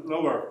some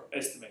lower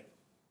estimate?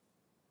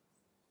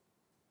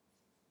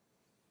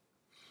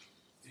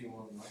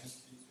 d1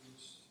 minus d2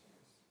 is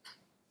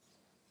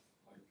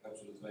like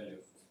absolute value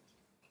of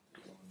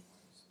d1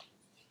 minus d2,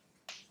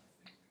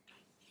 I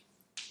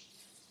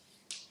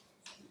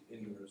think. The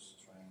inverse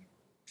triangle.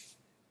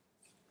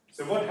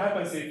 So what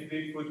happens if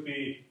it would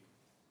be,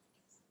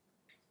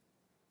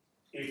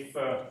 if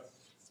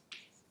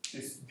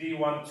this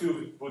d1,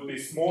 2 would be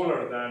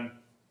smaller than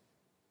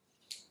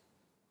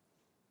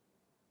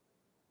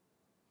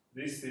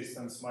this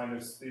distance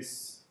minus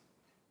this?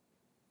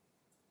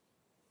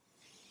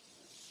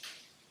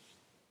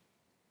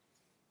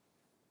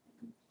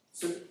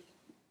 So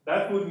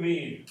that would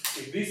mean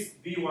if this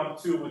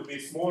d1, 2 would be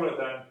smaller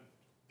than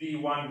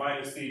d1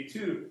 minus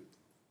d2,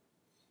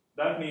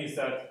 that means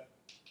that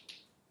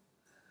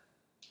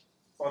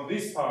on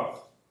this path,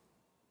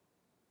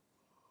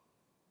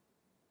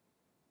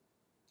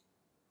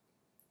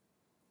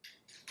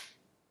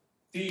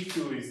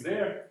 d2 is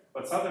there,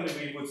 but suddenly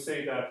we would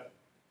say that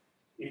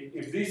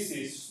if this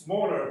is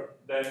smaller,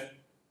 then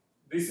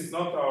this is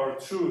not our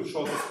true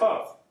shortest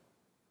path.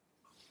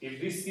 If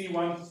this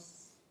d1,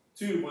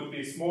 2 would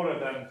be smaller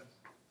than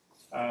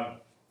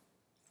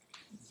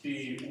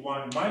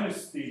d1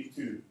 minus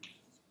d2,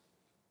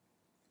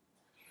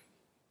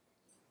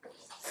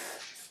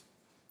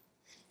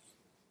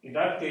 in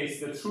that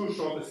case, the true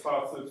shortest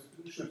path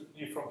should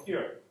be from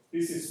here.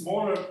 This is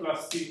smaller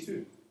plus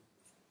d2.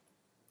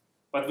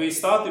 But we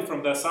started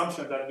from the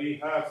assumption that we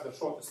have the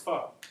shortest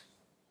path,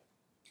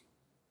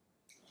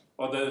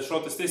 or the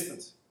shortest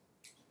distance.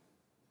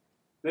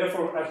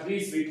 Therefore, at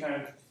least we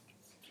can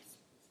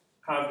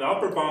have the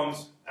upper bound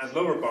and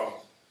lower bound.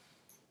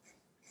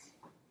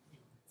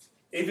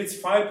 If it's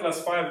 5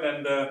 plus 5,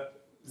 then the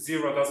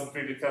 0 doesn't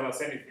really tell us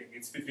anything.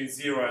 It's between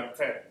 0 and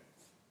 10.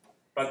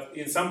 But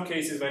in some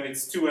cases, when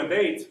it's 2 and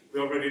 8, we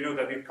already know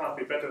that it can't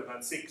be better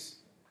than 6.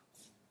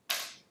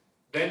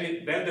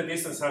 Then the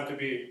distance has to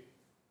be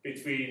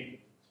between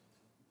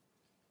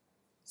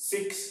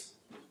 6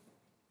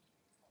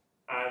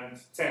 and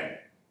 10.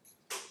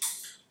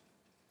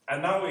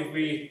 And now if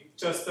we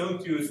just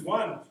don't use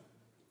one,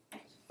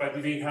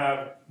 but we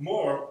have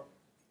more,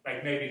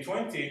 like maybe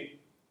 20,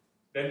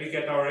 then we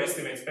get our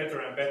estimates better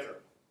and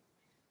better.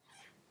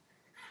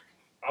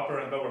 Upper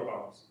and lower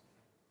bounds.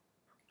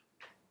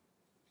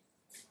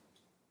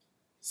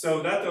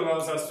 So that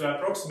allows us to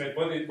approximate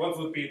what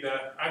would be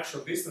the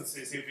actual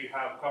distances if we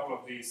have a couple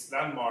of these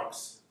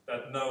landmarks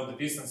that know the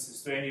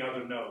distances to any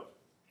other node.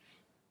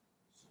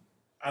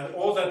 And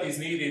all that is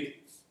needed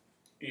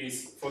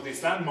is for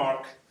this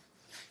landmark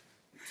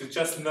to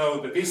just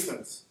know the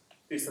distance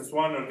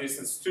 1 or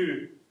distance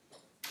 2,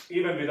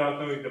 even without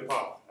knowing the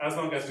path, as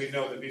long as we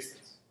know the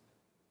distance.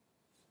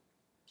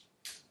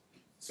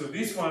 So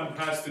this one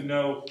has to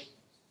know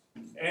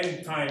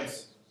n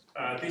times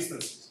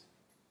distances,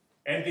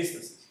 n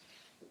distances.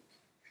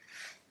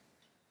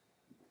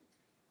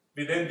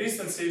 With n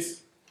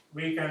distances,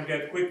 we can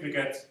quickly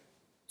get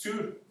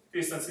 2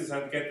 distances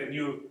and get a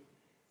new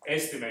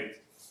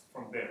estimate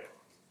from there.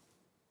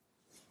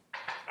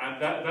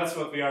 And that's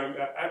what we are,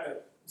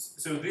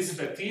 so this is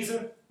a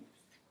teaser,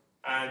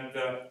 and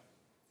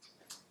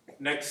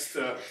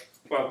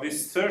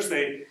this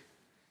Thursday,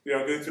 we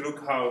are going to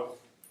look how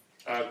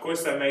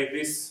Kosta made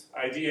this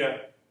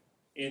idea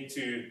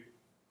into,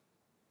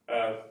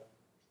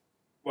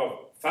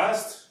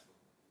 fast.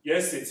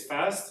 Yes, it's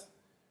fast,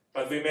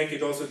 but we make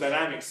it also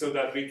dynamic so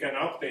that we can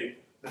update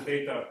the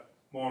data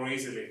more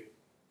easily.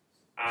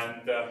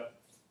 And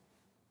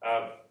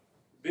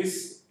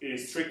this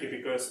is tricky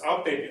because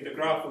updating the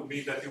graph would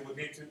mean that you would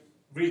need to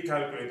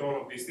recalculate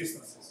all of these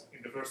distances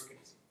in the first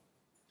case.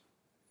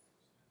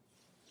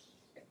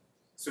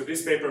 So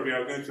this paper we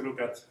are going to look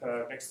at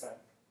next time.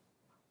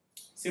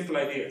 Simple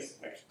ideas,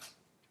 actually.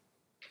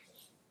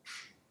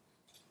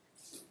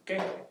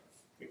 Okay,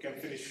 we can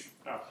finish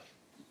now.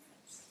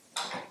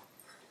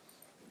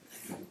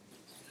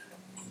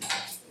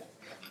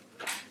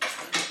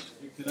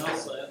 You can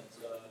also add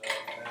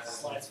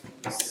slides from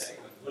this.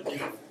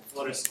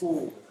 For a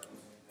school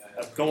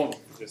have gone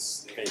to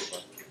this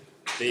paper.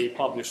 They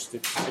published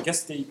it. I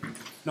guess they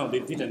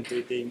didn't.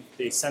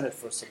 They sent it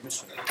for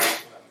submission.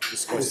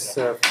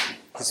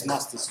 This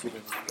master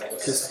student.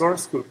 This floor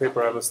school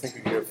paper I was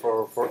thinking here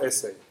for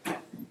essay.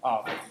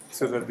 Okay.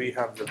 So that we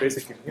have the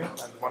basic in here,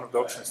 and one of the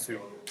options to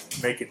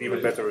make it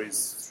even better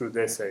is through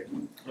the essay.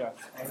 Yeah.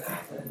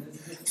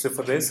 So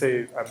for the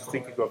essay, I'm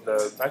thinking of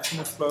the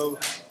maximum flow,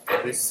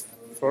 this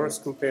floor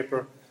school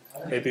paper,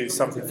 maybe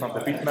something from the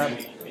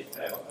bitmap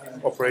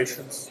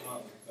operations,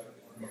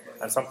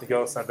 and something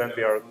else, and then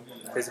we are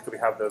basically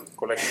have the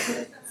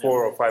collection.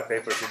 4 or 5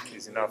 papers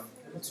is enough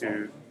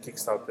to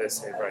kickstart the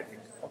essay writing.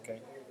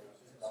 Okay.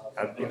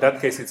 And in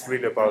that case, it's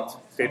really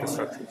about data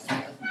structures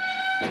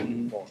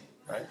more,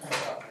 right?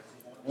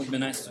 It would be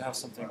nice to have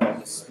something about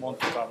this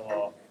Monte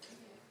Carlo,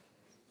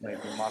 maybe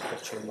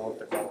market chain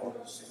Monte Carlo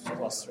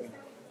clustering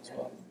as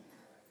well.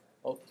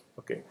 Oh.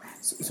 Okay,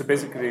 so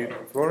basically,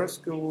 Flora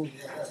School,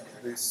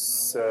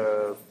 this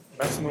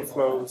maximum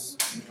flows,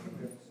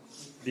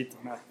 Bit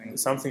mapping.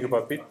 something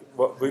about bit.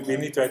 We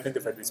need to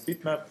identify this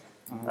bitmap,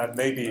 and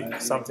maybe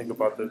something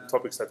about the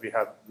topics that we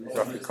have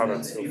roughly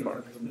covered so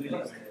far.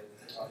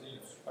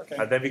 Okay.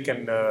 And then we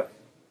can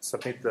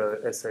submit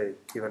the essay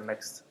even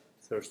next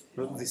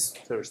Thursday, this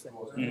Thursday.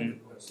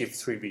 Give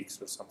 3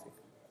 weeks or something.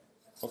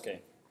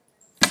 Okay.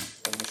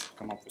 Then we should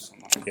come up with some.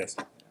 Yes.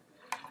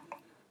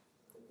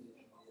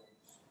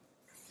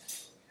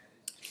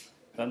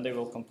 Then they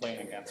will complain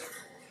again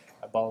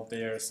about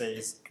their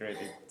essays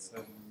credit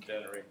in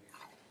January.